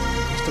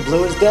 Mr.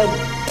 Blue is dead?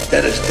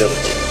 Dead as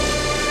diligent.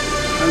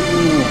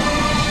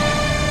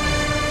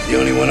 The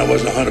only one I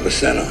wasn't 100%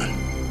 on.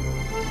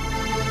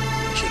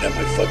 I should have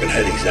my fucking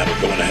head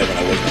examined going to heaven.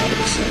 I wasn't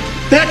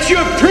 100%. That's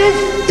your proof?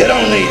 You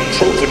don't need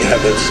proof when you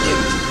have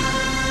instinct.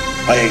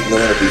 I ain't known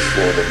it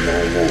before, but no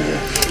more.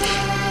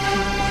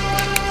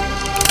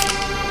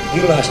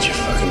 You lost your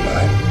fucking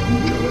mind.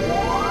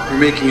 You're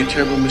making a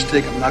terrible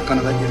mistake I'm not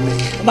gonna let you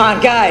make. Come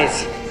on,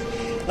 guys.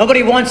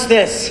 Nobody wants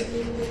this.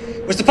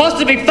 We're supposed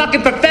to be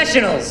fucking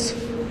professionals.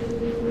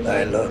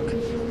 Hey, look.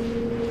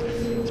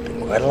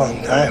 Quite a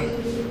long time.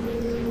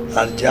 A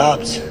lot of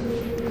jobs.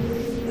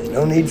 There's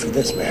no need for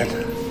this, man.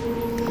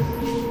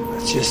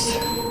 Let's just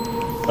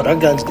put our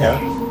guns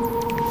down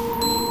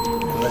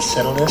and let's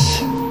settle this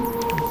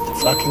with a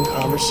fucking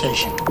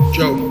conversation.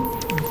 Joe,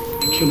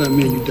 if you kill that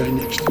man, you die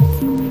next.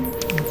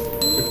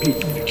 Repeat,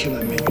 if you kill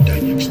that man, you die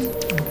next.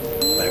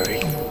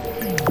 Larry,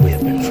 we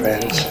have been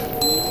friends.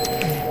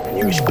 And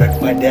you respect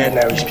my dad and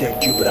I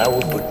respect you, but I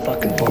will put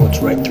fucking bullets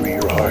right through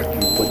your heart.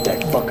 You put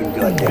that fucking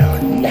gun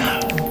down now.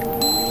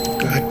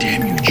 God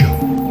damn you, Joe.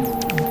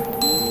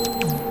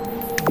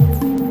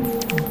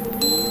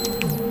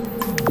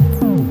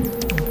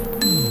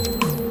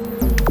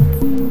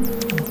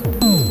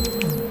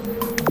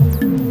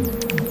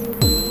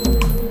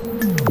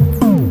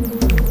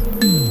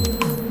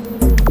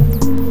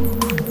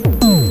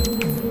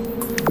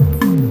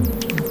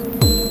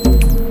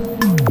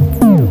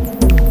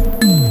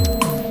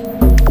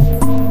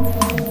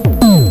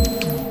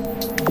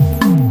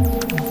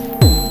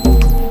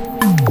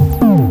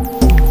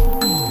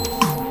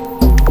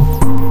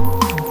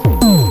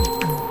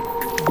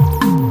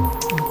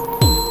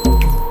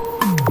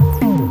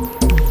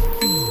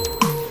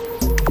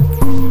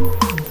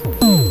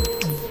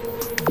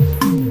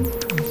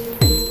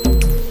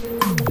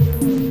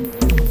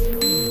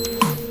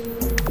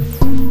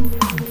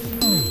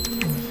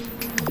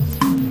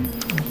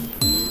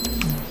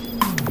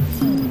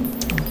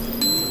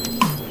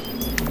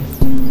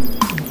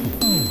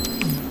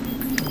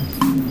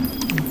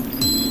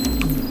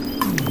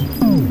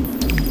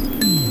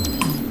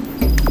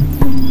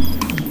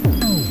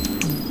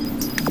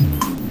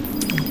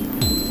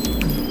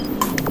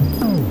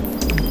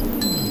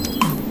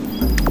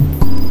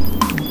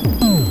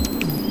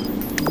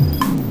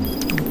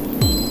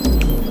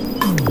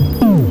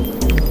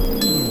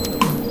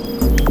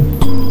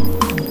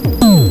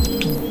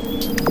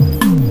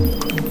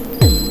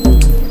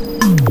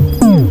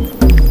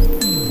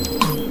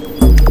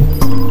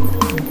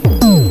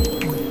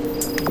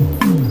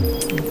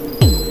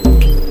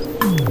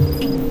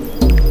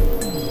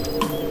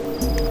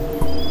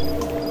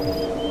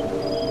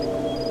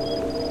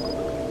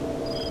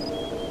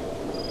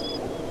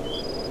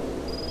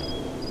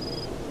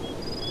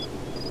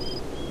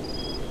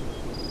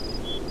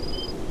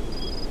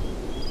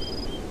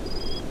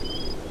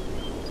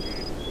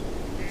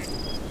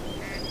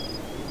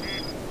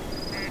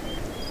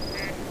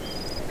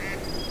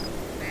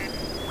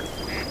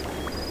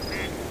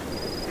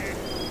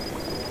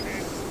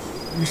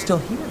 You're still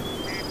here.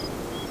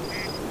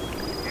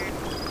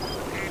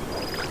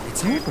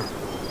 It's over.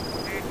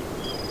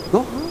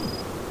 Go home.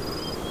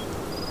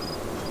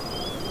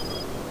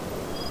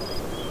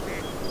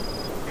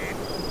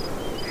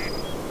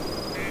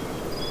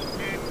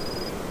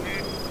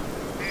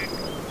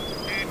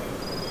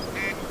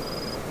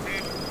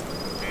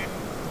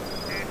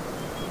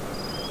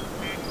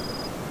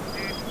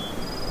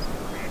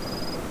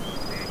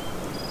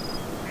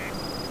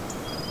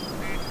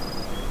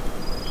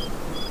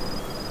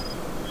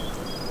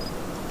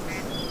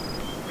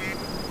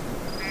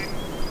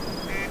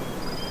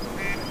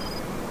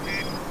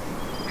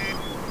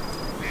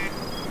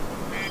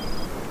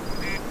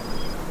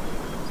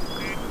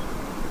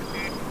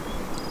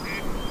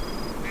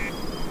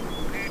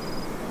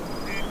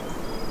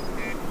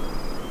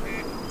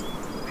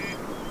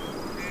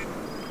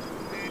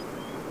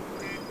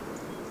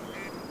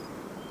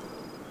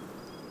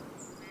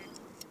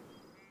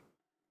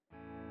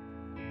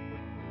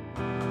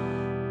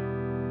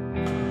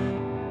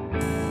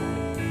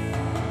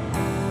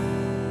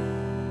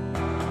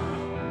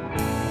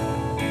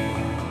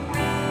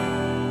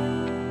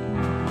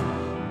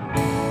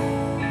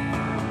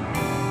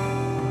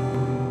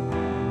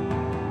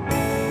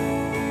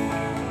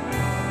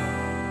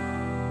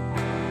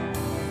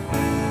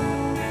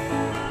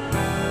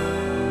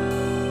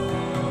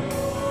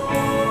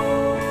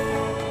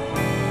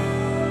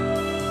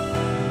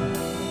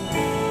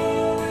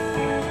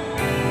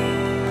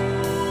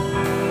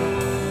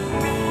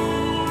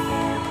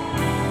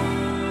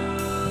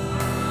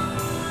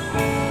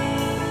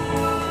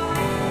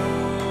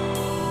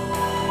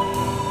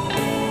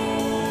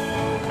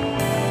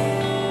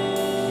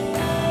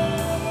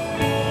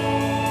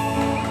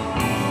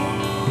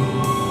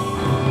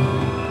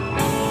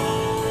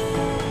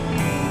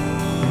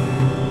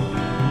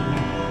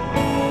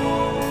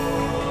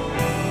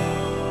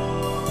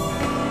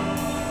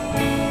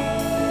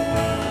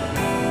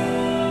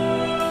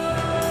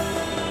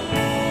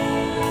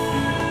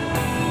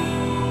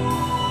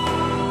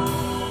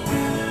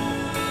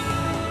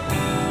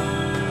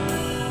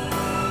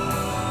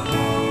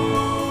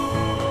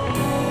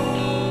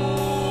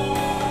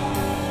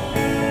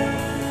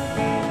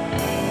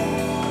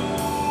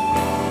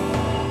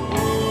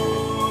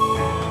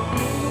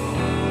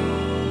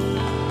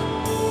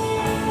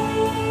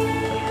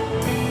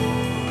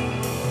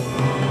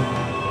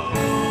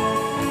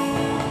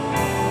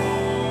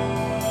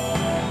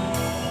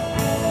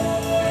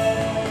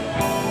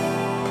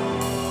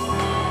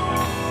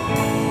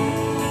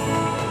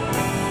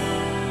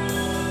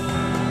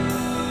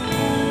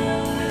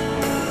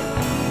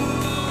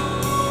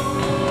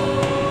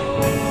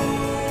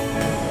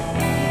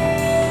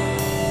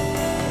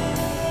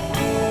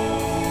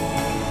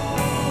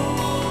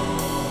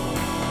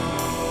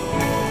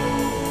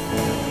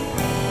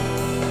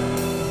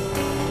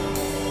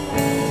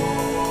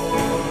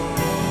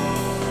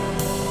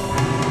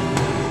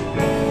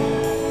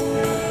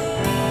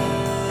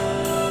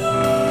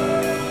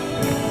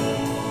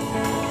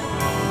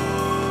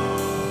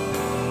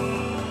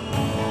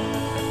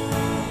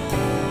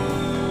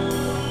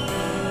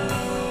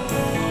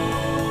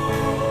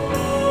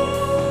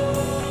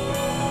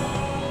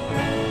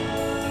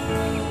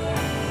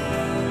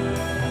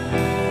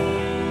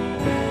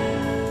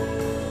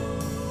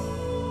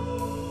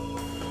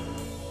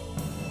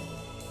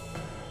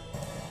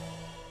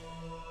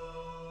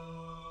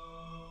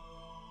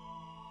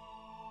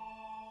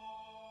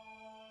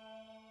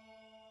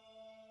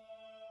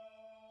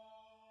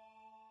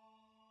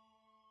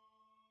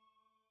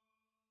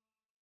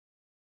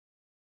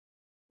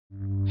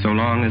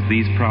 long as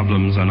these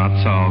problems are not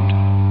solved,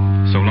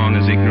 so long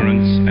as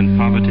ignorance and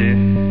poverty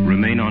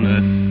remain on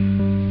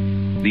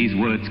earth, these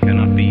words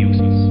cannot be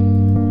useless.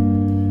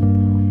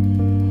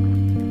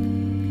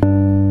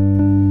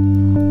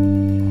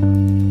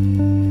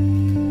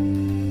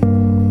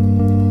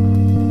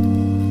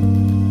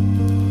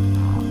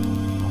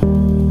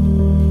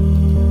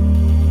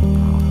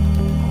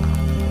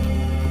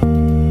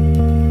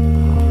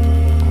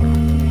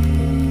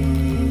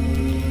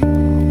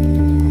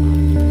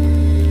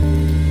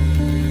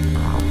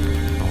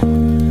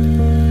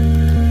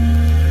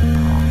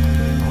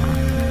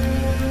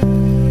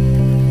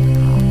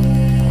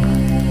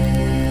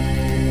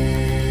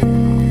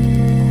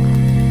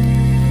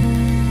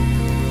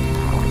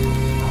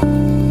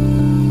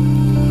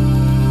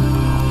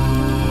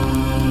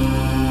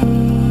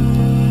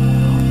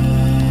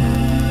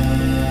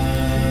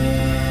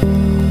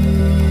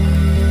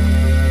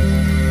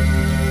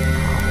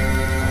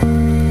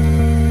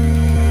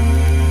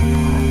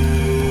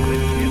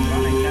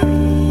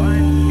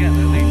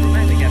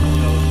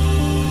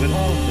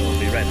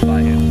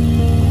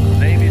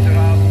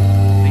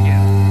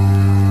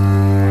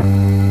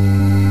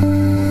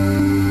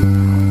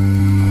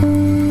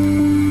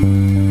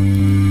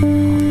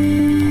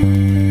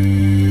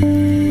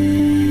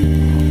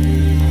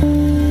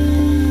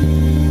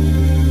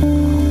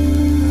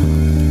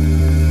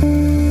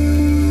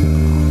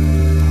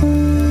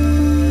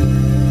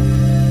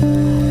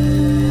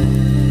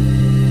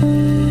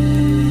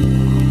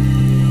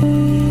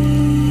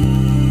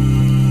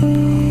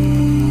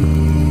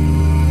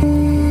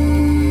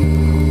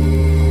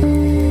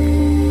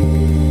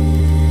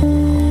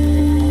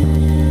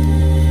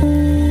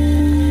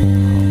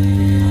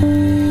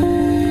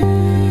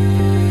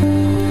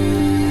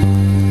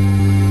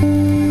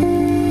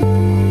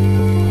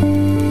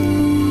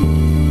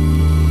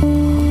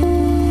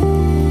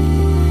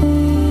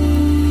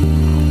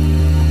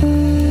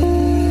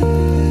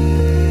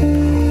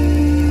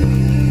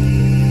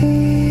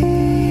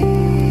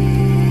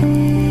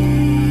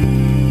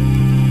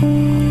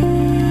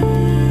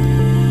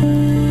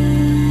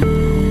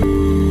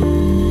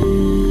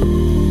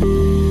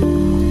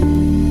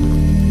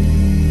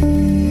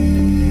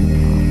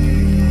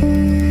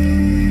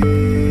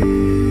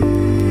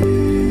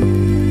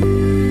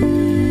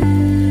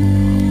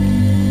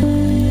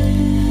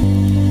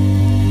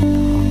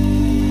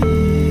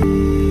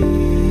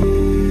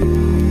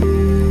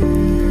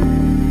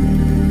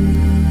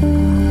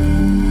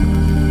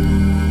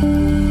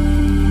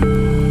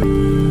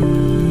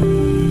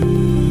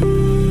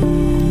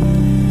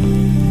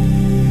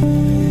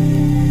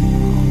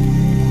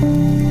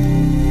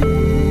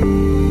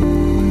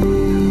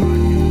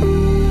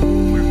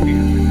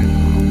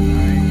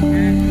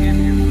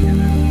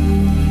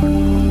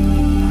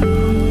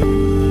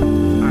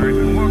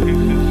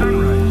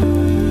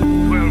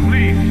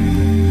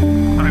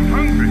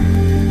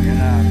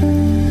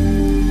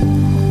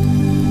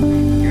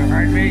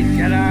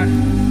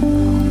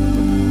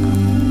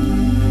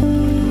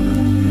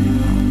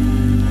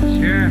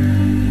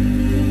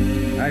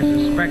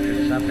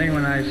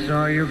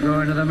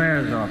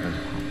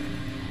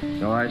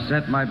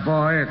 Sent my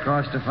boy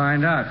across to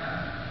find out.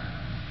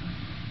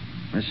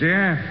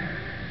 Monsieur,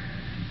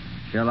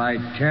 shall I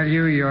tell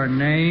you your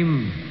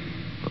name?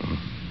 Oh.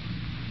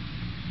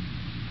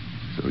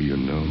 So you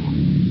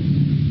know.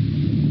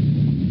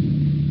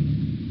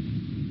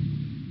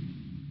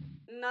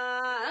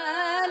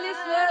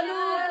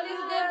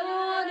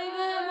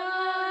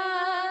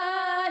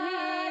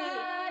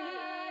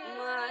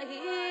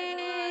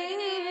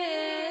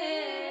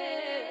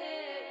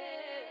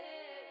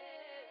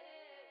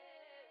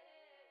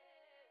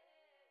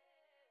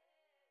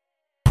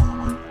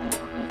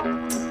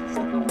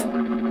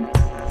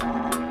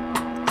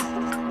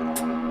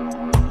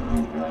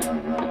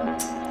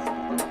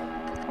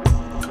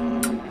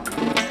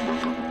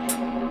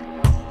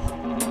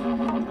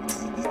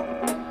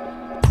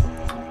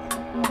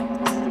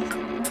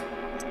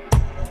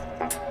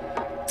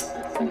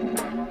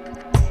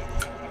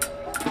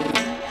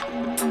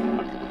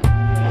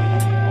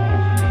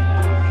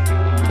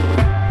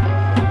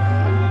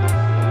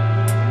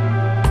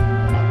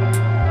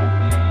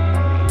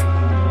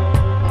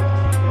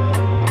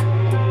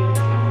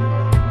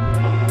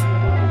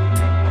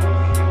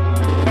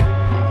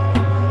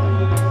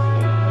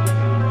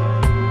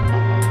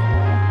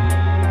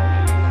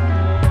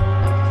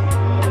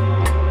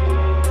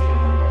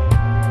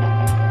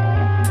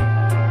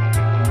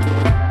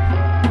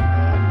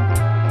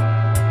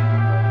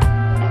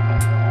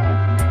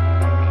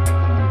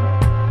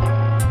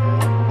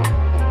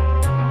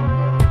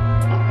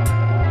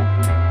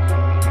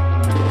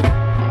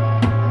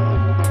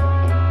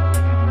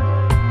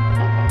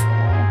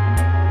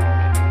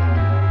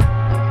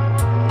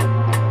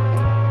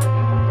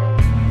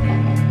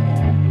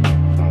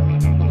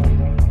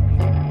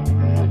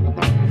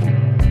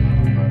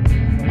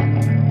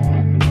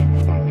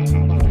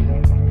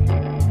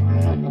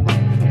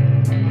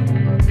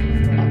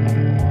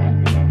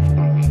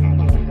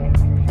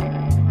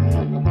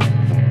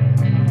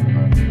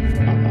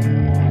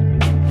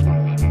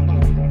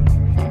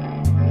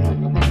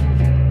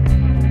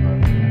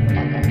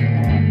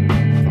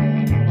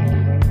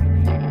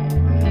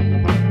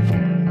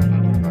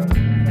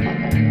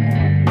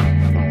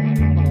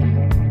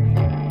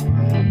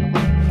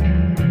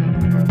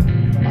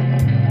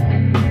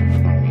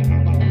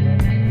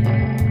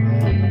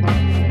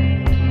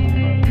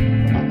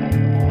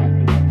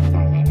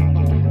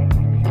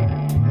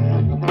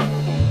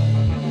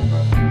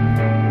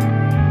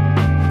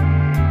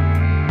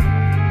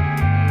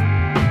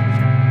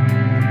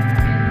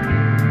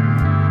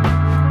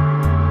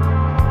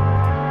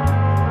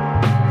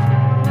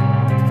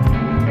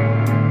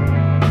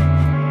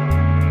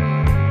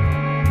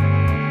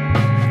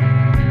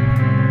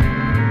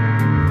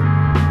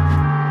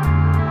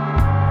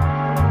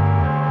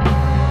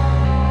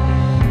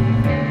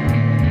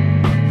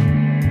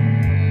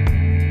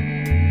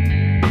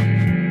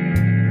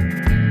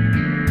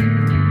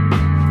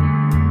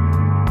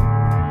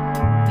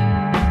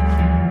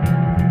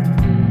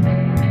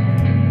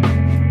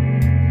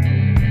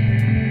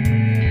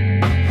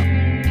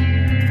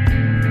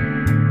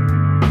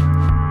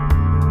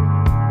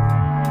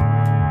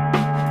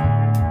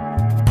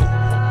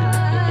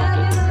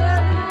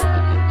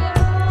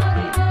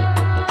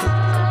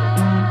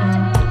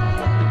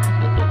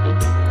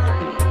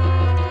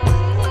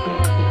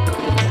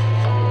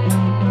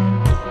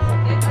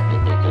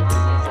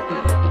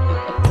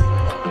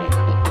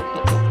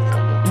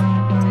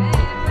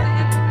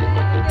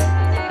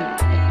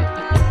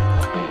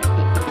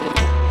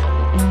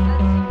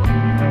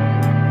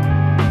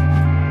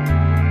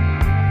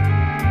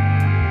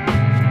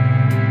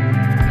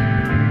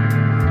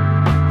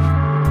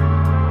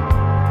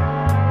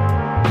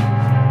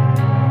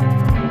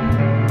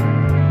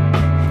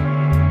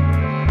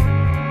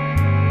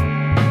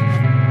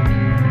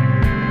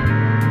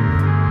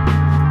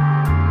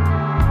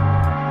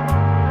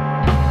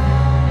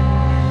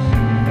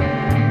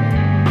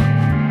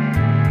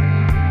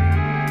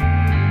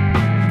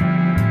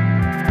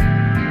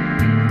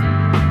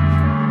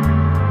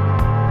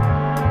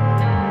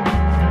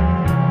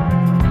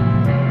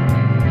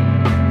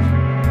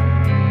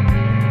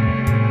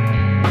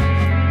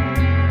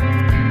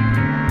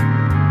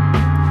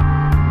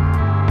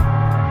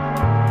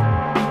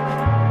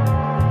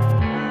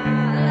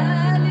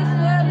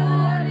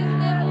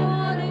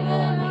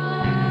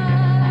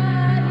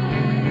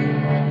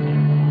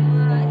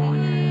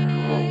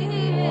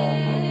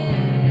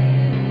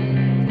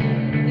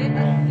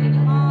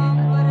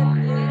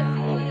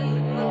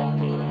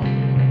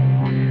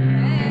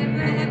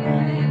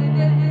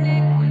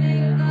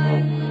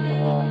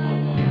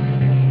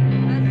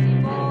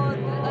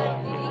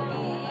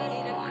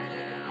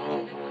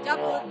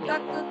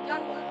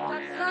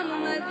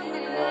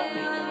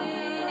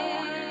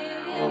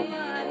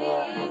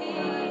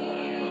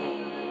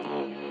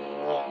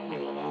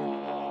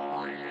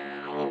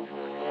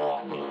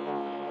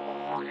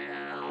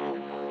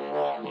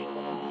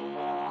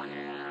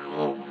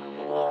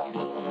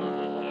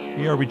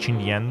 we are reaching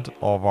the end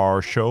of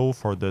our show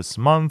for this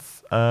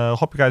month.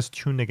 Hope you guys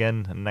tune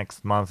again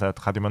next month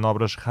at Radio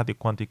Manobras, Radio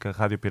Quântica,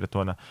 Radio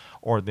Piratona,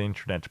 or the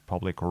Internet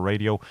Public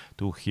Radio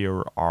to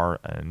hear our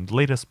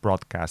latest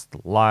broadcast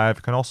live.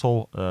 You can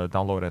also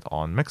download it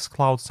on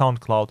Mixcloud,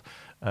 SoundCloud,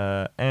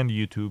 and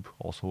YouTube,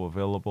 also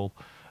available.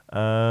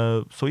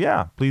 So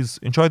yeah, please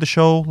enjoy the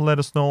show. Let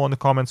us know in the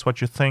comments what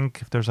you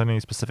think, if there's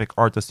any specific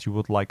artists you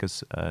would like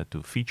us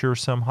to feature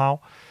somehow.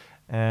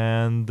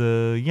 And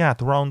yeah,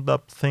 to round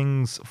up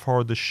things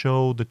for the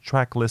show, the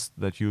track list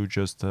that you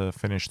just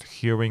finished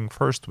hearing.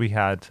 First, we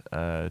had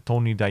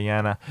Tony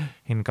Diana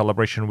in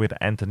collaboration with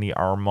Anthony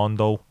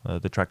Armando.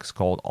 The track is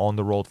called On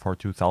the Road for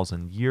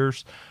 2000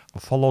 Years.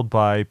 Followed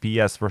by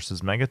PS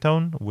versus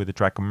Megaton with the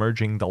track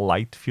Merging the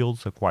Light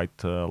Fields, a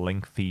quite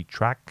lengthy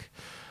track.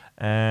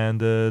 And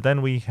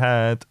then we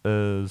had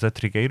Zé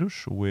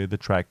Trigueiros with the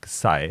track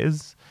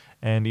Saez,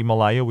 and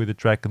Himalaya with the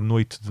track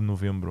Noite de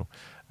Novembro.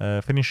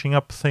 Finishing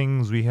up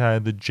things, we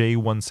had the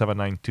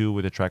J1792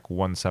 with the track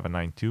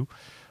 1792,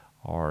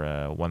 or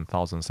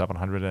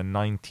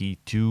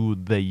 1792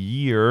 the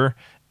year.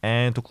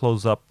 And to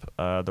close up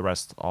the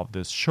rest of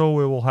this show,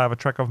 we will have a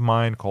track of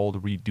mine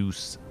called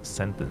Reduce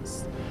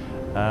Sentence.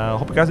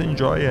 Hope you guys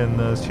enjoy,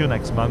 and see you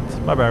next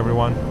month. Bye bye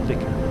everyone. Take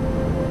care.